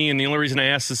one for me, and the only reason I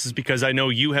ask this is because I know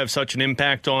you have such an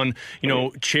impact on,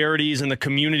 charities and the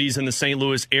communities in the St.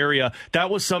 Louis area. That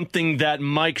was something that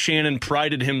Mike Shannon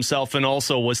prided himself in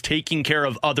also, was taking care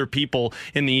of other people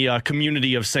in the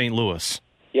community of St. Louis.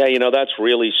 Yeah, that's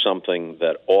really something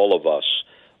that all of us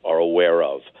are aware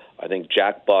of. I think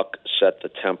Jack Buck set the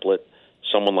template.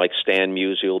 Someone like Stan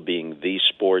Musial being the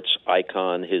sports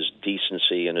icon, his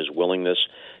decency and his willingness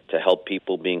to help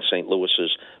people being St.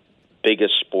 Louis's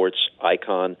biggest sports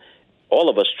icon. All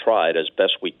of us tried as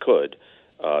best we could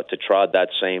to trod that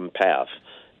same path.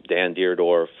 Dan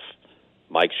Deerdorf,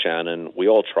 Mike Shannon, we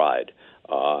all tried.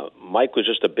 Mike was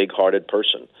just a big-hearted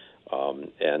person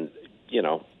and,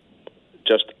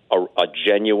 just a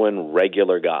genuine,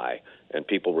 regular guy, and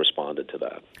people responded to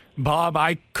that. Bob,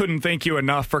 I couldn't thank you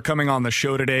enough for coming on the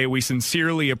show today. We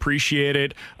sincerely appreciate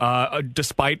it,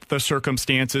 despite the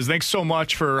circumstances. Thanks so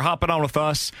much for hopping on with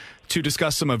us to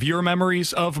discuss some of your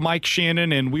memories of Mike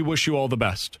Shannon, and we wish you all the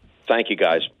best. Thank you,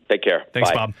 guys. Take care. Thanks,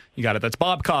 Bye. Bob. You got it. That's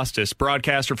Bob Costas,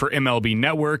 broadcaster for MLB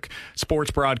Network,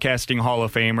 Sports Broadcasting Hall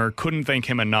of Famer. Couldn't thank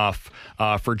him enough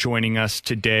for joining us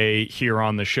today here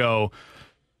on the show.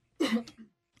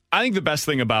 I think the best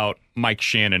thing about Mike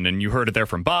Shannon, and you heard it there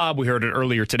from Bob, we heard it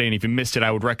earlier today, and if you missed it, I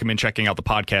would recommend checking out the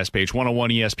podcast page,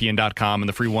 101ESPN.com, and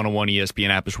the free 101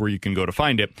 ESPN app is where you can go to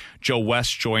find it. Joe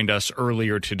West joined us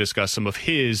earlier to discuss some of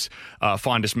his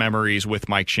fondest memories with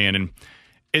Mike Shannon.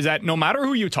 Is that no matter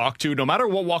who you talk to, no matter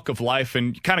what walk of life,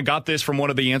 and you kind of got this from one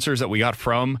of the answers that we got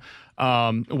from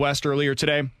West earlier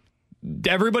today,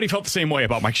 everybody felt the same way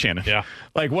about Mike Shannon. Yeah.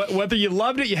 Like, whether you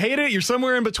loved it, you hated it, you're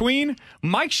somewhere in between,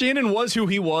 Mike Shannon was who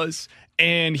he was,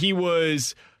 and he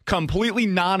was completely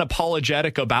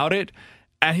non-apologetic about it,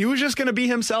 and he was just going to be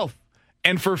himself.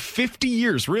 And for 50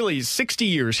 years, really 60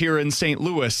 years here in St.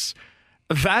 Louis,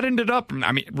 that ended up,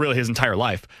 really his entire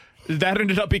life, that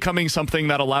ended up becoming something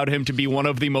that allowed him to be one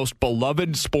of the most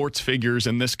beloved sports figures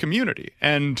in this community.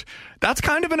 And that's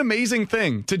kind of an amazing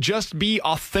thing, to just be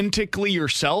authentically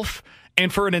yourself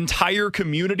and for an entire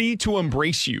community to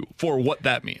embrace you for what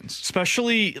that means.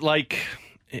 Especially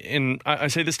and I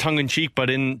say this tongue in cheek, but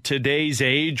in today's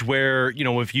age where,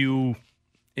 if you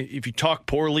talk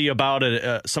poorly about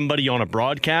somebody on a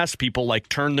broadcast, people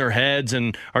turn their heads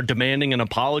and are demanding an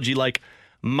apology.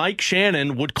 Mike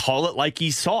Shannon would call it like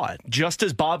he saw it, just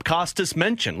as Bob Costas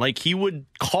mentioned. He would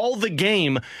call the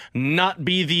game, not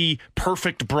be the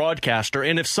perfect broadcaster.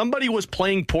 And if somebody was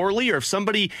playing poorly or if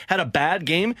somebody had a bad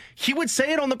game, he would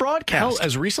say it on the broadcast. Hell,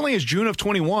 as recently as June of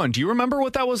 21, do you remember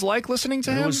what that was like listening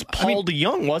to him? It was Paul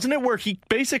DeYoung, wasn't it? Where he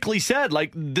basically said,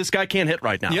 this guy can't hit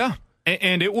right now. Yeah.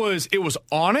 And it was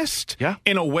honest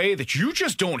in a way that you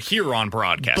just don't hear on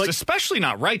broadcast, especially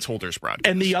not rights holders broadcast.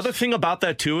 And the other thing about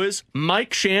that, too, is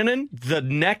Mike Shannon the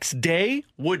next day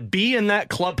would be in that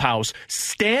clubhouse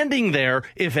standing there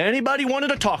if anybody wanted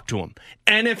to talk to him.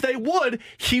 And if they would,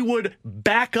 he would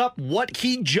back up what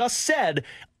he just said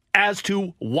as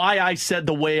to why I said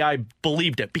the way I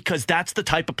believed it, because that's the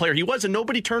type of player he was, and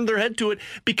nobody turned their head to it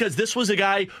because this was a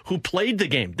guy who played the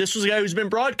game. This was a guy who's been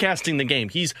broadcasting the game.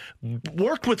 He's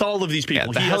worked with all of these people.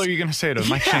 Yeah, the hell are you going to say to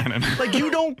Mike Shannon?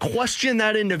 You don't question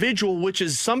that individual, which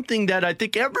is something that I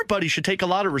think everybody should take a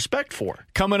lot of respect for.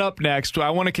 Coming up next, I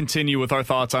want to continue with our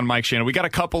thoughts on Mike Shannon. We got a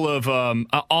couple of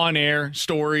on-air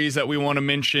stories that we want to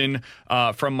mention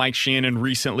from Mike Shannon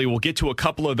recently. We'll get to a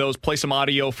couple of those, play some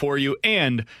audio for you,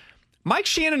 and Mike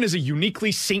Shannon is a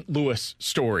uniquely St. Louis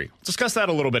story. Let's discuss that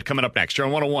a little bit coming up next. You're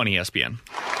on 101 ESPN.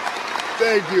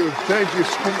 Thank you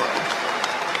so much.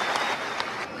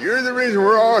 You're the reason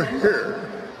we're all here.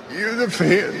 You, the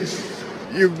fans.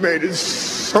 You've made it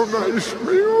so nice for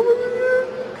me over the years.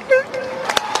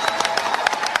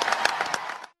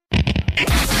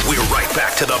 We're right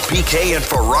back to the BK and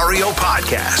Ferrario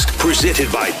podcast,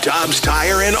 presented by Dobbs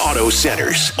Tire and Auto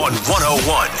Centers on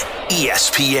 101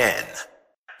 ESPN.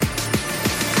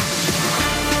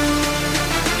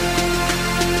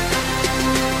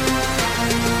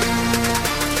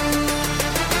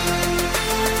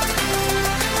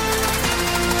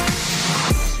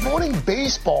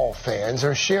 Baseball fans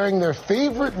are sharing their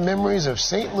favorite memories of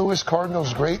St. Louis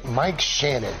Cardinals great Mike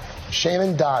Shannon.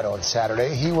 Shannon died on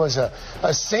Saturday. He was a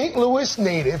St. Louis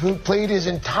native who played his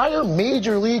entire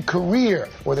major league career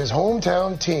with his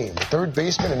hometown team. The third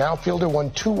baseman and outfielder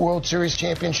won 2 World Series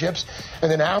championships.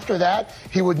 And then after that,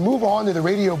 he would move on to the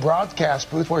radio broadcast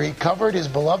booth where he covered his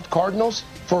beloved Cardinals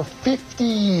for 50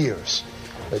 years.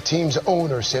 The team's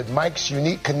owner said Mike's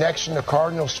unique connection to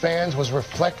Cardinals fans was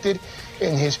reflected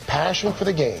in his passion for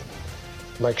the game.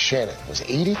 Mike Shannon was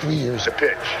 83 years old.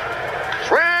 The pitch.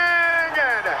 Swing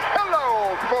and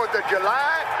hello, 4th of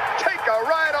July. Take a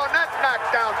ride on that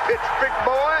knockdown pitch, big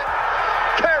boy.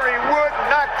 Kerry Wood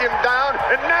knocked him down,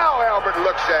 and now Albert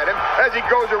looks at him as he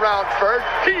goes around first.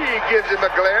 He gives him a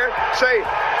glare. Say,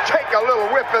 take a little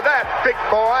whiff of that, big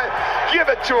boy. Give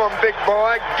it to him, big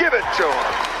boy. Give it to him.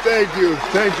 Thank you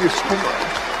so much.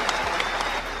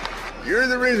 You're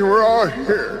the reason we're all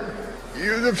here.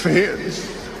 You, the fans.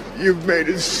 You've made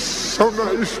it so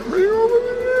nice for me over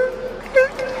the years.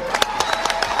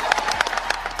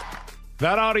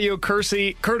 That audio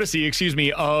courtesy,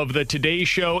 of the Today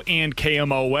Show and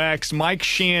KMOX. Mike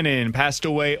Shannon passed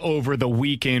away over the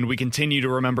weekend. We continue to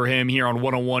remember him here on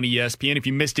 101 ESPN. If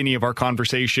you missed any of our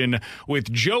conversation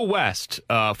with Joe West,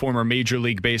 former Major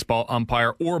League Baseball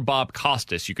umpire, or Bob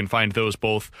Costas, you can find those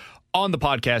both on the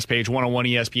podcast page,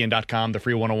 101ESPN.com. The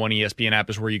free 101 ESPN app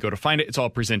is where you go to find it. It's all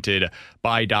presented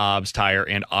by Dobbs Tire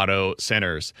and Auto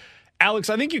Centers. Alex,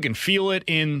 I think you can feel it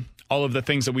in all of the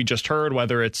things that we just heard,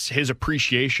 whether it's his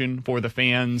appreciation for the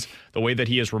fans, the way that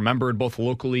he is remembered both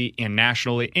locally and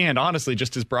nationally, and honestly,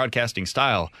 just his broadcasting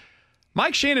style.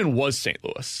 Mike Shannon was St.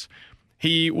 Louis.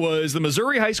 He was the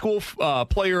Missouri High School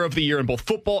Player of the Year in both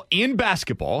football and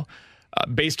basketball.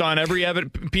 Based on every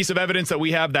piece of evidence that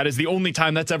we have, that is the only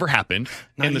time that's ever happened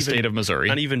in the state of Missouri.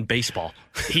 Not even baseball.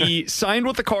 He signed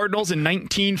with the Cardinals in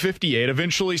 1958,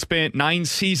 eventually spent 9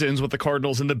 seasons with the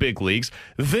Cardinals in the big leagues,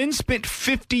 then spent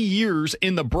 50 years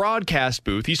in the broadcast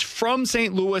booth. He's from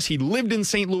St. Louis. He lived in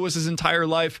St. Louis his entire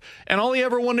life, and all he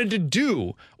ever wanted to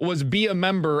do was be a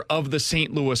member of the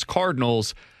St. Louis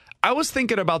Cardinals. I was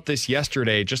thinking about this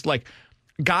yesterday, just like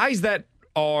guys that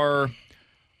are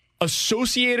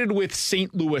associated with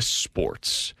St. Louis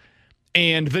sports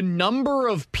and the number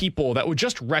of people that would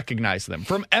just recognize them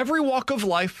from every walk of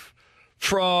life,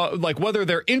 from like whether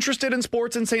they're interested in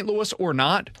sports in St. Louis or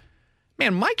not.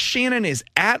 Man, Mike Shannon is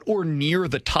at or near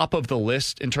the top of the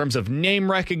list in terms of name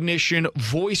recognition,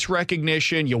 voice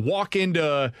recognition. You walk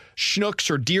into Schnucks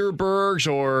or Dierberg's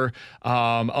or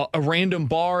a random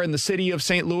bar in the city of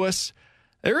St. Louis,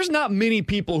 There's not many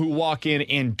people who walk in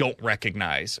and don't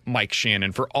recognize Mike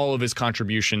Shannon for all of his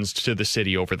contributions to the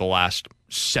city over the last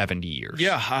 70 years.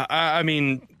 Yeah, I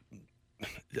mean,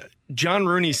 John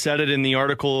Rooney said it in the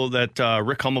article that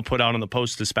Rick Hummel put out on the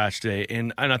Post-Dispatch today,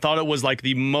 and I thought it was like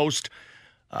the most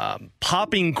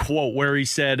popping quote where he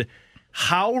said,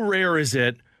 how rare is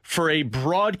it for a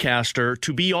broadcaster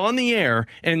to be on the air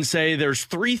and say there's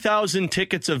 3,000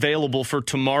 tickets available for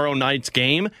tomorrow night's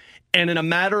game, and in a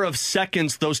matter of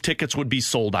seconds, those tickets would be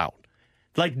sold out.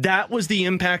 Like, that was the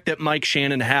impact that Mike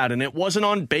Shannon had, and it wasn't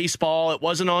on baseball, it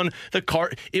wasn't on the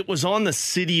car, it was on the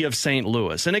city of St.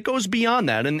 Louis, and it goes beyond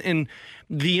that, and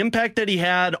the impact that he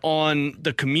had on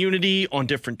the community, on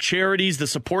different charities, the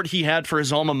support he had for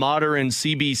his alma mater and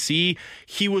CBC,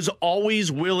 he was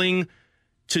always willing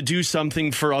to do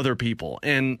something for other people.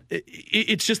 And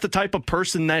it's just the type of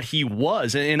person that he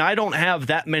was. And I don't have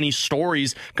that many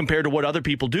stories compared to what other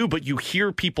people do, but you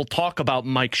hear people talk about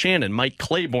Mike Shannon, Mike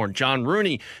Claiborne, John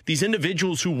Rooney, these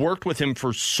individuals who worked with him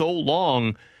for so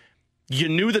long. You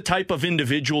knew the type of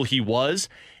individual he was,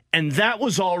 and that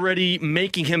was already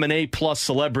making him an A-plus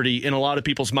celebrity in a lot of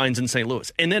people's minds in St. Louis.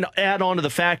 And then add on to the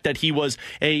fact that he was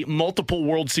a multiple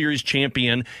World Series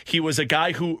champion. He was a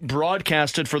guy who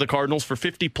broadcasted for the Cardinals for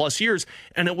 50-plus years,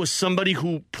 and it was somebody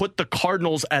who put the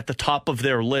Cardinals at the top of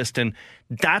their list. And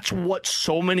that's what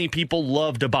so many people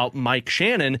loved about Mike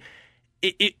Shannon.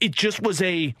 It just was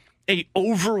a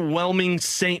overwhelming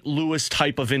St. Louis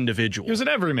type of individual. He was an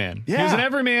everyman. Yeah. He was an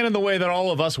everyman in the way that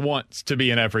all of us want to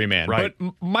be an everyman. Right.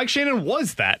 But Mike Shannon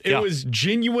was that. It was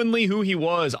genuinely who he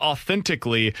was,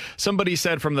 authentically. Somebody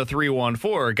said from the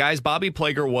 314, guys, Bobby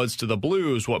Plager was to the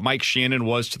Blues what Mike Shannon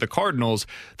was to the Cardinals.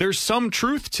 There's some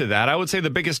truth to that. I would say the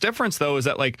biggest difference, though, is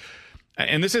that, like,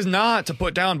 and this is not to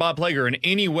put down Bob Plager in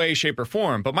any way, shape, or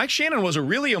form, but Mike Shannon was a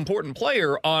really important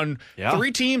player on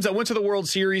 3 teams that went to the World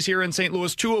Series here in St.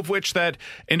 Louis, 2 of which that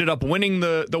ended up winning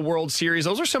the World Series.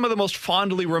 Those are some of the most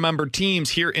fondly remembered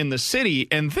teams here in the city.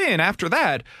 And then after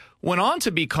that, went on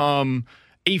to become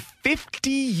a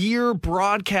 50-year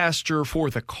broadcaster for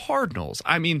the Cardinals.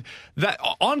 I mean, that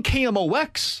on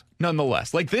KMOX,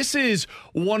 nonetheless. Like, this is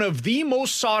one of the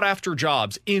most sought-after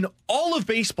jobs in all of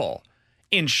baseball.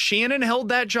 And Shannon held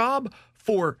that job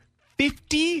for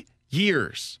 50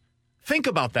 years. Think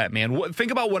about that, man.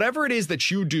 Think about whatever it is that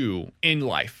you do in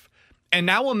life. And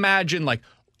now imagine, like,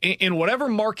 in whatever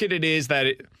market it is that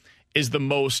it is the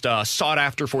most sought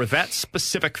after for that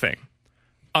specific thing.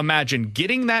 Imagine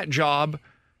getting that job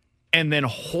and then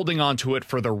holding on to it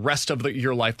for the rest of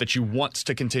your life that you want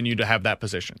to continue to have that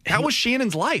position. That was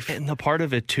Shannon's life. And the part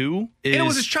of it, too, is... And it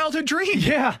was his childhood dream.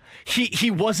 Yeah.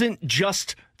 He wasn't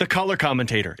just the color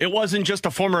commentator. It wasn't just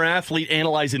a former athlete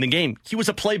analyzing the game. He was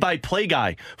a play-by-play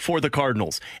guy for the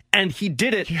Cardinals. And he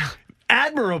did it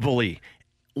admirably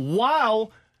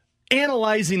while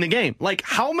analyzing the game. Like,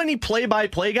 how many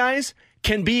play-by-play guys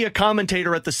can be a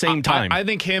commentator at the same time? I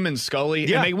think him and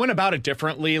Scully, and they went about it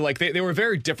differently. Like, they were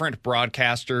very different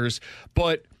broadcasters.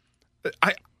 But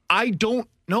I don't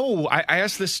know. I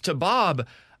asked this to Bob.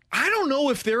 I don't know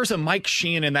if there's a Mike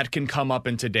Shannon that can come up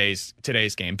in today's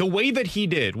game. The way that he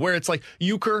did, where it's like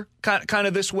Euchre kind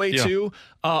of this way too,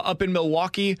 up in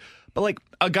Milwaukee. But like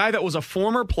a guy that was a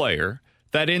former player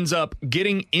that ends up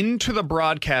getting into the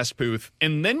broadcast booth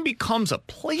and then becomes a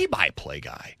play-by-play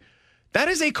guy. That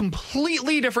is a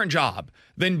completely different job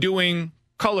than doing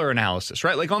color analysis,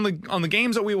 right? Like on the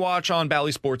games that we watch on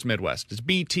Bally Sports Midwest, it's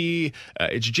BT,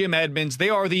 it's Jim Edmonds. They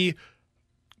are the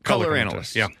color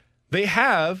analysts. Yeah. They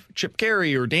have Chip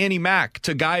Carey or Danny Mack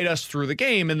to guide us through the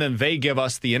game, and then they give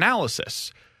us the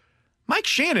analysis. Mike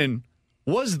Shannon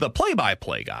was the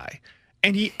play-by-play guy,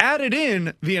 and he added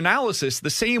in the analysis the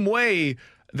same way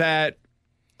that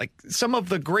like some of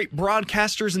the great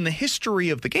broadcasters in the history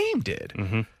of the game did.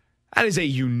 Mm-hmm. That is a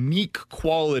unique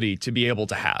quality to be able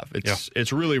to have.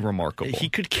 It's really remarkable. He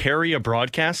could carry a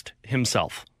broadcast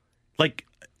himself. Like,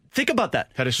 think about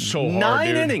that. That is so hard,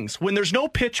 9 innings, when there's no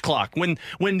pitch clock, when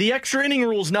the extra inning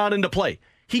rule's not into play.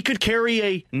 He could carry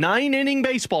a 9-inning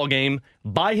baseball game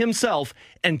by himself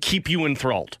and keep you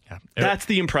enthralled. Yeah. That's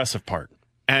the impressive part.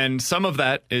 And some of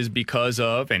that is because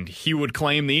of, and he would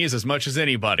claim these as much as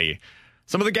anybody,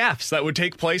 some of the gaffes that would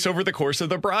take place over the course of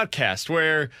the broadcast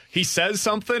where he says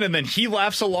something and then he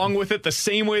laughs along with it the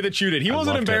same way that you did. He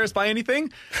wasn't embarrassed by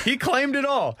anything. He claimed it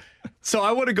all. So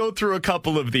I want to go through a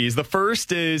couple of these. The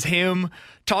first is him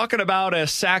talking about a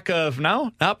sack of,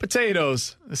 no, not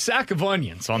potatoes, a sack of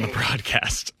onions on the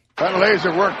broadcast. That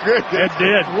laser worked good. It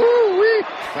did. Woo-wee.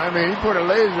 I mean, he put a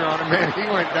laser on him, man. He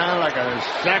went down like a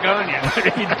sack of onions.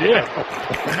 He did.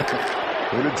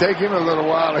 It would take him a little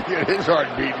while to get his heart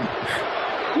beating.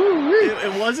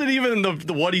 It wasn't even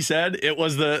the what he said. It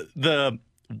was the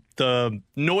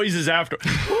noises after.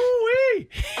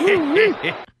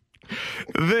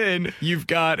 Then you've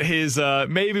got his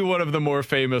maybe one of the more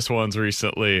famous ones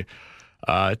recently.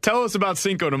 Tell us about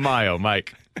Cinco de Mayo,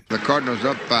 Mike. The Cardinals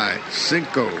up by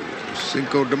Cinco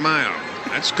de Mayo.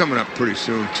 That's coming up pretty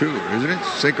soon, too, isn't it?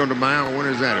 Cinco de Mayo, when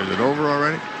is that? Is it over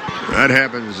already? That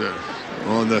happens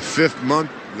on the 5th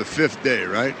month, the 5th day,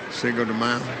 right? Cinco de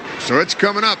Mayo. So it's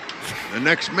coming up the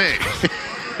next May.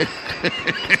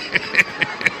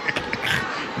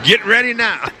 Get ready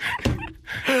now.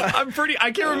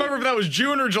 I can't remember if that was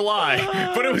June or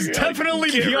July, but it was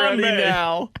definitely beyond May.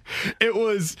 Now. It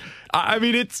was,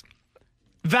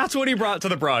 that's what he brought to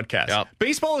the broadcast. Yep.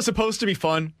 Baseball is supposed to be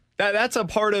fun. That's a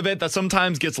part of it that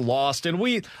sometimes gets lost. And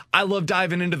I love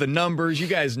diving into the numbers. You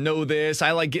guys know this.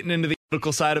 I like getting into the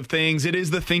political side of things. It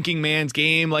is the thinking man's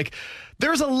game. Like,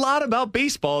 there's a lot about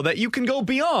baseball that you can go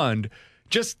beyond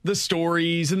just the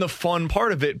stories and the fun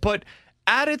part of it. But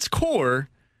at its core,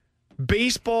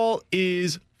 baseball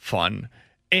is fun.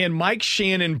 And Mike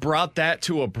Shannon brought that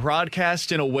to a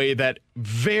broadcast in a way that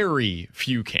very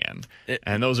few can.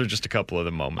 And those are just a couple of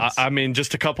the moments.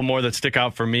 Just a couple more that stick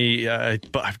out for me.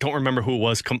 But I don't remember who it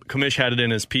was. Kamish had it in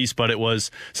his piece, but it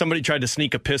was somebody tried to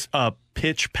sneak a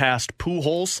pitch past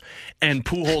Pujols, and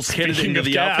Pujols hit it into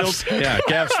the outfield. Yeah,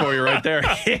 gaffes for you right there.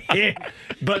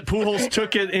 But Pujols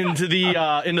took it into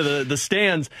the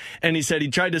stands, and he said he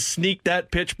tried to sneak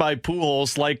that pitch by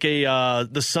Pujols like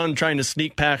the sun trying to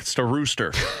sneak past a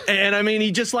rooster. And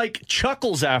he just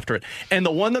chuckles after it. And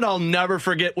the one that I'll never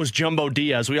forget was Jumbo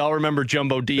Diaz. We all remember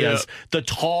Jumbo Diaz, the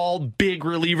tall, big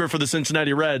reliever for the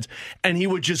Cincinnati Reds. And he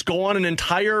would just go on an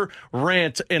entire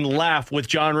rant and laugh with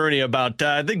John Rooney about,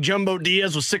 I think Jumbo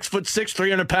Diaz was 6'6",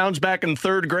 300 pounds back in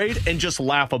 3rd grade, and just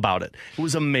laugh about it. It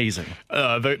was amazing.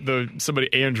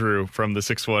 Somebody, Andrew from the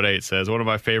 618 says, one of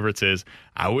my favorites is,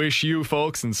 I wish you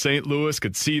folks in St. Louis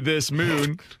could see this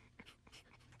moon.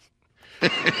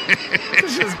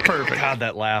 It's just perfect. God,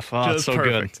 that laugh. Oh, it's so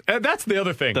perfect. Good. And that's the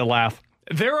other thing. The laugh.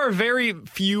 There are very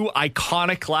few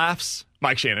iconic laughs.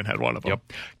 Mike Shannon had one of them.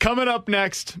 Yep. Coming up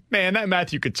next, man, that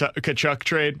Matthew Tkachuk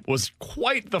trade was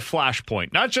quite the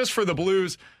flashpoint. Not just for the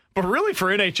Blues, but really for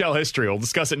NHL history. We'll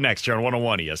discuss it next here on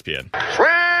 101 ESPN. Swing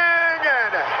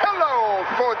and hello,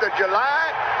 4th of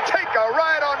July. Take a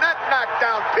ride on that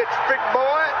knockdown pitch, big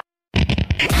boy.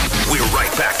 We're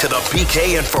right back to the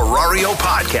BK and Ferrario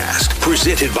podcast,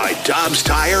 presented by Dobbs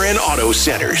Tire and Auto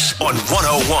Centers on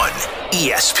 101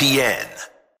 ESPN.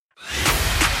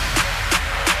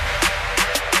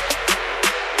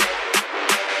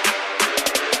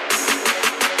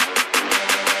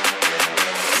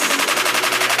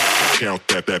 Count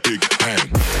that big bang.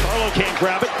 Carlo can't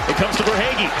grab it. It comes to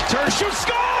Verhaeghe. Turns, shoots,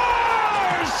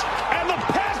 scores! And the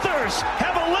Panthers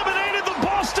have eliminated the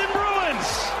Boston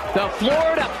Bruins. The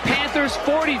Florida Panthers,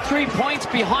 43 points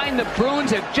behind the Bruins,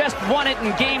 have just won it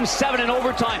in Game 7 in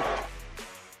overtime.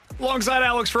 Alongside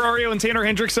Alex Ferrario and Tanner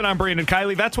Hendrickson, I'm Brandon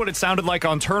Kiley. That's what it sounded like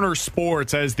on Turner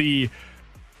Sports as the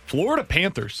Florida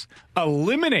Panthers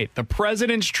eliminate the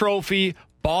President's Trophy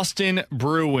Boston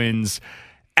Bruins.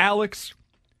 Alex,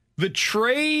 the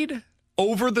trade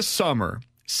over the summer,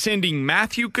 sending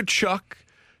Matthew Tkachuk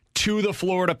to the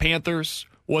Florida Panthers,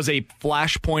 was a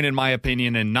flashpoint, in my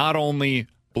opinion, in not only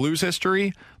Blues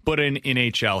history, but in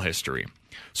NHL history.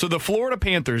 So the Florida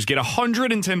Panthers get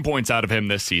 110 points out of him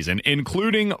this season,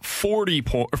 including 40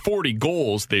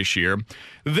 goals this year.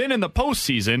 Then in the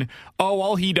postseason,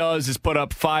 all he does is put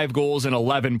up 5 goals and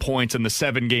 11 points in the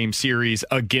 7-game series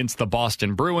against the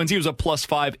Boston Bruins. He was a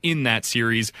 +5 in that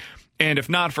series. And if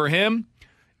not for him,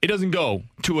 it doesn't go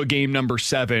to a game number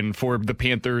 7 for the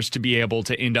Panthers to be able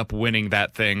to end up winning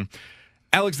that thing.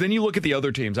 Alex, then you look at the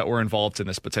other teams that were involved in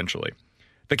this potentially.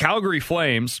 The Calgary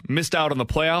Flames missed out on the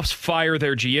playoffs, fire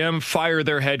their GM, fire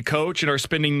their head coach, and are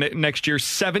spending next year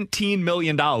 $17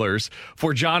 million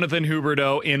for Jonathan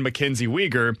Huberdeau and Mackenzie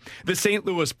Weegar. The St.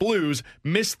 Louis Blues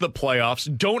missed the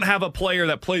playoffs, don't have a player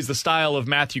that plays the style of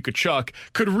Matthew Tkachuk,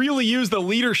 could really use the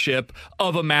leadership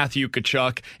of a Matthew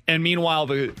Tkachuk, and meanwhile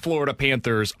the Florida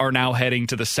Panthers are now heading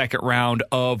to the second round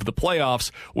of the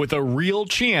playoffs with a real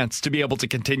chance to be able to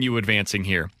continue advancing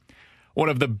here. One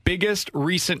of the biggest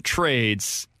recent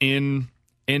trades in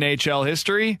NHL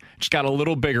history just got a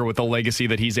little bigger with the legacy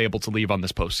that he's able to leave on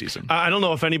this postseason. I don't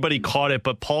know if anybody caught it,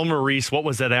 but Paul Maurice, what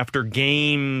was that, after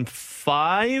Game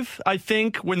 5, I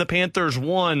think, when the Panthers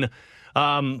won,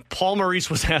 Paul Maurice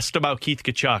was asked about Keith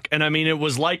Tkachuk, and I mean, it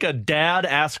was like a dad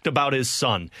asked about his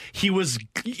son. He was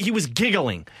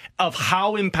giggling of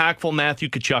how impactful Matthew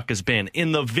Tkachuk has been.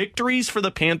 In the victories for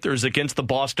the Panthers against the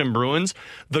Boston Bruins,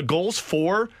 the goals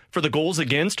for the goals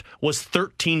against was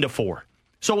 13-4.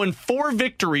 So in 4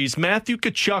 victories, Matthew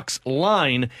Tkachuk's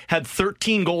line had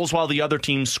 13 goals while the other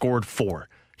team scored 4.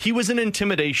 He was an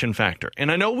intimidation factor.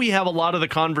 And I know we have a lot of the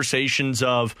conversations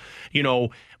of,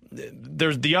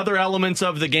 there's the other elements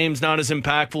of the game's not as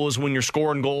impactful as when you're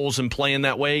scoring goals and playing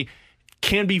that way.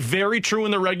 Can be very true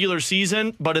in the regular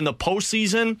season, but in the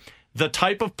postseason, the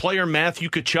type of player Matthew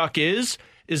Tkachuk is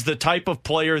the type of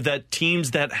player that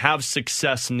teams that have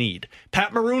success need.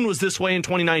 Pat Maroon was this way in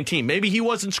 2019. Maybe he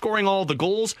wasn't scoring all the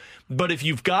goals, but if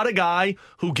you've got a guy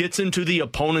who gets into the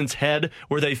opponent's head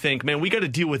where they think, man, we got to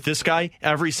deal with this guy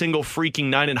every single freaking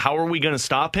night, and how are we going to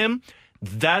stop him?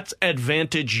 That's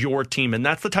advantage your team, and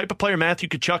that's the type of player Matthew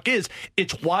Tkachuk is.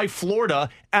 It's why Florida,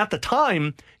 at the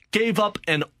time, gave up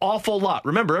an awful lot.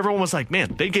 Remember, everyone was like,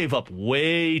 man, they gave up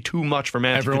way too much for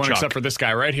Matthew Tkachuk. Everyone except for this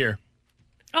guy right here.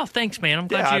 Oh, thanks, man. I'm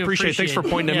glad I you appreciate. Thanks for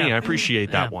pointing at me. I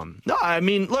appreciate that Yeah. one. No, I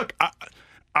mean, look,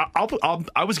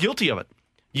 I was guilty of it.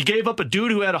 You gave up a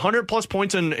dude who had 100-plus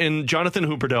points in Jonathan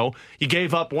Huberdeau. You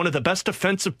gave up one of the best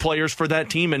defensive players for that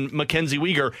team in Mackenzie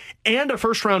Weegar, and a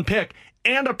first-round pick,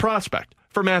 and a prospect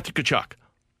for Matthew Tkachuk.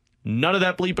 None of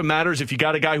that bleeping matters if you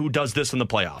got a guy who does this in the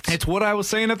playoffs. It's what I was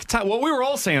saying at the time. What we were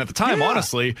all saying at the time,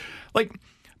 honestly. Like,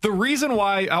 the reason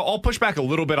why I'll push back a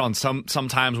little bit on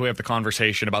sometimes we have the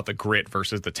conversation about the grit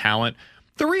versus the talent.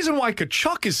 The reason why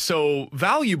Tkachuk is so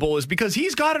valuable is because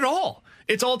he's got it all.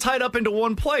 It's all tied up into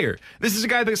one player. This is a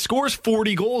guy that scores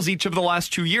 40 goals each of the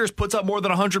last 2 years, puts up more than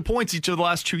 100 points each of the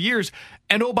last 2 years.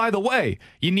 And oh, by the way,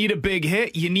 you need a big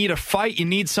hit, you need a fight, you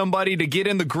need somebody to get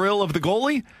in the grill of the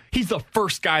goalie. He's the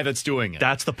first guy that's doing it.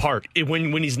 That's the part.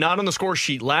 When he's not on the score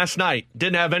sheet last night,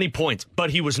 didn't have any points, but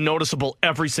he was noticeable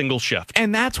every single shift.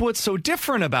 And that's what's so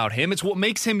different about him. It's what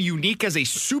makes him unique as a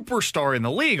superstar in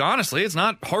the league. Honestly, it's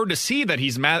not hard to see that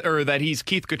he's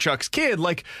Keith Tkachuk's kid.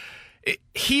 Like,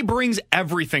 he brings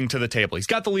everything to the table. He's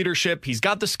got the leadership. He's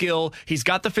got the skill. He's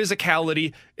got the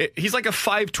physicality. He's like a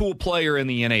 5-tool player in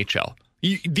the NHL.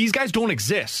 These guys don't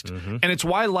exist. Mm-hmm. And it's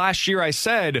why last year I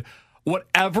said,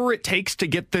 whatever it takes to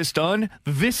get this done,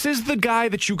 this is the guy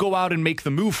that you go out and make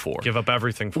the move for. Give up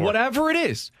everything for. Whatever it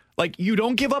is. Like, you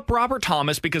don't give up Robert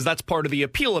Thomas because that's part of the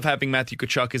appeal of having Matthew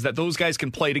Tkachuk is that those guys can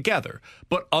play together.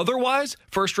 But otherwise,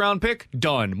 first-round pick,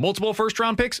 done. Multiple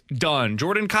first-round picks, done.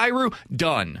 Jordan Kyrou,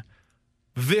 done.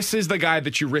 This is the guy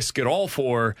that you risk it all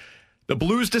for. The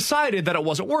Blues decided that it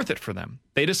wasn't worth it for them.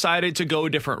 They decided to go a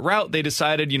different route. They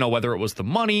decided, whether it was the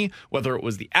money, whether it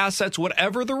was the assets,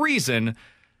 whatever the reason,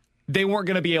 they weren't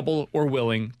going to be able or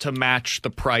willing to match the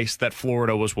price that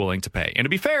Florida was willing to pay. And to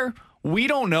be fair, we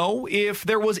don't know if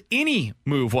there was any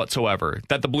move whatsoever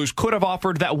that the Blues could have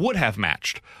offered that would have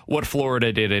matched what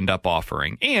Florida did end up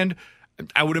offering. And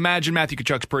I would imagine Matthew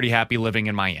Tkachuk's pretty happy living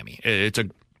in Miami. It's a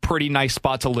pretty nice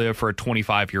spot to live for a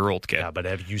 25-year-old kid. Yeah, but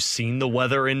have you seen the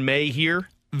weather in May here?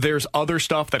 There's other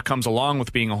stuff that comes along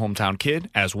with being a hometown kid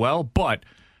as well. But,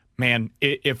 man,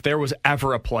 if there was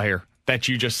ever a player that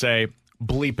you just say,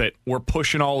 bleep it, we're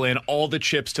pushing all in, all the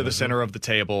chips to the center of the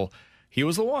table, he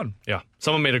was the one. Yeah.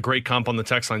 Someone made a great comp on the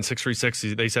text line,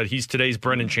 636. They said he's today's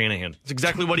Brendan Shanahan. It's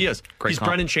exactly what he is. He's comp.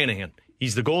 Brendan Shanahan.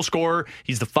 He's the goal scorer.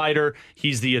 He's the fighter.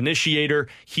 He's the initiator.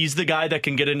 He's the guy that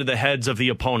can get into the heads of the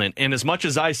opponent. And as much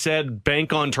as I said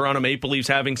bank on Toronto Maple Leafs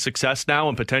having success now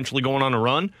and potentially going on a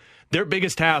run, their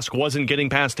biggest task wasn't getting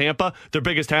past Tampa. Their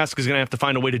biggest task is going to have to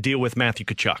find a way to deal with Matthew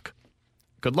Tkachuk.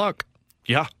 Good luck.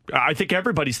 Yeah, I think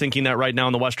everybody's thinking that right now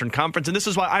in the Western Conference. And this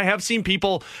is why I have seen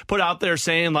people put out there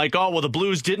saying like, oh, well, the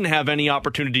Blues didn't have any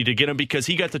opportunity to get him because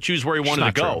he got to choose where he wanted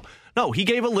to go. True. No, he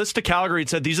gave a list to Calgary and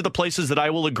said, these are the places that I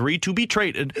will agree to be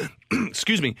traded.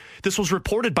 Excuse me. This was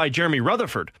reported by Jeremy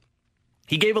Rutherford.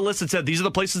 He gave a list and said, these are the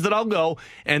places that I'll go.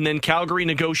 And then Calgary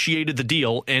negotiated the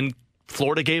deal and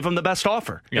Florida gave him the best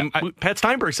offer. Yeah, and Pat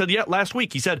Steinberg said, last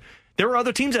week, he said there were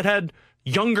other teams that had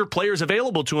younger players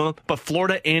available to him, but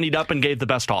Florida anteed up and gave the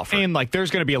best offer. And there's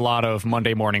going to be a lot of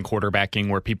Monday morning quarterbacking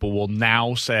where people will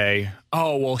now say,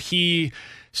 oh, well, he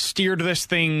steered this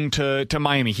thing to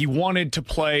Miami. He wanted to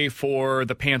play for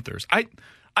the Panthers.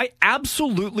 I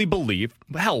absolutely believe,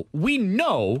 hell, we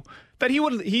know that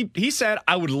he said,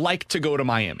 I would like to go to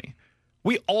Miami.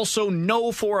 We also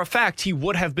know for a fact he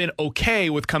would have been okay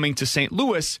with coming to St.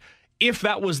 Louis if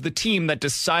that was the team that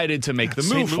decided to make the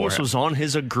move for him. St. Louis was on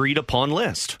his agreed-upon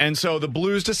list. And so the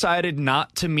Blues decided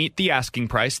not to meet the asking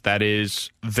price. That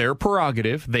is their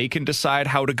prerogative. They can decide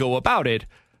how to go about it.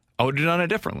 I would have done it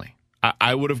differently.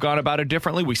 I would have gone about it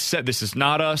differently. We said this is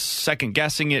not us second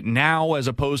guessing it now as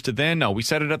opposed to then. No, we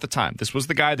said it at the time. This was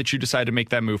the guy that you decided to make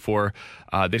that move for.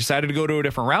 They decided to go to a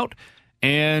different route,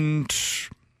 and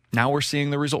now we're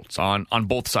seeing the results on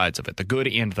both sides of it, the good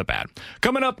and the bad.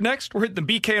 Coming up next, we're hitting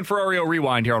the BK and Ferrario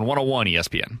Rewind here on 101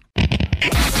 ESPN.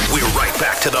 We're right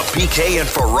back to the BK and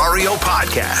Ferrario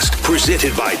podcast,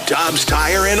 presented by Dobbs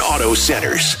Tire and Auto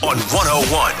Centers on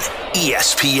 101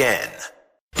 ESPN.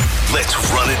 Let's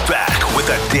run it back with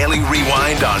a daily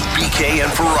rewind on BK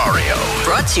and Ferrario.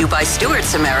 Brought to you by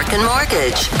Stewart's American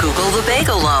Mortgage. Google the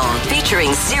Bagel Loan,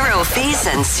 featuring 0 fees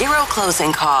and 0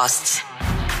 closing costs.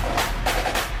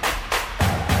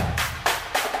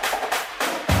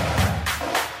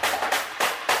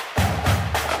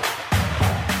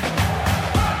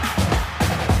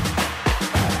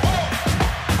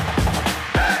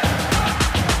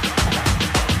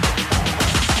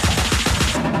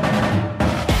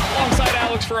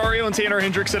 Ferrario and Tanner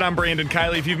Hendrickson. I'm Brandon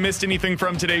Kiley. If you've missed anything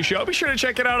from today's show, be sure to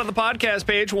check it out on the podcast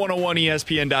page,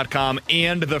 101ESPN.com,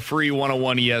 and the free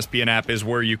 101 ESPN app is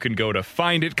where you can go to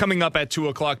find it. Coming up at 2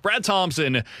 o'clock, Brad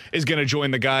Thompson is going to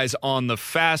join the guys on the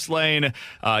Fast Lane.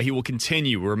 He will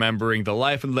continue remembering the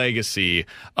life and legacy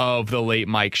of the late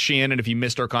Mike Shannon. If you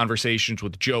missed our conversations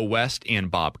with Joe West and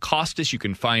Bob Costas, you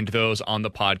can find those on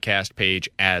the podcast page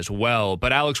as well.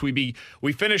 But Alex, we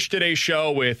finished today's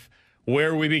show with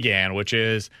where we began, which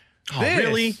is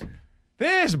this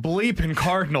bleeping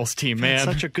Cardinals team, man. It's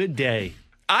such a good day.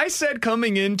 I said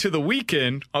coming into the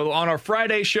weekend on our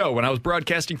Friday show when I was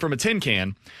broadcasting from a tin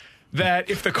can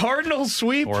that if the Cardinals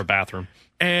sweep or a bathroom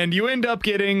and you end up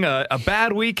getting a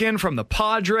bad weekend from the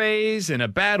Padres and a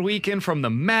bad weekend from the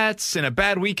Mets and a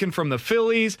bad weekend from the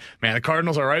Phillies, man, the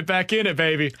Cardinals are right back in it,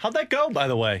 baby. How'd that go, by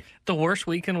the way? The worst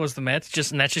weekend was the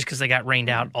Mets, and that's just because they got rained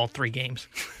out all 3 games.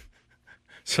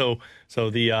 So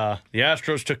the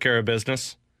Astros took care of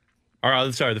business.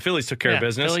 The Phillies took care of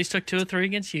business. Phillies took 2 of 3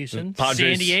 against Houston. Padres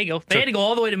San Diego. They had to go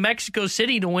all the way to Mexico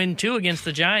City to win 2 against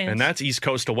the Giants. And that's East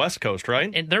Coast to West Coast, right?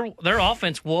 And their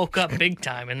offense woke up big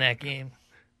time in that game.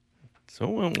 So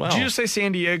well. Did you just say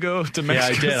San Diego to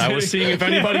Mexico City? Yeah, I did. I was seeing if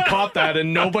anybody caught that,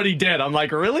 and nobody did. I'm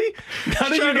like, really?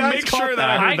 None of you guys caught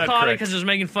that. I caught it because it was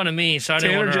making fun of me, so I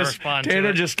didn't want to respond to it.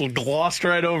 Tanner just glossed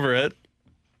right over it.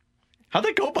 How'd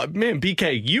that go? Man,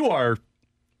 BK, you're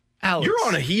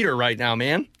on a heater right now,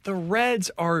 man. The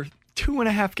Reds are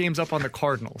 2.5 games up on the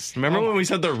Cardinals. Remember when we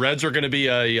said the Reds are going to be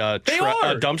a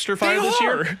dumpster fire this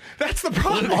year? That's the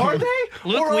problem. Are they?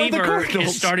 Luke Weaver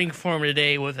is starting for him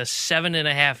today with a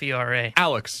 7.5 ERA.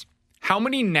 Alex, how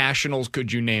many Nationals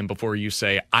could you name before you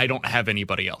say, I don't have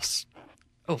anybody else?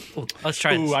 Oh, let's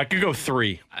try this. I could go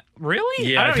 3.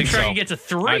 Really? Yeah, I don't think even try so. to get to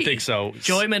 3. I think so.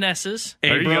 Joey Meneses.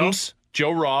 Abrams.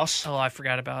 Joe Ross. Oh, I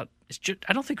forgot about.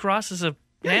 I don't think Ross is a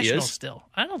National still.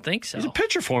 I don't think so. He's a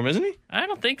pitcher for him, isn't he? I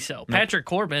don't think so. No. Patrick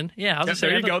Corbin. Yeah,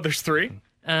 there you go. There's 3.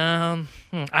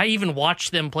 I even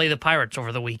watched them play the Pirates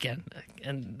over the weekend,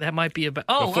 and that might be about.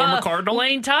 The former Cardinal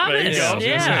Lane Thomas.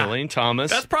 Yeah, Lane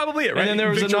Thomas. That's probably it, right? And then there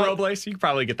was Victor Robles. You could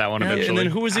probably get that one eventually. And then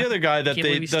who was the other guy that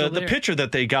the pitcher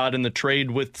that they got in the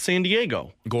trade with San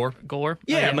Diego? Gore.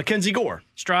 Yeah, Mackenzie Gore.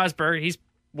 Strasburg. He's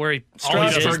where he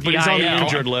Strasburg, but he's on the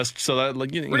injured list. So that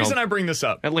reason I bring this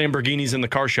up. That Lamborghini's in the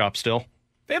car shop still.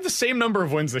 They have the same number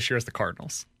of wins this year as the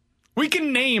Cardinals. We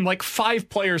can name like 5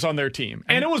 players on their team.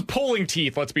 And it was pulling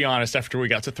teeth, let's be honest, after we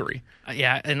got to 3.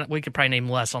 Yeah, and we could probably name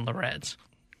less on the Reds.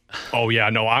 Oh, yeah,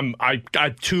 no, I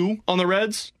got 2 on the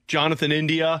Reds. Jonathan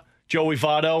India, Joey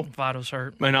Votto. Votto's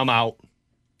hurt. And I'm out.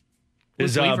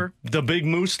 Is the Big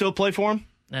Moose still play for him?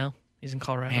 No, he's in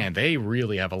Colorado. Man, they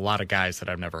really have a lot of guys that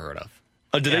I've never heard of.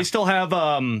 Do they still have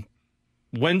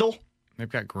Wendell? They've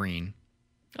got Green.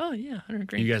 Oh, yeah, Hunter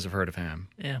Green. You guys have heard of him.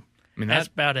 Yeah. I mean, that's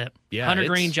about it. Yeah, Hunter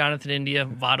Green, Jonathan India,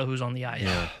 Votto, who's on the IL.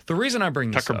 Yeah. The reason I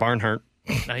bring this Tucker Barnhart.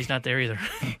 No, he's not there either.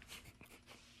 I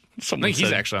think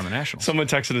he's actually on the Nationals. Someone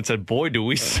texted and said, boy, do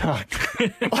we suck.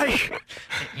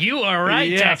 You are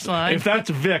right, text line. If that's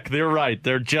Vic, they're right.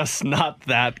 They're just not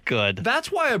that good.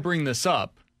 That's why I bring this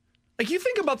up. Like, you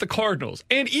think about the Cardinals,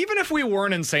 and even if we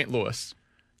weren't in St. Louis,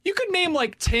 you could name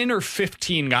like 10 or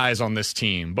 15 guys on this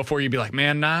team before you'd be like,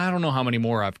 man, I don't know how many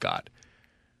more I've got.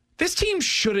 This team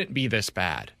shouldn't be this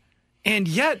bad. And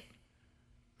yet,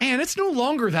 man, it's no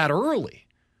longer that early.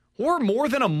 We're more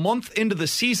than a month into the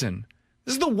season.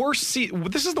 This is the worst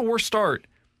this is the worst start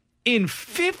in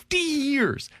 50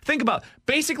 years. Think about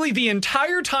basically the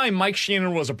entire time Mike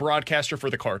Shannon was a broadcaster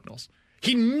for the Cardinals.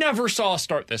 He never saw a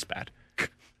start this bad.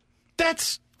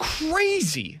 That's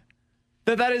crazy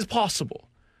that is possible.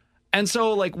 And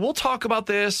so, we'll talk about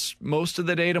this most of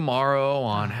the day tomorrow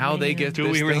on how they get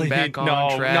this thing back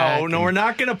on track. No, we're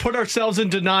not going to put ourselves in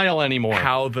denial anymore.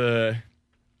 How the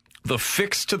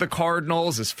fix to the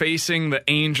Cardinals is facing the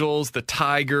Angels, the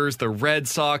Tigers, the Red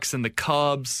Sox, and the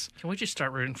Cubs. Can we just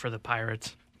start rooting for the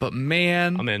Pirates? But,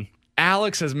 man, I'm in.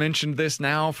 Alex has mentioned this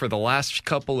now for the last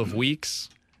couple of weeks.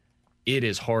 It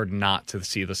is hard not to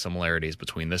see the similarities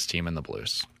between this team and the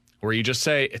Blues. Where you just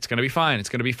say, it's going to be fine, it's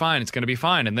going to be fine, it's going to be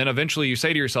fine. And then eventually you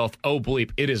say to yourself, oh, bleep,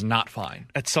 it is not fine.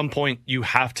 At some point, you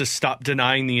have to stop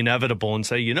denying the inevitable and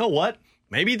say, you know what?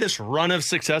 Maybe this run of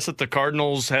success that the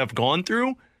Cardinals have gone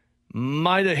through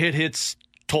might have hit its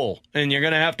toll. And you're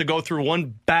going to have to go through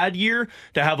one bad year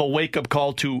to have a wake-up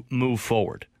call to move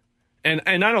forward. And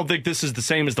I don't think this is the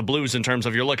same as the Blues in terms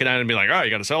of you're looking at it and be like, oh, you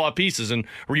got to sell out pieces and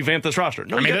revamp this roster.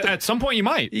 No, at some point you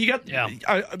might. You got,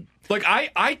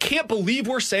 I can't believe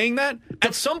we're saying that.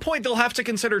 At some point they'll have to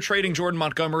consider trading Jordan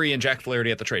Montgomery and Jack Flaherty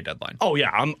at the trade deadline. Oh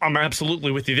yeah, I'm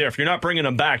absolutely with you there. If you're not bringing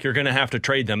them back, you're going to have to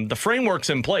trade them. The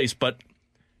framework's in place, but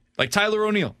like Tyler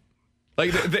O'Neill.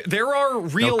 There are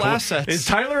real assets. Is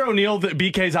Tyler O'Neill the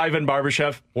BK's Ivan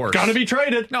Barbashev? Worse. Got to be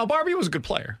traded. No, Barbie was a good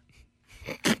player.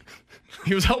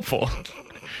 He was helpful.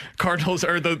 Cardinals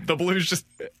or the Blues just,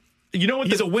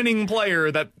 he's a winning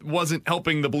player that wasn't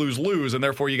helping the Blues lose, and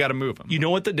therefore you got to move him. You know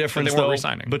what the difference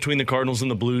between the Cardinals and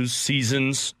the Blues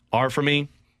seasons are for me?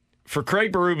 For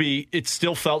Craig Berube, it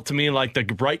still felt to me like the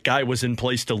right guy was in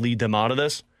place to lead them out of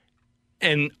this.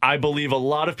 And I believe a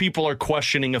lot of people are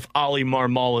questioning if Ali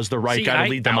Marmol is the right guy to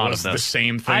lead them out of this. The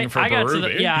same thing for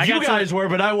Berube. You guys were,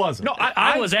 but I wasn't. No,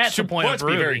 I was at the point of Berube. Let's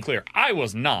be very clear. I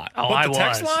was not. Oh, but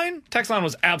the text line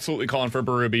was absolutely calling for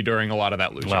Berube during a lot of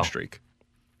that losing streak.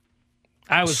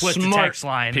 I was with the text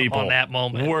line on that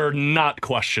moment. We're not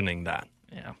questioning that.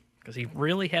 Yeah, because he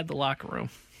really had the locker room.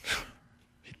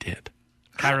 He did.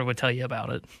 Kyra would tell you about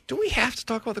it. Do we have to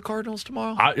talk about the Cardinals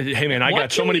tomorrow? Hey, man, I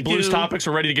got so many Blues topics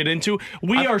we're ready to get into.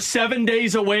 We are 7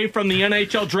 days away from the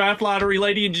NHL Draft Lottery,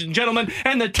 ladies and gentlemen,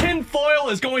 and the tinfoil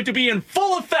is going to be in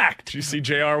full effect. Did you see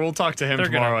JR? We'll talk to him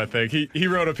tomorrow, I think. He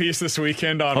wrote a piece this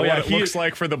weekend on what it looks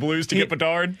like for the Blues to get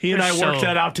Bedard. He and I worked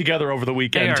that out together over the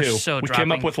weekend, too. We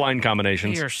came up with line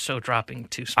combinations. They are so dropping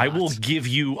 2 spots. I will give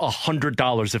you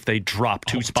 $100 if they drop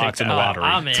 2 spots in the lottery.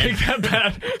 I'm in. Take that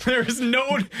bet. There's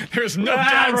no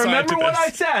downside remember to what this. I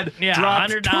said. Yeah,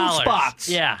 dropped $100. 2 spots.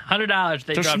 Yeah, $100.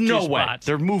 They There's dropped no 2 way. spots.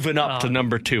 They're moving up to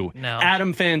number 2. No.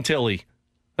 Adam Fantilli.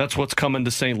 That's what's coming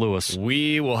to St. Louis.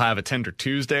 We will have a Tender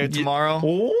Tuesday tomorrow.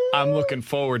 I'm looking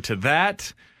forward to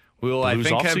that. We will, I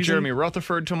think, have Jeremy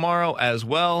Rutherford tomorrow as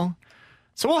well.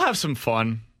 So we'll have some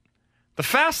fun. The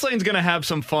Fast Lane's going to have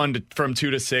some fun from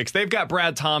 2 to 6. They've got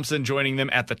Brad Thompson joining them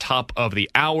at the top of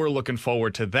the hour. Looking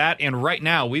forward to that. And right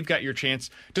now, we've got your chance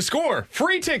to score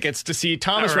free tickets to see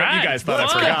Thomas Rhett. You guys thought I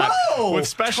forgot. With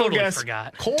special guest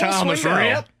Cole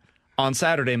Swindell on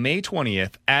Saturday, May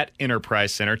 20th at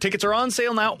Enterprise Center. Tickets are on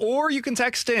sale now, or you can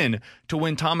text in to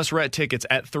win Thomas Rhett tickets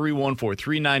at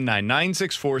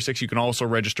 314-399-9646. You can also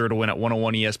register to win at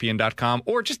 101ESPN.com,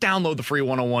 or just download the free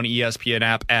 101 ESPN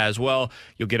app as well.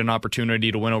 You'll get an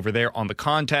opportunity to win over there on the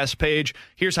contest page.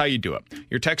 Here's how you do it.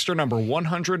 Your texter number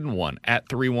 101 at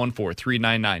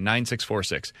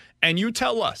 314-399-9646. And you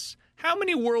tell us, how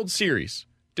many World Series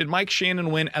did Mike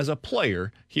Shannon win as a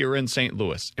player here in St.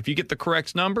 Louis? If you get the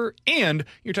correct number and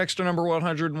your texter number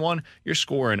 101, you're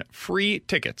scoring free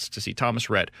tickets to see Thomas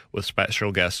Rhett with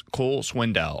special guest Cole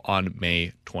Swindell on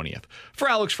May 20th. For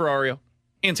Alex Ferrario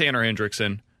and Tanner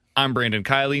Hendrickson, I'm Brandon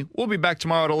Kiley. We'll be back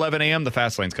tomorrow at 11 a.m. The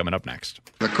Fast Lane's coming up next.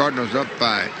 The Cardinals up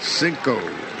by Cinco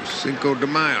de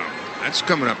Mayo. That's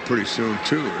coming up pretty soon,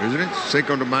 too, isn't it?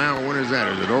 Cinco de Mayo, when is that?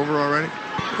 Is it over already?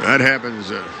 That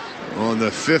happens on the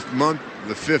 5th month.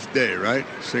 The 5th day, right?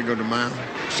 Cinco de Mayo.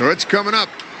 So it's coming up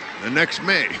the next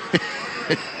May.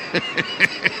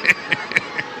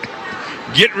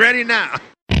 Get ready now.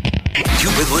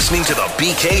 You've been listening to the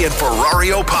BK and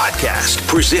Ferrario podcast,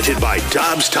 presented by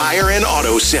Dobbs Tire and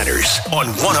Auto Centers on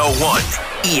 101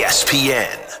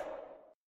 ESPN.